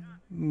Vype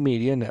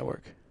Media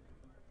Network.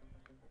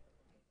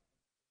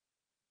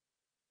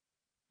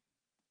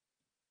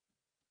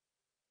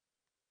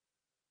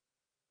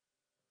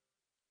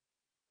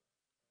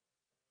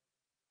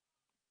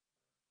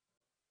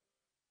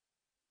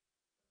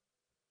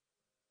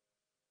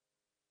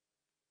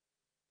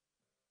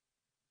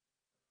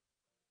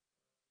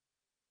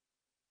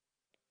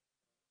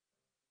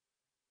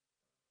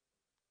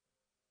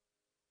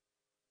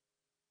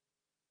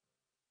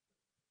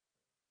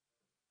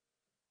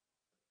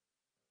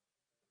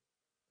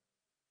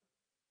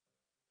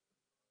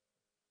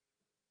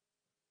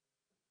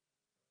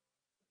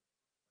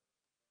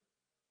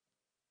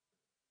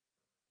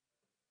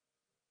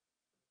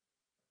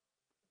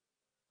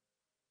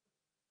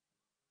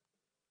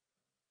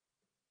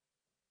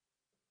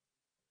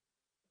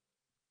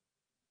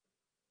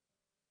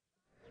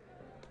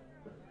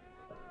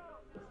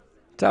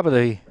 Top of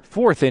the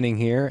 4th inning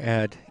here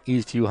at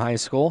Eastview High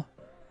School.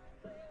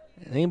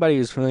 And anybody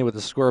who's familiar with the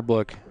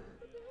scorebook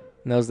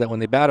knows that when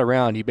they bat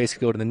around, you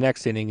basically go to the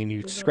next inning and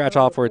you scratch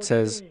off where it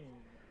says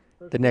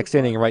the next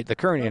inning, right, the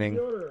current inning.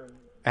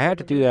 I had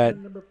to do that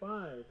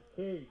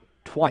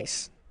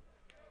twice.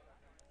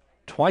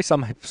 Twice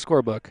on my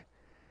scorebook.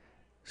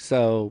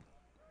 So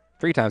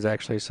 3 times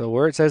actually. So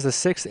where it says the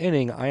 6th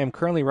inning, I am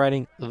currently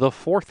writing the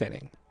 4th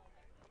inning.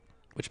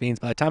 Which means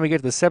by the time we get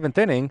to the 7th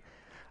inning,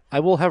 I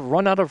will have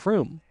run out of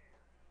room.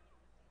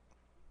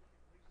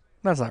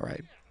 That's not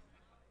right.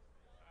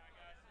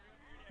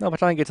 No, by the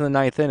time I get to the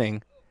 9th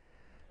inning,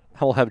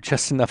 I will have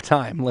just enough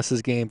time, unless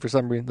this game, for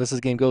some reason, unless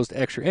this game goes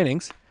to extra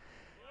innings.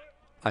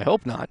 I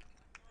hope not.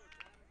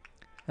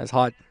 As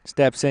Hot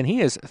steps in,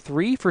 he is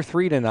 3 for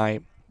 3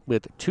 tonight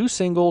with 2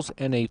 singles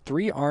and a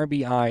 3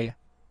 RBI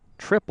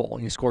triple.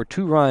 He scored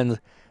 2 runs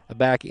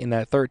back in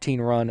that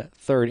 13-run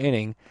third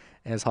inning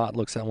as Hot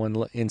looks at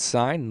one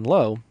inside and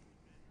low.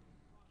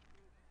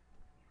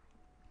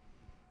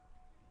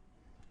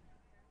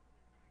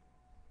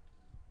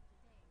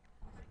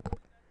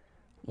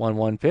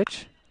 1-1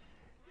 pitch.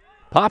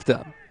 Popped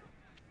up.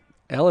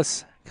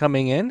 Ellis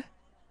coming in.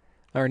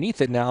 Underneath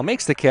it now.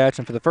 Makes the catch,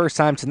 and for the first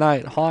time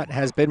tonight, Hot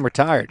has been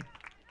retired.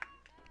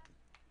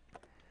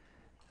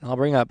 I'll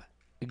bring up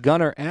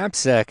Gunnar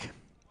Absek.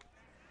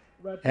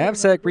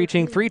 Absek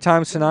reaching 3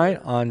 times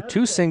tonight on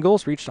 2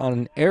 singles, reached on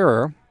an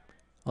error.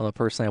 Although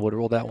personally I would have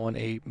ruled that one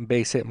a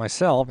base hit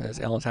myself, as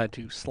Ellis had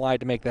to slide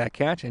to make that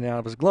catch, and out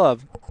of his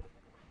glove.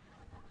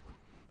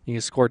 He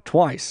has scored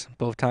twice,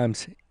 both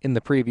times in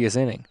the previous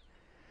inning.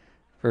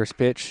 First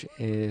pitch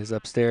is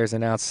upstairs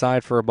and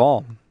outside for a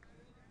ball.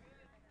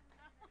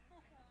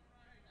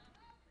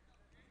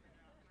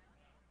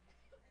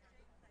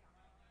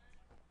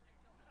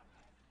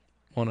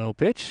 1-0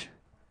 pitch.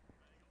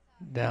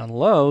 Down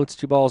low, it's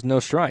 2 balls,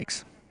 no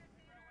strikes.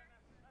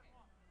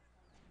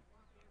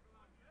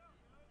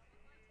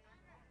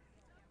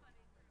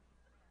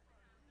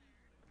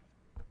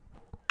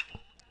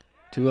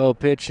 Two 2-0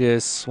 pitch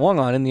is swung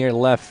on in the air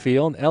left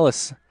field.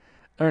 Ellis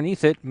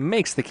underneath it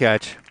makes the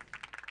catch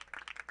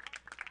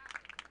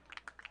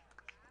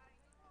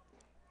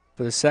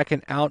for the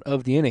second out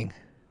of the inning.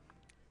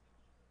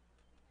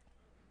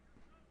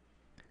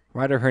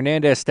 Ryder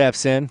Hernandez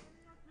steps in.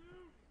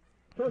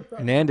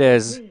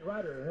 Hernandez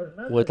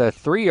with a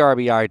 3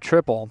 RBI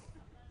triple.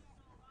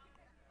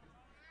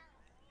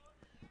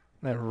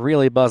 That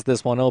really buzzed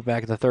this one open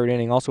back in the third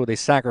inning, also with a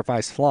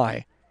sacrifice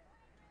fly.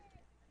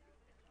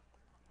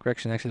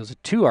 Correction, actually it was a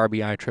 2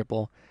 RBI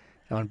triple.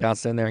 That one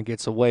bounced in there and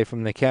gets away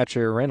from the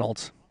catcher,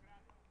 Reynolds.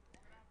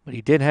 But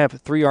he did have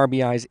 3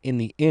 RBIs in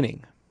the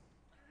inning.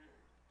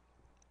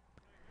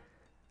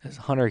 As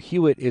Hunter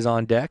Hewitt is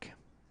on deck.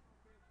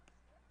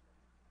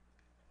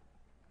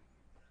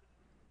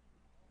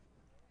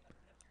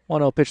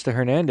 One 1-0 pitch to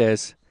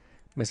Hernandez.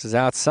 Misses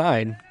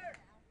outside.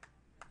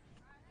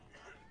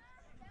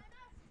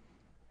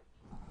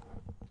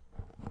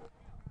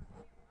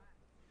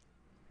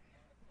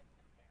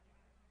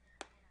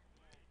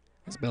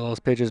 As Bellows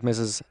pitches,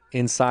 misses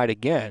inside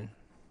again.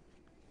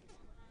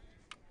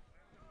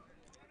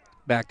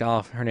 Backed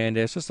off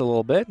Hernandez just a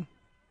little bit.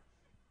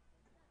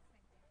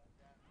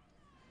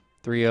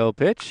 3-0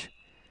 pitch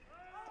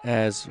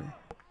as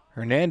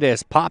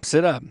Hernandez pops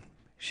it up.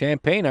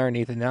 Champagne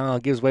underneath it now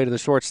gives way to the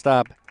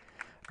shortstop,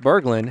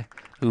 Berglund,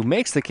 who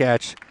makes the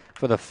catch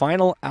for the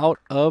final out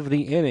of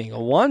the inning. A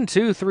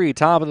 1-2-3,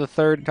 top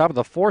of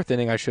the fourth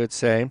inning, I should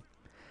say.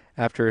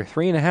 After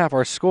 3.5,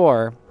 our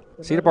score.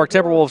 Cedar Park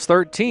Timberwolves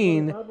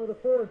 13,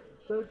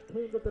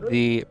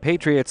 the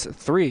Patriots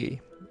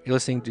 3. You're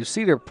listening to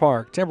Cedar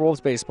Park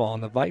Timberwolves baseball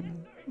on the Vype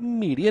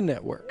Media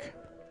Network.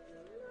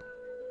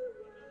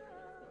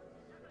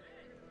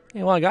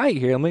 Hey, while I got you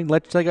here, let me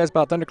tell you guys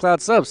about Thundercloud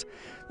Subs.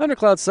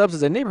 Thundercloud Subs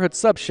is a neighborhood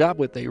sub shop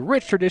with a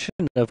rich tradition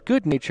of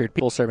good-natured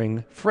people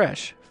serving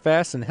fresh,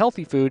 fast, and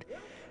healthy food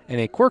in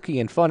a quirky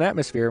and fun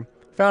atmosphere.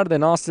 Founded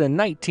in Austin in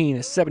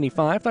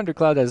 1975,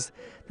 Thundercloud has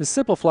the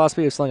simple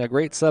philosophy of selling a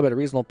great sub at a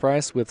reasonable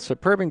price with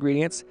superb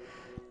ingredients,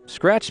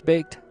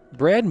 scratch-baked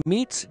bread,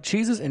 meats,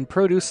 cheeses, and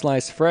produce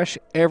sliced fresh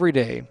every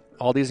day.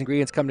 All these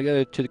ingredients come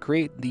together to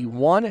create the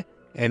one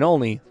and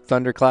only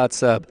Thundercloud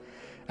sub.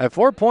 At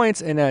 4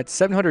 Points and at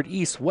 700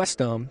 East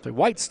Whitestone,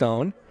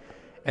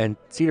 and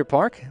Cedar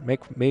Park,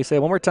 may say it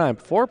one more time,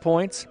 4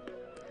 Points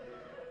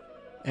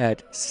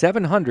at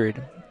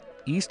 700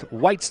 East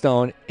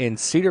Whitestone in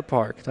Cedar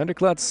Park.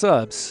 Thundercloud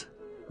Subs,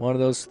 one of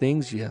those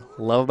things you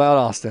love about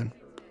Austin.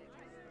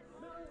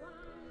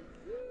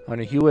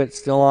 Hunter Hewitt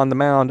still on the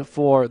mound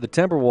for the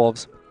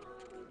Timberwolves.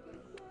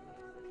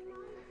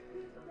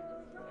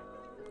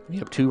 You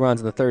have 2 runs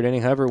in the third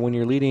inning. However, when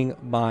you're leading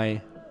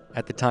by,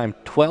 at the time,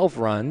 12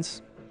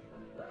 runs,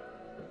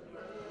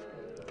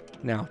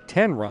 now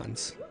 10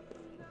 runs,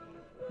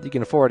 you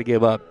can afford to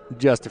give up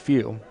just a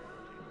few.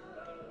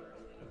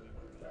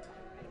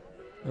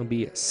 It'll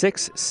be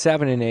 6,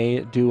 7, and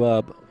 8 due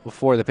up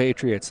for the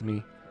Patriots.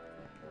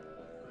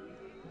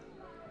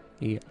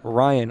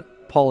 Ryan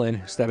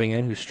Pullen stepping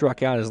in, who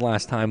struck out his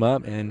last time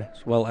up, and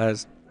as well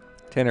as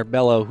Tanner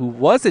Bello, who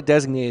was a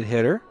designated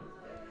hitter,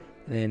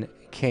 then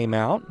came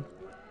out,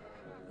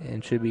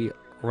 and should be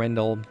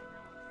Rendell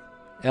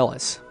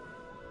Ellis.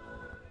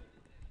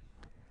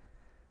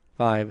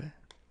 5,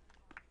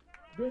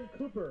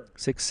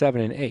 6,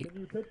 7, and 8.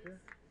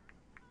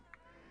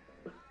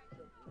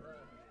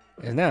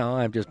 And now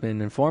I've just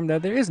been informed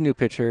that there is a new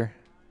pitcher.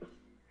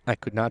 I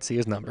could not see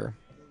his number.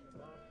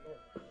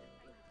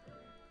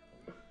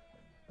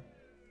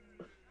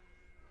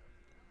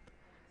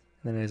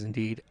 That is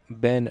indeed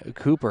Ben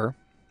Cooper,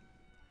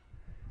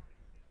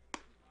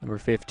 number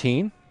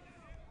 15.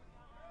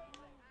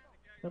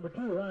 Number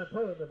 2, Ryan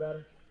Poland, the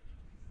batter.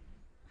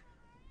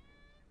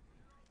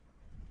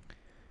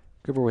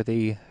 Cooper with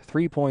a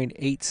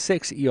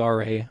 3.86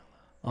 ERA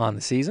on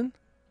the season.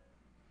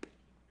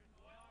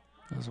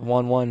 It was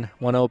 1-1,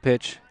 1-0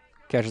 pitch.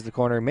 Catches the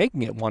corner,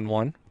 making it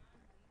 1-1.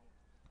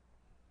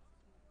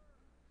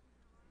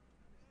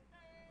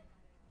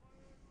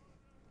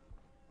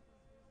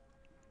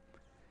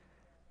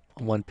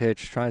 One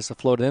pitch, tries to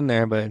float it in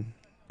there, but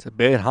it's a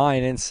bit high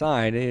and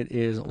inside. It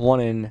is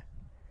 2-1.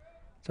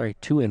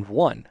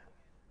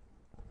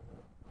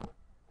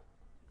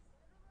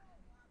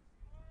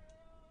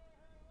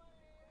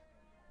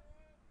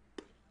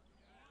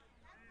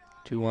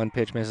 2-1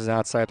 pitch misses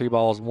outside. 3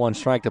 balls, 1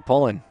 strike to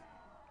Pullen.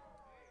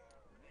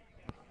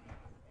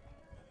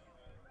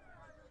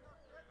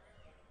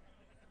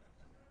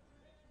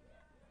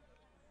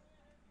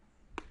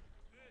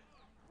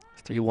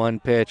 It's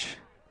 3-1 pitch.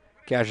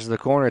 Catches the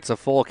corner. It's a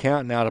full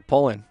count now to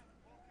Pullen.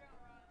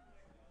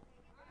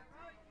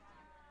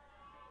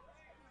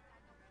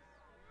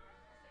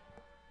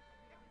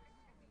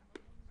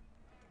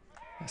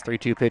 This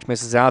 3-2 pitch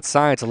misses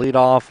outside. It's a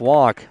leadoff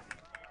walk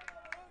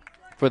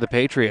for the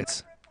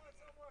Patriots.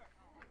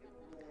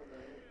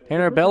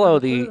 Tanner Bello,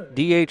 the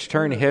DH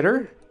turn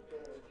hitter,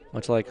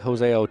 much like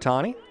Jose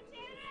Otani,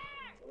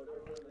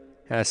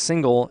 had a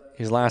single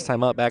his last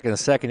time up back in the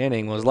 2nd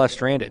inning, was left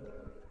stranded.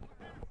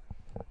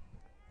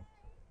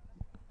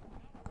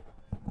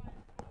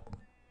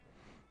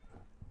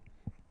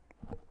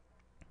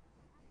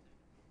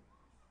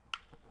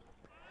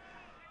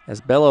 As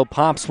Bello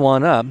pops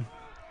one up,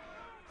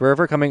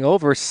 Verver coming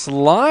over,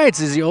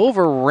 slides as he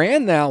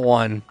overran that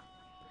one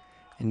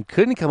and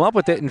couldn't come up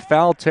with it in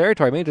foul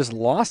territory. Maybe just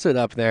lost it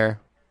up there.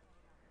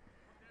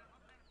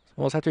 So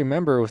we'll just have to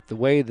remember with the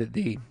way that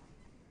the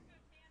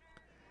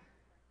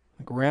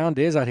ground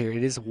is out here,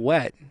 it is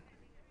wet.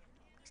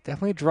 It's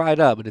definitely dried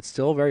up, but it's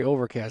still very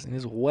overcast and it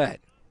is wet.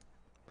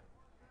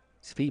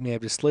 His feet may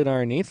have just slid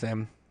underneath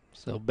him.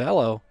 So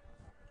Bello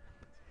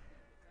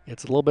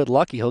gets a little bit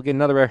lucky. He'll get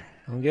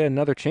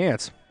another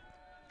chance.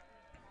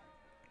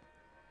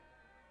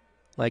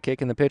 Like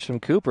kicking the pitch from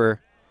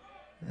Cooper.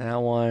 That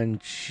one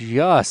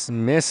just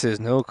misses.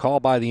 No call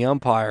by the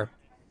umpire.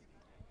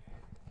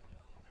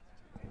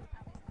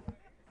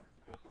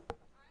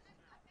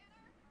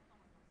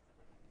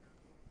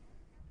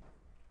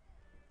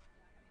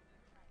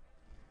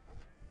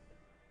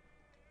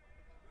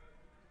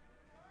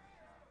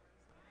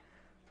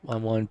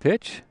 One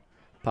pitch.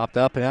 Popped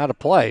up and out of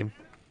play.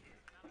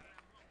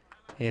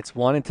 It's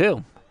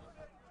 1-2.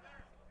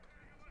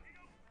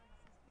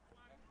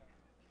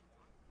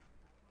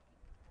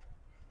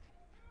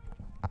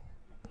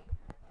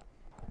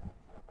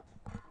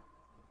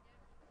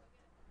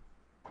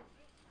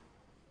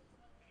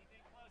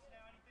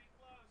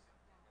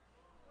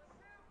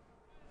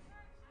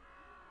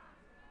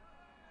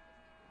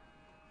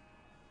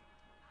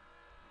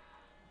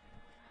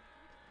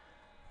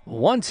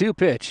 One-two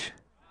pitch.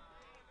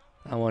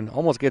 That one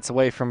almost gets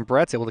away from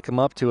Brett's able to come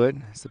up to it.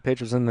 As the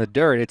pitch was in the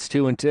dirt, it's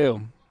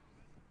 2-2.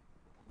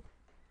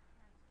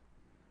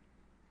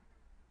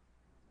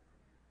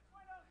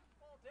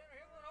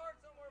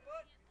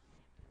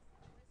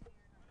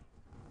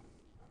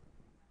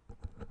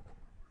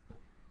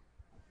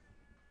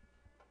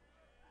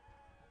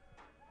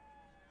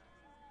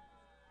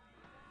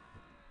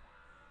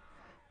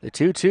 The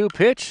 2-2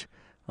 pitch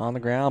on the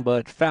ground,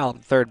 but fouled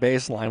at third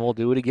baseline. We'll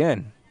do it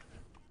again.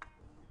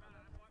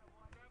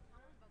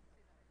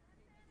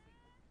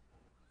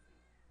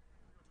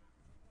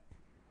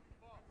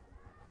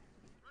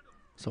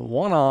 So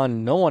 1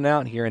 on, no one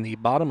out here in the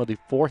bottom of the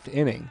 4th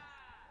inning.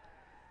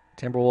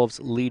 Timberwolves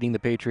leading the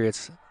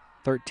Patriots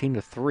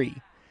 13-3.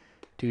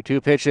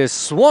 2-2 pitches,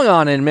 swung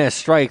on and missed.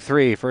 Strike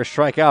 3. First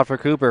strikeout for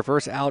Cooper.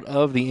 First out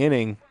of the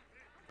inning.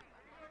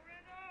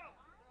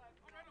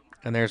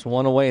 And there's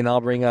one away, and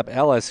I'll bring up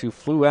Ellis, who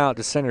flew out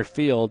to center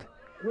field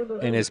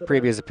in his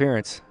previous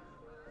appearance.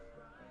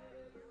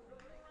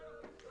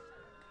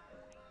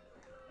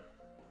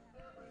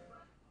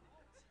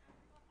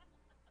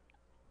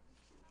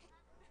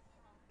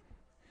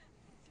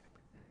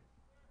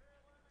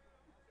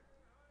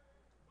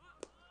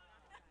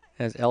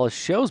 As Ellis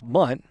shows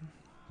bunt,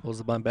 pulls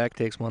the bunt back,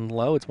 takes one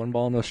low. It's 1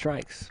 ball, no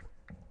strikes.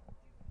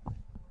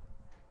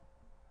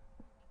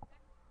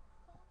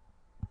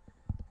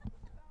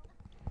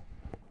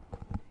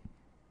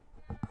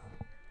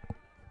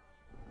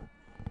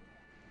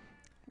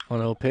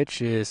 Oh,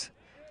 pitch is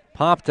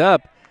popped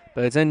up,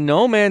 but it's in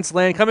no man's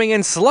land. Coming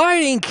in,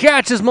 sliding,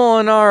 catches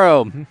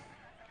Molinaro.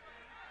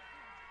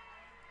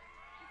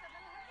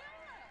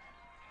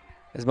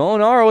 As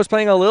Molinaro was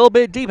playing a little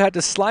bit deep, had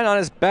to slide on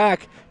his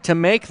back to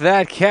make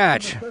that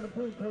catch.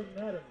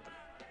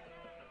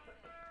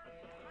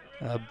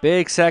 A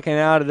big second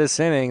out of this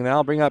inning. Now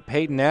I'll bring up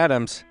Peyton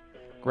Adams.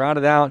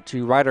 Grounded out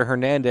to Ryder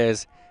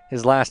Hernandez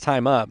his last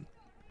time up.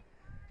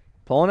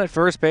 Pulling at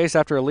first base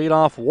after a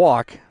leadoff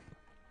walk.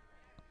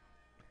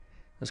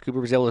 As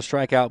Cooper was able to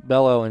strike out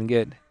Bello and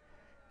get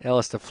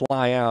Ellis to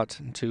fly out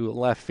to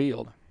left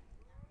field.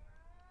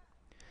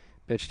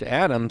 Pitch to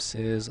Adams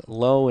is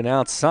low and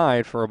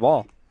outside for a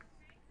ball.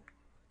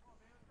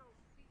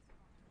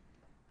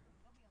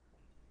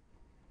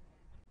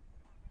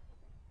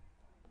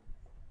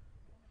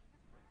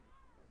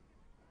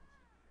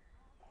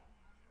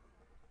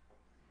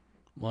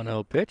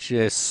 1-0 pitch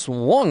is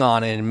swung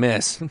on and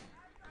missed.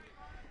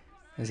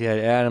 As he had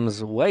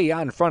Adams way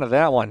out in front of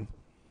that one.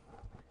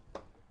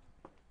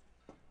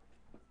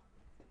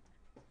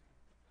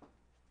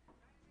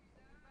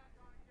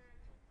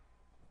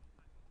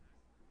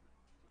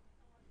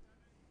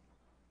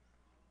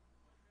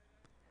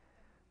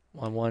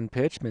 One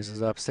pitch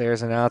misses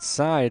upstairs and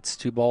outside. It's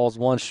 2 balls,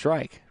 1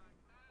 strike.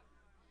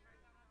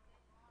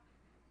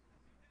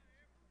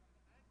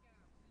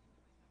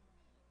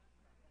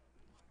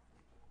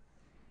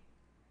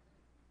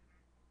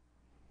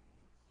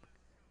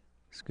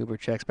 Cooper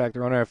checks back the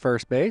runner at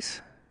first base.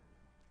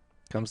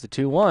 Comes the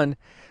 2-1.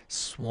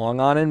 Swung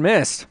on and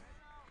missed.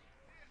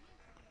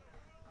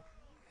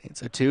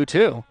 It's a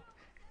 2-2.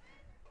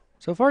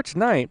 So far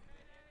tonight,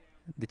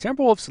 the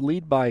Timberwolves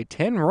lead by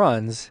 10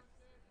 runs,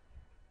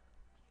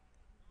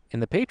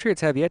 and the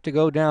Patriots have yet to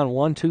go down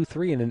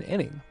 1-2-3 in an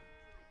inning.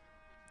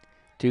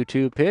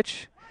 2-2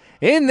 pitch.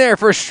 In there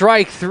for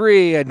strike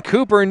 3, and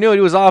Cooper knew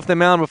he was off the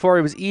mound before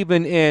he was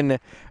even in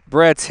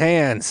Brett's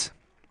hands.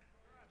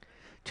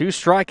 2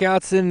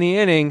 strikeouts in the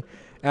inning.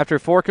 After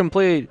 4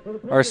 complete,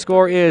 our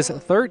score is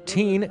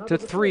 13-3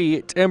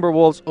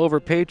 Timberwolves over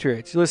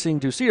Patriots. You're listening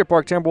to Cedar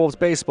Park Timberwolves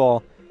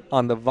baseball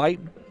on the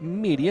Vype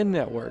Media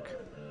Network.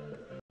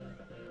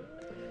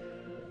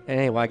 And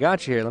hey, while I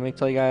got you here, let me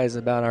tell you guys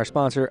about our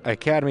sponsor,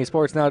 Academy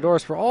Sports and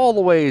Outdoors, for all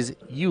the ways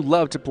you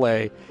love to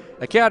play.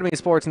 Academy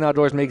Sports and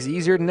Outdoors makes it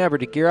easier than ever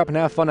to gear up and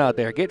have fun out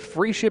there. Get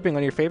free shipping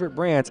on your favorite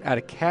brands at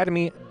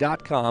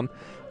academy.com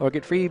or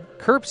get free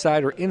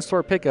curbside or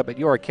in-store pickup at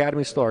your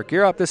Academy store.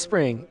 Gear up this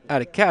spring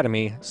at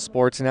Academy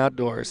Sports and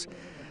Outdoors.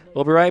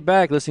 We'll be right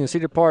back listening to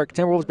Cedar Park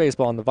Timberwolves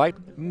baseball on the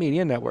Vype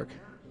Media Network.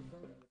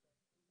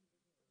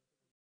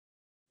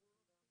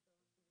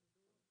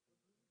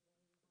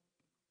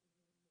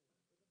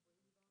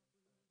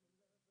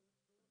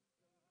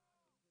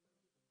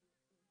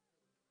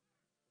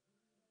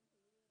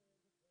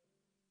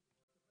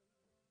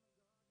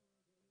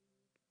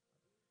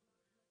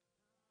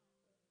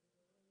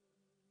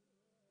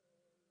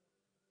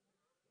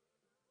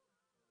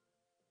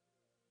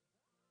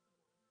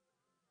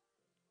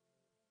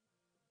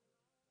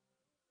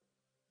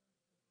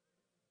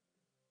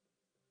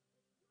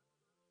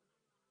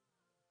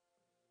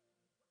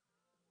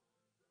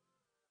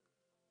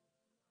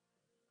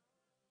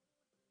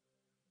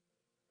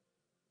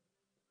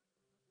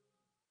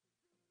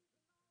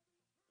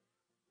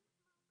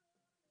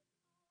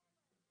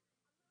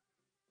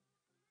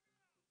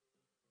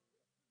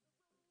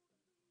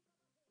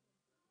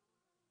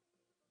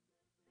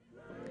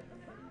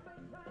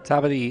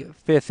 Top of the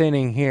 5th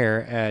inning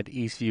here at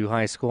Eastview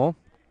High School.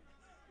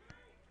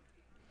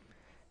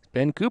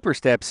 Ben Cooper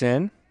steps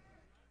in.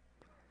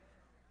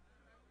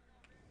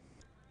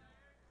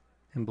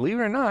 And believe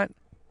it or not,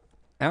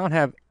 I don't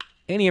have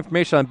any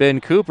information on Ben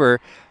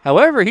Cooper.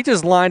 However, he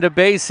just lined a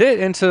base hit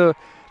into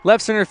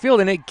left center field,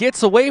 and it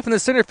gets away from the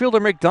center fielder,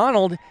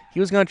 McDonald.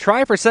 He was going to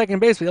try for second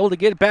base, but able to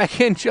get it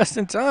back in just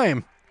in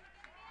time.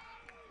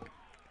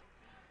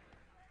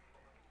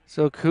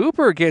 So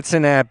Cooper gets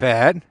an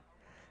at-bat,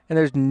 and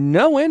there's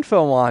no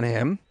info on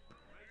him.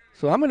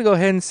 So I'm going to go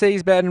ahead and say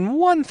he's batting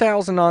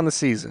 1,000 on the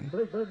season.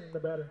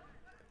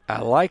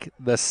 I like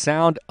the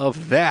sound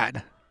of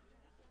that.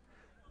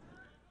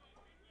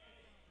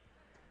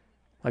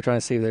 I'm trying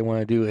to see if they want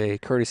to do a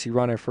courtesy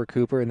runner for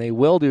Cooper, and they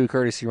will do a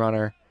courtesy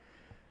runner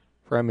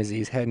for him as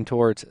he's heading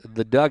towards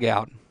the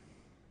dugout.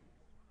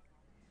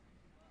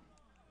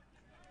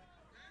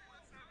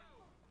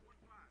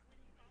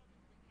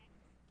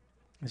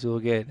 So we'll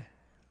get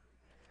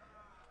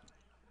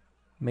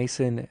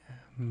Mason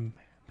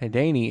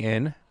Medaney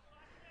in,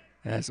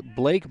 as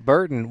Blake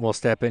Burton will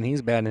step in.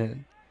 He's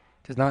batting,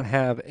 does not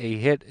have a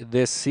hit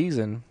this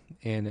season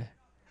in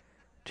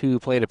 2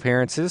 plate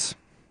appearances.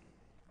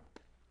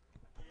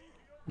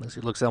 Unless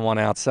he looks at one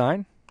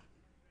outside.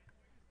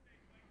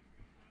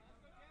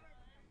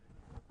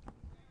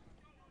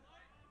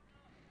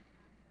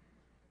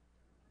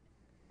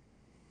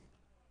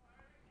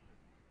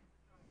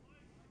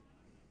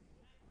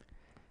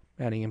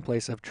 Batting in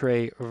place of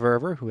Trey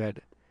Verver, who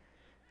had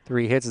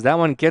 3 hits. That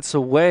one gets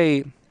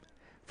away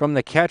from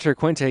the catcher,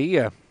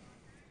 Quintanilla.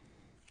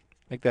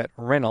 Make that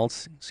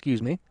Reynolds,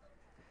 excuse me.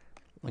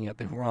 Looking at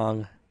the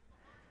wrong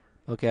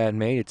look at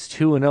made. It's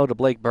 2-0 to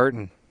Blake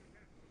Burton.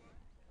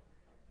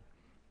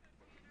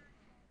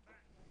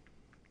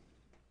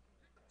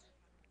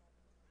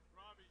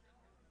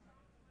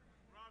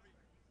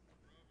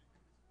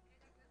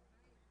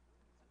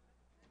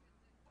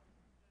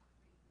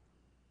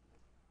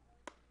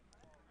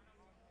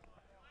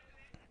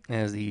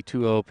 As the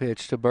 2-0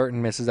 pitch to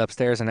Burton misses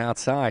upstairs and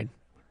outside.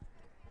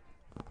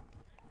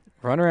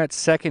 Runner at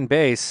second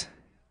base.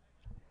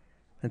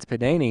 That's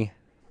Pedaney.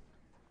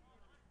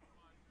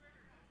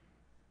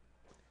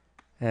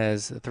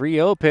 As the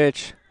 3-0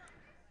 pitch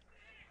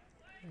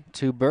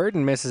to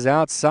Burton misses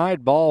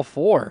outside, ball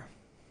 4.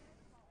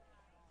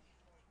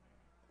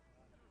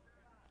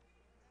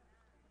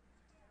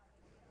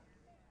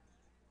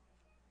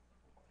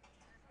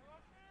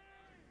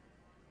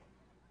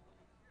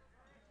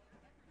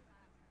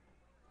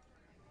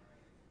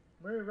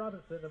 Mary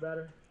Robinson, the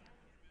batter.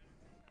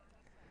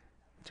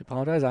 To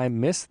apologize, I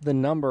missed the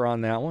number on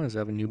that one as I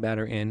have a new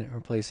batter in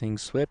replacing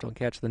Swift. I'll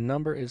catch the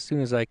number as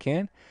soon as I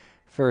can.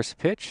 First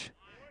pitch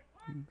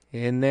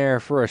in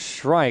there for a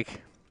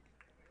strike.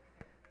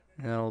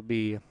 That'll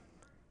be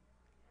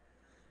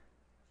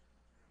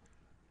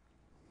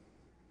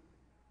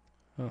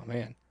oh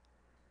man,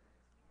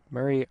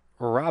 Mary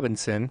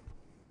Robinson.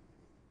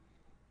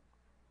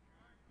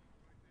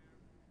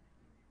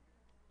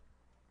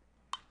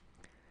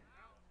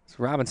 So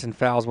Robinson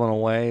fouls one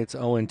away. It's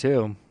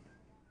 0-2.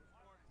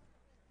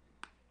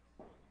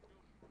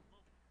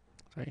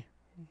 Sorry.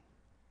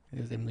 It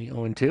is in the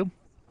 0-2.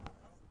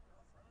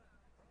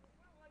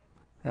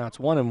 Now it's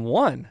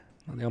 1-1.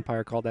 The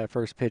umpire called that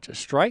first pitch a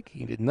strike.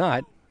 He did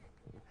not.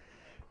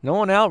 No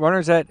one out.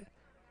 Runners at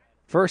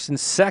first and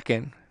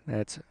second.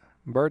 That's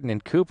Burton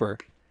and Cooper.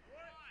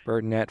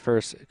 Burton at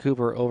first,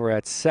 Cooper over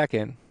at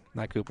second.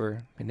 Not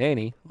Cooper,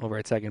 Pinaney over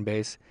at second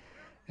base.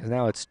 And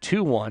now it's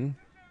 2-1.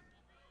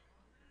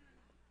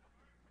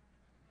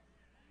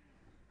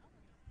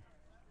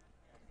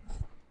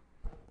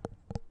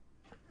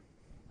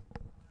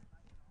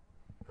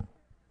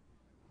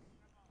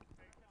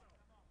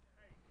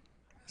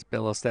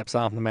 Billow steps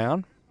off the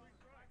mound.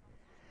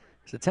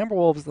 So the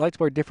Timberwolves like to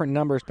wear different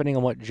numbers depending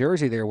on what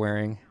jersey they're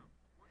wearing.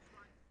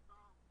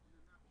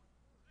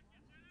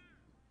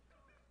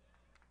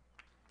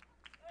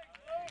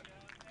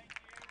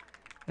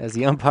 As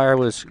the umpire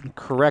was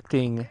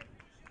correcting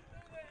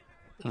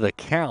the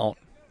count,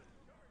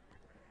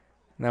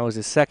 and that was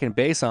his second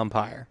base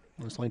umpire.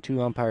 There's only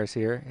two umpires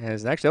here.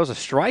 As actually, that was a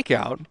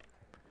strikeout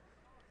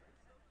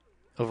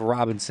of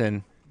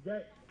Robinson.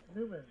 Jack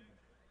Newman.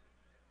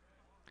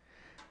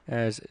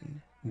 As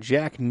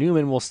Jack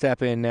Newman will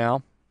step in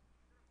now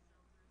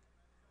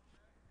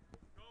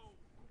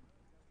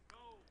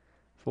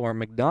for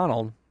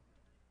McDonald.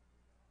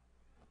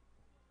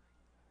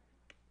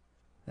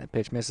 That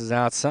pitch misses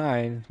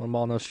outside. 1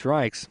 ball, no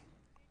strikes.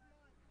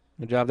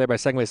 Good job there by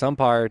second base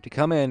umpire to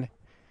come in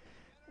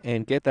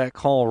and get that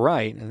call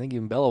right. I think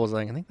even Bella was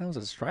like, I think that was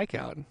a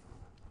strikeout.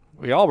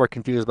 We all were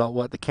confused about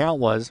what the count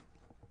was.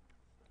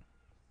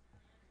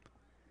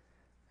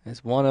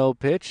 It's 1-0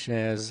 pitch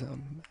as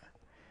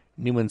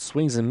Newman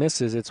swings and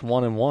misses. It's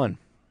 1-1.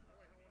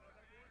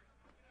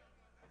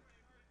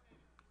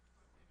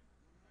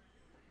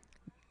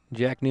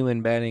 Jack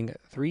Newman batting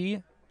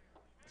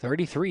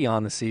 .333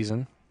 on the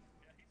season.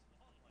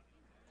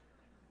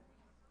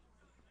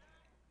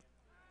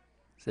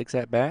 6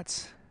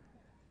 at-bats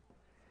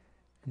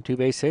and 2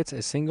 base hits,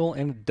 a single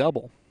and a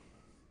double.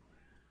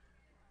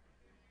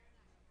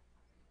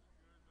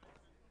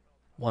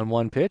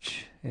 1-1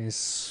 pitch is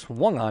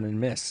swung on and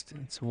missed.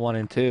 It's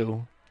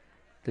 1-2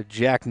 to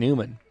Jack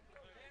Newman.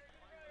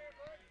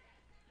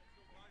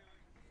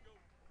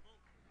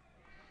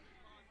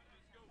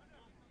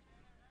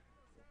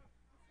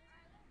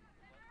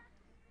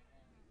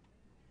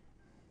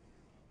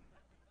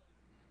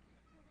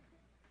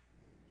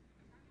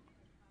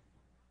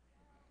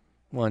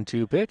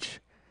 One-two pitch.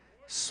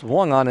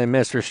 Swung on and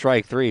missed for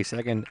strike 3.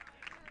 Second.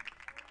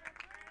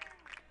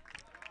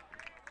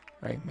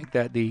 Right, make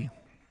that the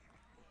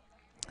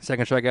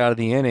second strikeout of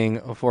the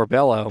inning for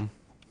Bello.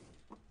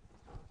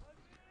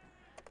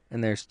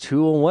 And there's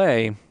 2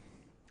 away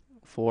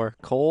for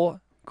Cole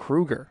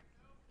Kruger.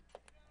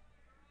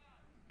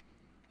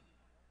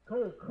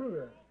 Cole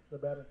Kruger, the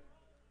batter.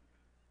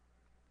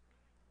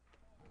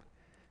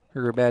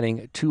 Kruger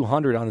batting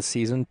 .200 on the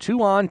season.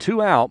 2 on,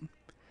 2 out.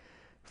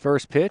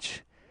 First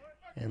pitch,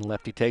 and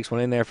lefty takes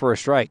one in there for a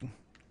strike.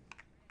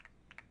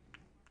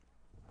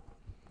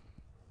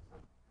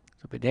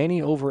 So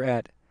Pinaney over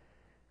at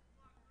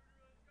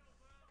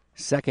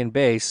second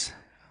base.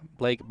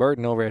 Blake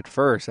Burton over at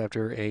first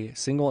after a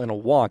single and a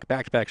walk.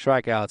 Back-to-back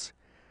strikeouts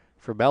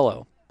for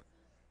Bello.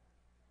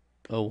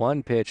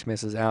 0-1 pitch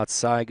misses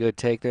outside. Good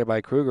take there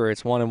by Kruger.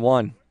 It's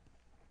 1-1.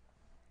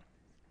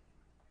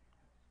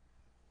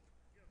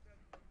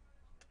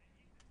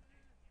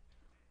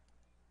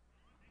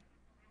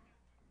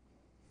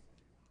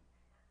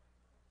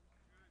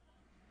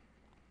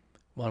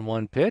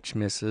 One pitch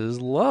misses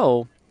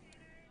low.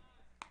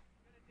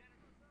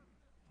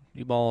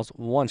 2 balls,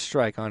 1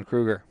 strike on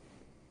Kruger.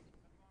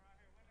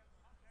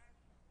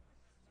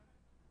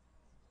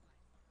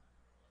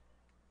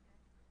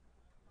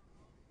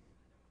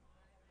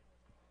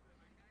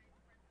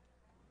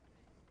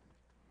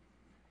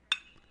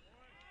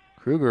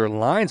 Kruger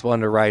lines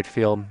one to right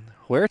field.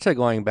 Huerta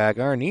going back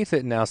underneath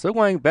it now. Still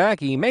going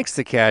back. He makes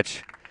the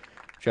catch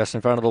just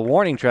in front of the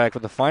warning track for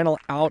the final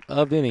out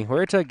of the inning.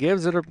 Huerta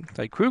gives it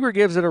Kruger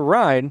gives it a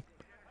ride,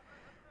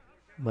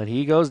 but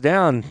he goes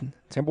down.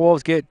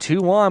 Timberwolves get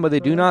 2 on, but they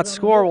do not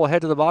score. We'll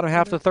head to the bottom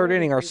half of the third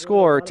inning. Our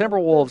score: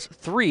 Timberwolves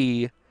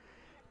 3,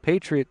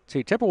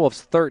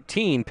 Timberwolves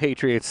 13,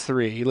 Patriots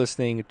 3. You're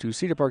listening to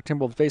Cedar Park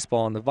Timberwolves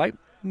baseball on the Vype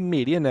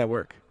Media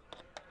Network.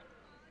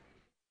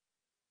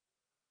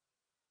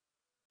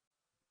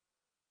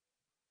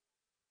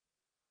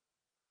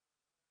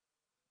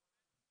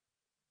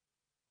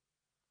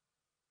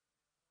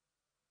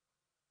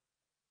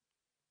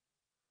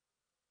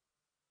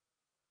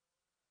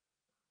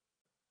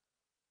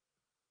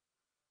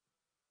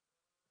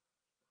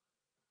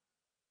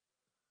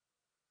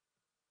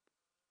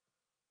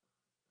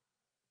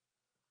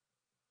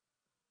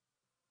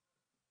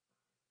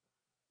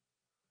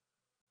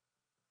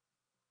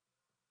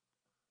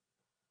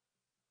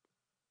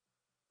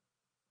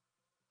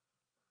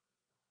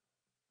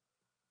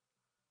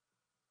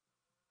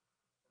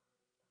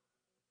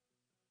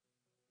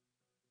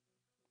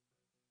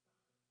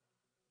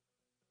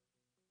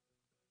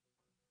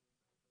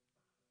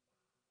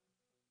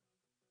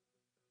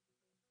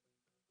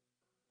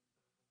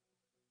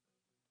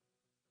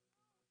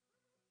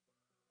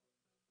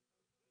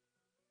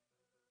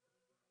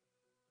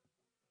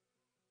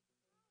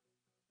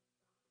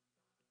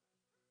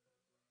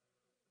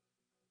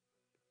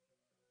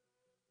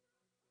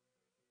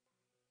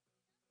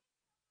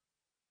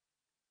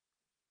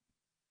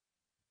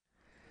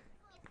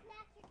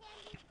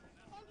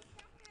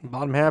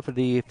 Bottom half of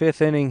the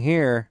 5th inning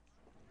here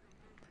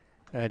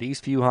at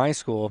Eastview High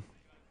School.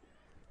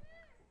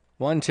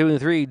 1, 2, and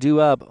 3 due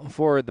up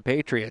for the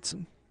Patriots.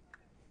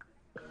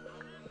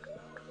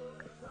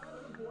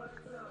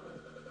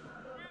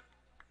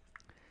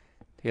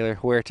 Taylor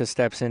Huerta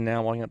steps in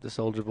now, walking up to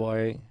Soldier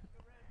Boy.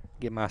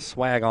 Get my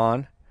swag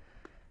on.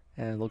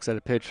 And looks at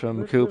a pitch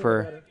from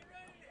Cooper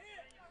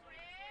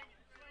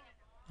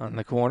on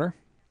the corner.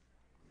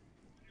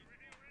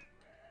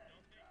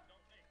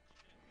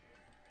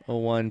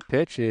 0-1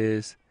 pitch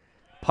is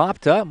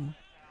popped up.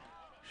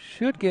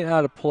 Should get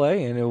out of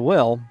play, and it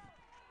will.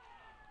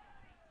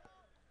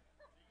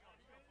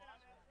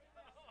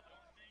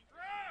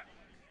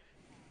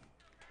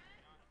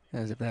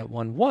 As if that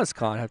one was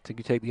caught, I have to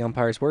take the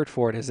umpire's word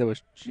for it, as it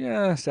was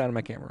just out of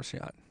my camera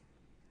shot.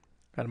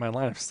 Out of my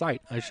line of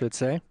sight, I should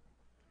say.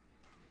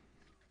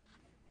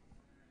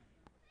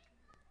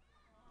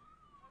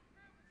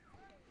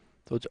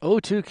 So it's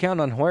 0-2 count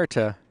on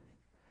Huerta,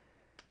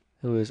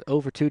 who is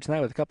 0 for 2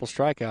 tonight with a couple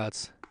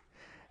strikeouts.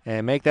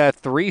 And make that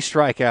 3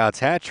 strikeouts.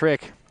 Hat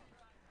trick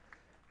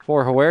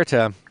for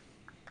Huerta.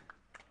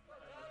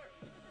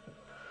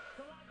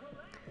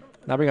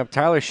 Now bring up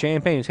Tyler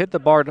Champagne, who's hit the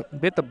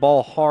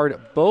ball hard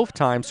both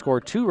times,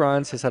 scored 2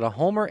 runs, has had a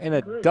homer and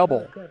a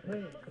double.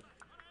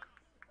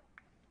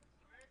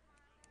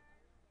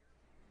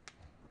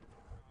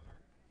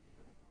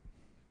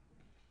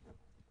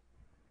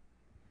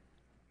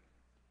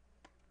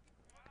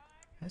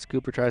 As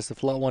Cooper tries to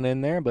float one in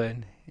there, but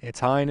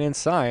it's high and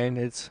inside.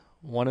 It's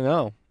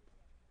 1-0.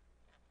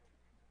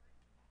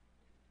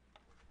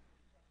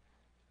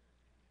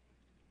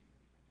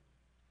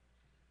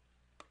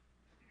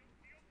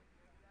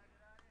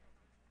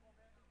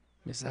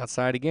 Misses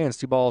outside again. It's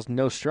 2 balls,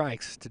 no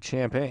strikes to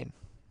Champagne.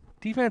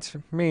 Defense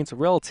remains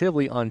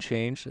relatively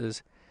unchanged.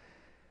 As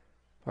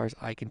far as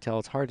I can tell,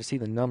 it's hard to see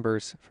the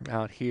numbers from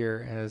out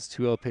here as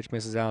 2-0 pitch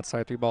misses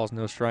outside. 3 balls,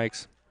 no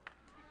strikes.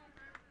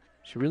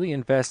 Should really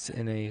invest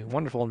in a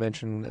wonderful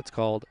invention that's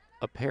called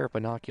a pair of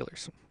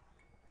binoculars.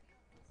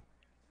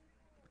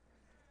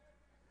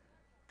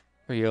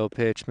 3-0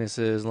 pitch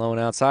misses low and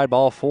outside,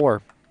 ball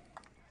 4.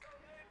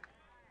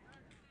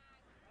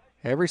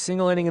 Every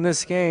single inning in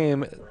this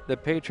game, the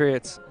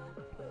Patriots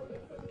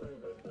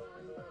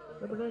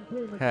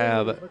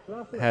have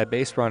had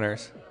base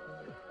runners.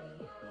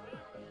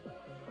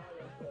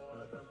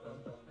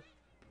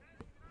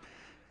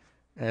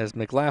 As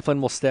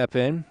McLaughlin will step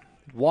in.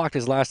 Walked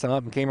his last time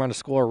up and came around to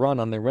score a run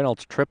on the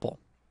Reynolds triple.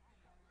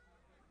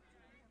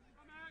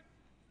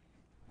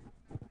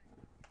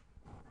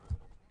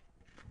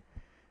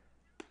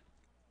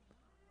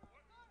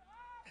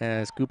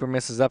 As Cooper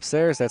misses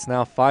upstairs, that's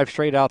now 5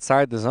 straight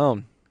outside the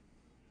zone.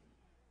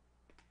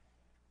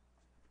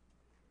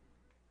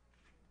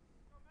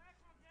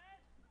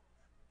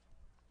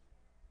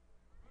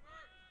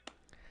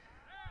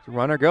 The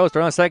runner goes,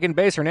 throw on second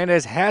base.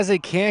 Hernandez has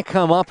it, can't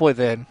come up with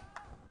it.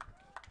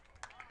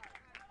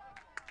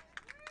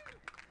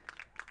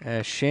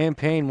 As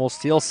Champagne will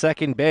steal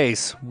second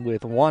base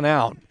with 1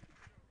 out.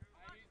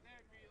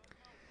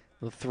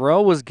 The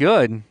throw was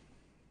good.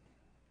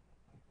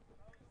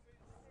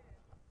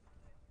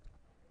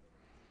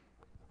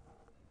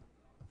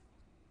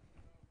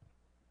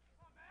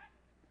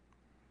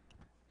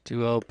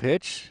 Two-0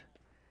 pitch.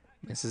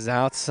 Misses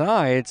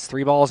outside. It's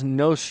 3 balls,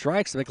 no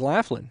strikes to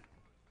McLaughlin.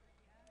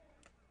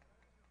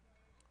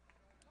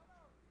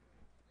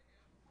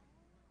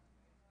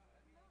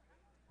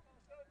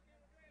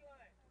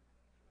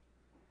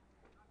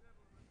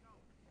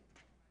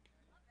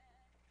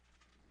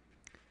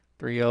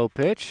 Three-0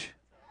 pitch.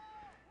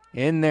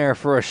 In there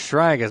for a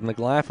strike as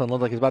McLaughlin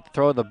looked like he's about to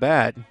throw the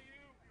bat.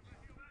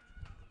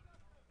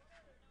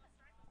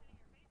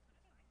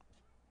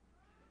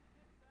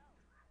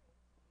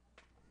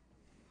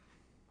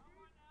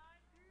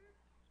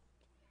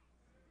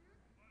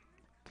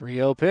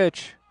 Three-0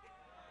 pitch.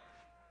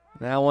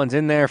 That one's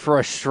in there for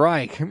a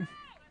strike.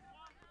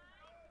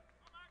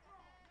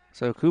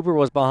 So Cooper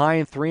was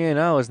behind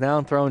 3-0, is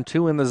now thrown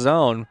 2 in the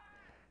zone.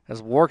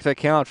 Has worked the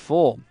count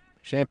full.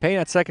 Champagne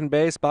at second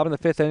base, Bob in the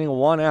 5th inning,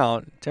 1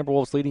 out.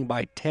 Timberwolves leading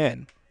by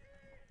 10.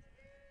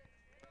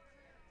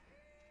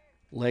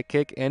 Leg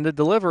kick ended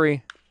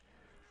delivery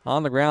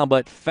on the ground,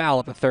 but foul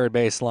at the third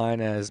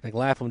baseline as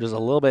McLaughlin just a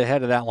little bit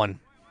ahead of that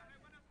one.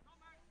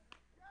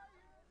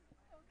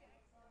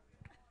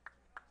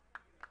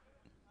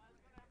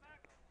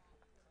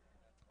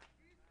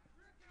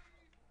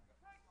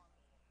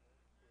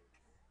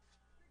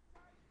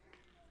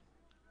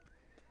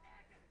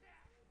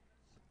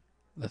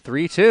 The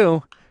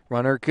 3-2.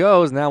 Runner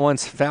goes, and that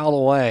one's fouled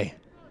away.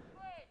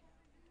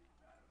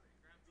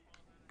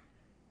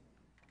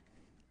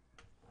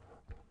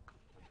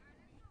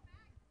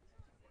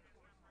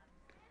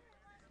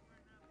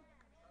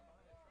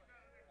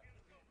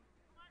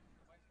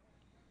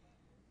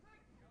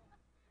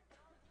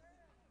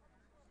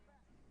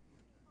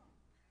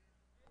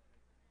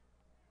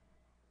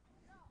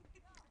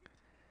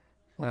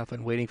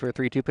 Laughlin waiting for a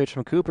 3-2 pitch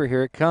from Cooper.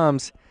 Here it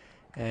comes.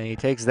 And he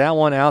takes that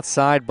one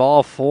outside,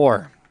 ball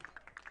 4.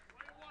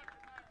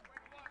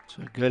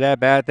 So good at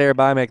bat there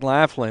by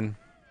McLaughlin.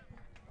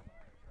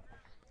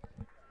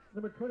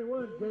 Number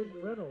 21,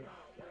 Jaden Reynolds.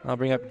 I'll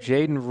bring up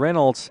Jaden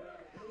Reynolds.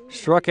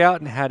 Struck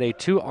out and had a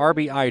 2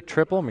 RBI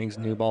triple, means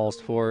new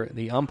balls for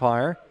the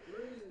umpire,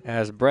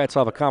 as Brett's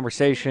have a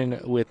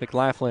conversation with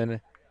McLaughlin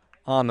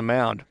on the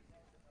mound.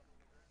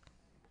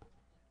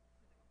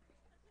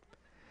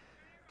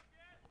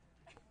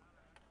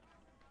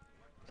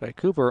 Sorry,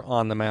 Cooper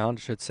on the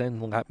mound, should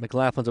send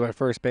McLaughlin's over at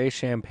first base,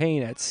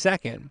 Champagne at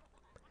second.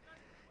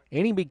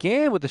 Inning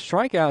began with a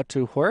strikeout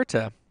to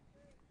Huerta.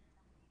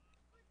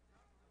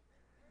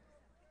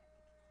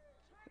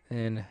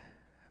 And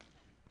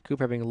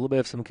Cooper having a little bit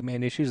of some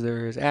command issues.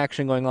 There is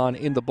action going on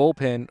in the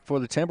bullpen for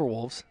the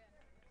Timberwolves.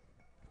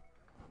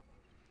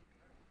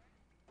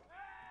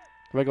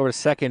 Right over to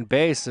second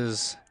base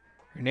as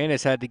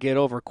Hernandez had to get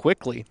over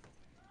quickly.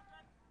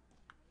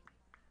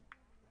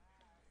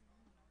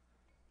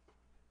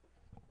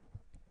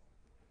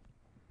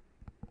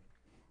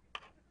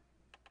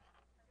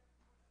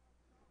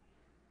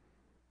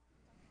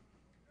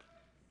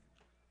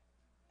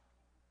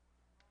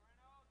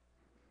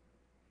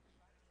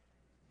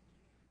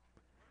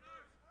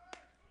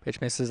 Pitch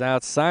misses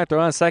outside. Throw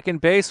on second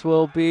base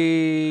will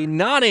be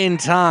not in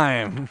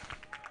time.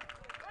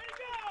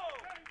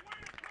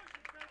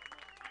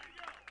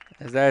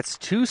 As that's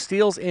 2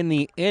 steals in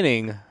the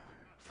inning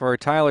for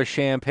Tyler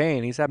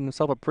Champagne. He's having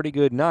himself a pretty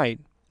good night.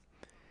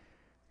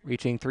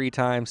 Reaching 3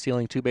 times,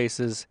 stealing 2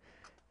 bases,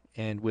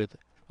 and with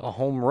a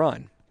home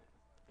run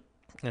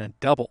and a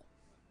double.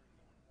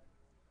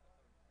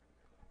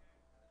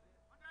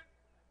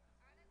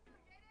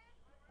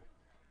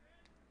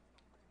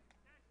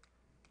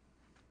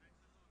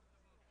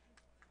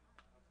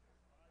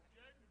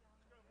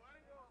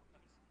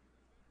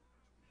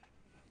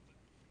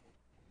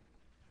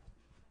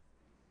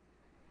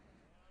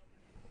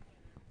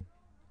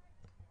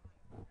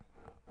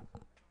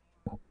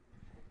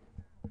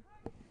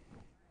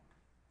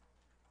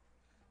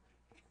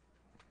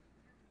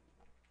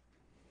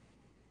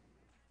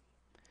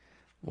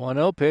 One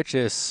 0 pitch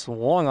is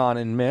swung on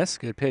and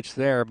missed. Good pitch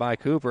there by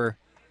Cooper.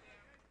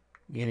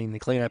 Getting the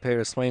cleanup hitter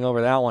to swing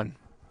over that one.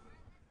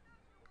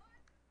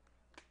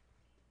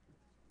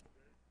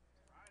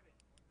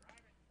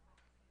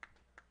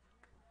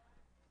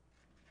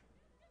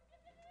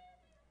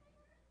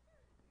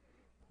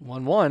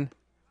 One.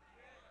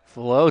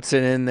 Floats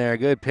it in there.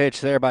 Good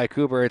pitch there by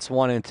Cooper. It's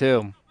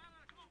 1-2.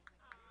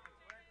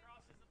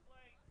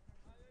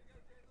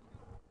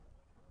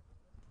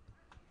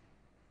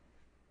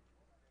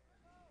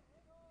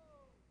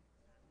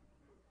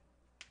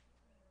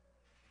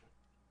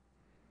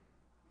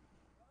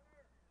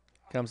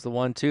 Comes the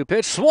 1-2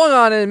 pitch. Swung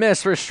on and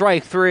missed for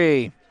strike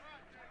 3.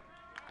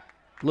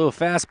 Little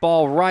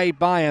fastball right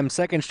by him.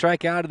 Second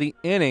strikeout of the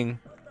inning.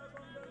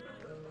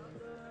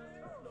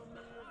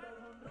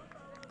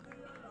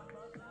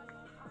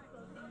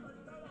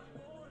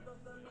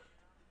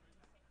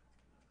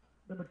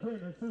 Number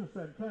 10, Jesus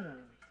Santana.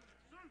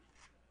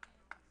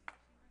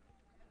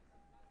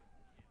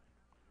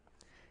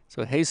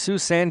 So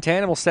Jesus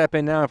Santana will step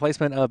in now in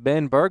replacement of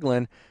Ben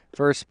Berglund.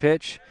 First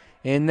pitch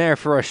in there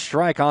for a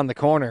strike on the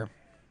corner.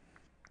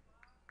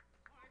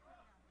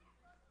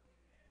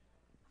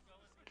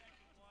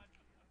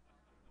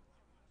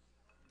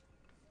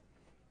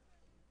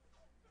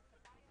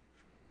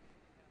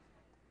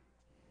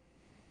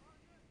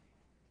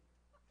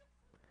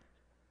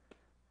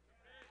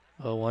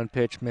 Oh, one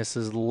pitch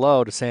misses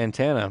low to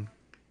Santana.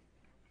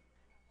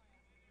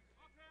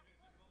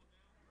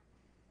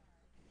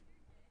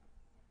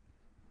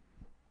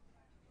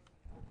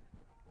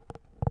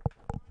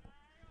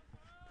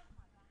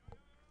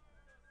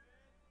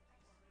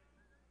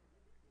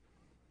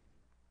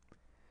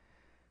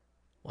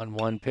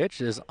 One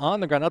pitch is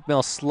on the ground.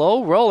 Upmill,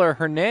 slow roller.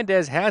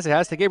 Hernandez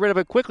has to get rid of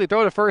it quickly.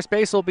 Throw to first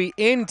base will be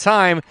in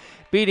time,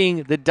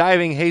 beating the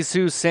diving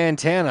Jesus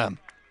Santana.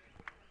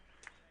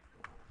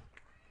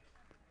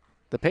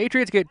 The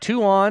Patriots get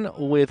 2 on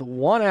with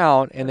 1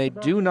 out, and they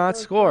do not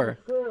score.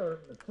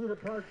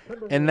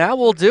 And that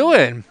will do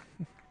it.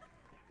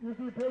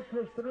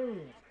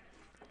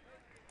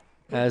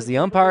 As the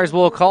umpires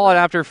will call it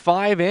after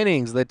 5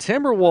 innings, the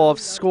Timberwolves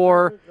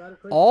score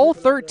all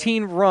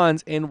 13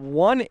 runs in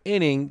 1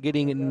 inning,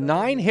 getting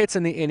 9 hits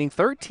in the inning,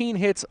 13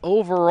 hits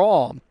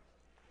overall.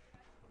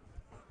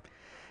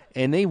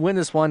 And they win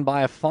this one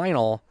by a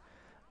final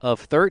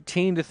of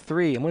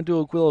 13-3. I'm going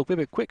to do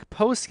a quick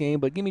post game,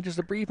 but give me just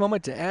a brief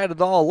moment to add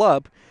it all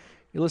up.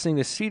 You're listening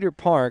to Cedar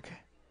Park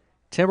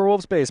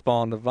Timberwolves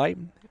baseball on the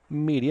Vype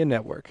Media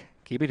Network.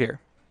 Keep it here.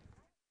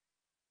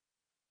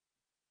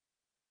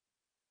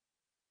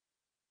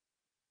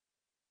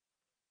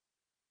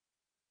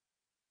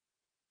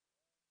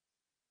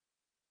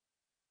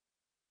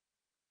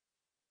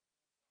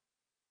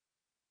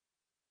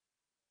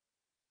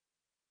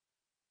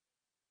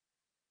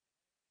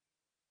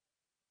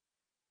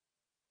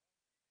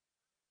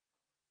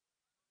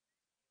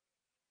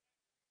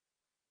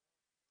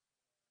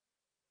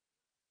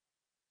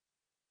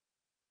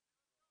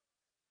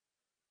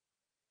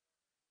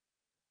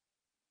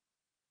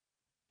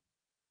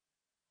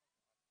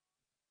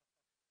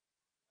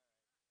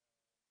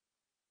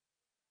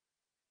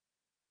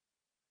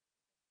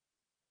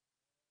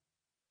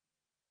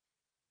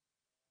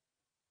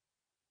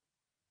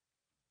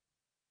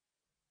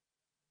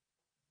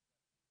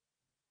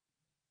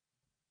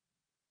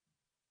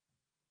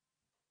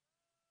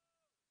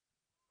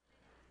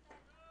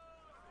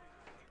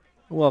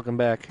 Welcome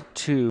back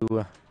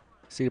to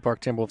Cedar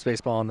Park Timberwolves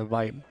baseball on the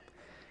Vype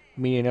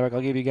Media Network. I'll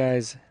give you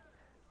guys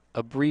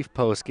a brief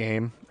post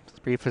game, not as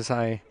brief as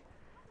I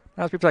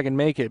can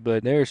make it,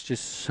 but there's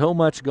just so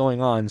much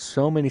going on,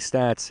 so many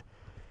stats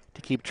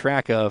to keep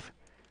track of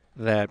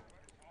that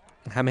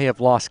I may have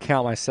lost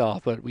count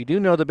myself. But we do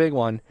know the big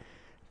one: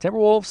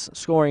 Timberwolves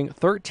scoring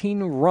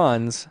 13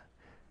 runs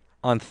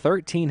on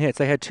 13 hits.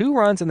 They had 2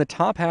 runs in the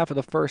top half of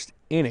the first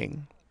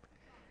inning.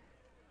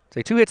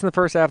 So 2 hits in the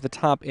first half of the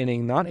top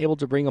inning, not able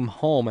to bring them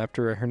home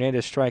after a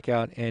Hernandez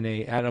strikeout and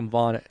a Adam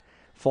Vaughn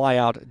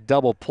fly-out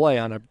double play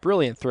on a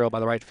brilliant throw by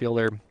the right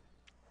fielder,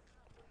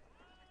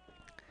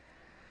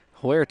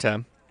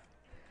 Huerta.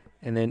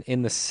 And then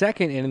in the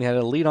second inning, they had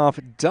a leadoff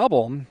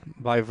double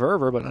by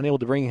Verver, but unable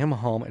to bring him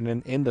home. And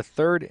then in the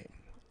third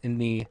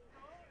inning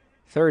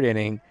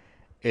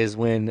is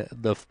when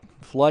the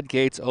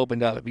floodgates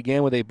opened up. It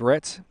began with a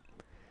Brett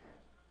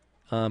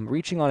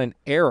reaching on an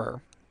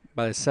error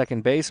by the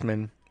second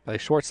baseman, by the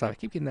shortstop. I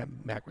keep getting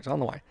that backwards. I don't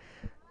know why.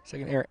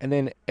 Second error. And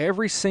then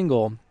every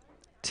single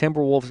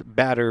Timberwolves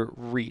batter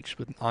reached.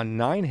 On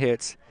 9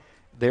 hits,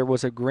 there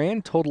was a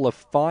grand total of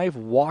 5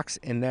 walks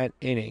in that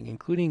inning,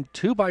 including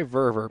 2 by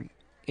Verver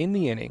in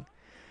the inning.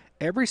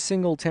 Every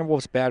single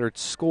Timberwolves batter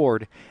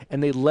scored,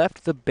 and they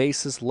left the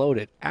bases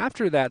loaded.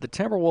 After that, the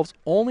Timberwolves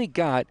only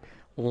got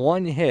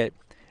 1 hit,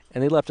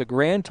 and they left a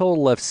grand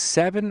total of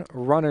 7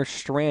 runners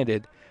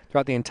stranded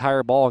throughout the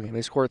entire ballgame.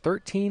 They scored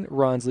 13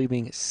 runs,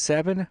 leaving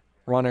 7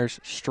 runners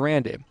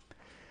stranded.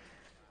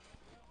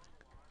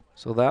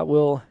 So that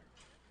will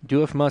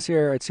do it from us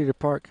here at Cedar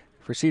Park.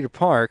 For Cedar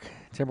Park,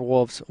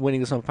 Timberwolves winning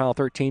this one final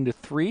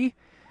 13-3.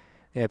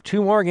 They have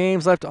 2 more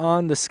games left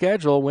on the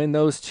schedule. Win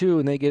those 2,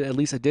 and they get at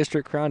least a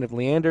district crown. If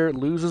Leander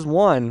loses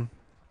 1,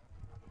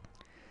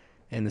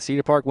 and the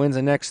Cedar Park wins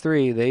the next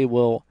 3, they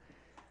will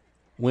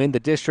win the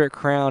district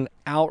crown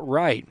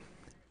outright.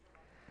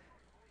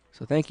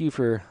 So thank you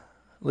for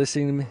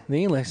listening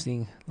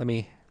to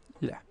me.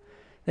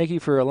 Thank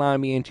you for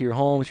allowing me into your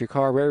homes, your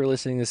car, wherever you're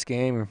listening to this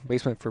game, or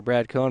basement for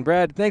Brad Cohn.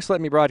 Brad, thanks for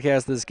letting me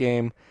broadcast this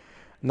game.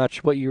 I'm not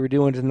sure what you were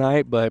doing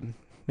tonight, but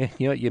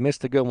you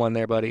missed a good one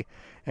there, buddy.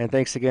 And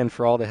thanks again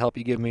for all the help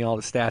you give me, all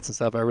the stats and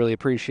stuff. I really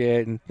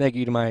appreciate it. And thank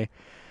you to my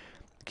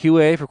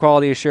QA for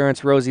quality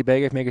assurance, Rosie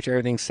Baker, for making sure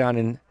everything's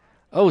sounding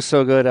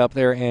so good up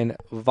there in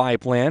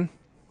Vype land.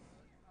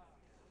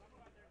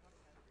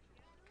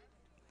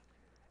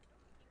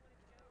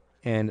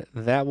 And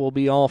that will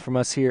be all from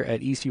us here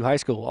at Eastview High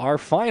School. Our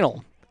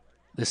final,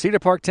 the Cedar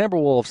Park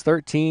Timberwolves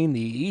 13,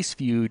 the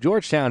Eastview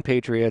Georgetown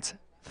Patriots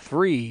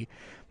 3.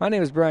 My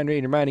name is Brian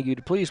Reed, reminding you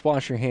to please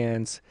wash your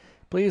hands.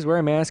 Please wear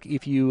a mask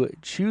if you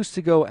choose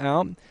to go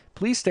out.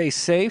 Please stay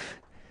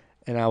safe,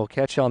 and I will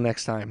catch y'all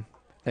next time.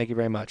 Thank you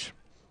very much.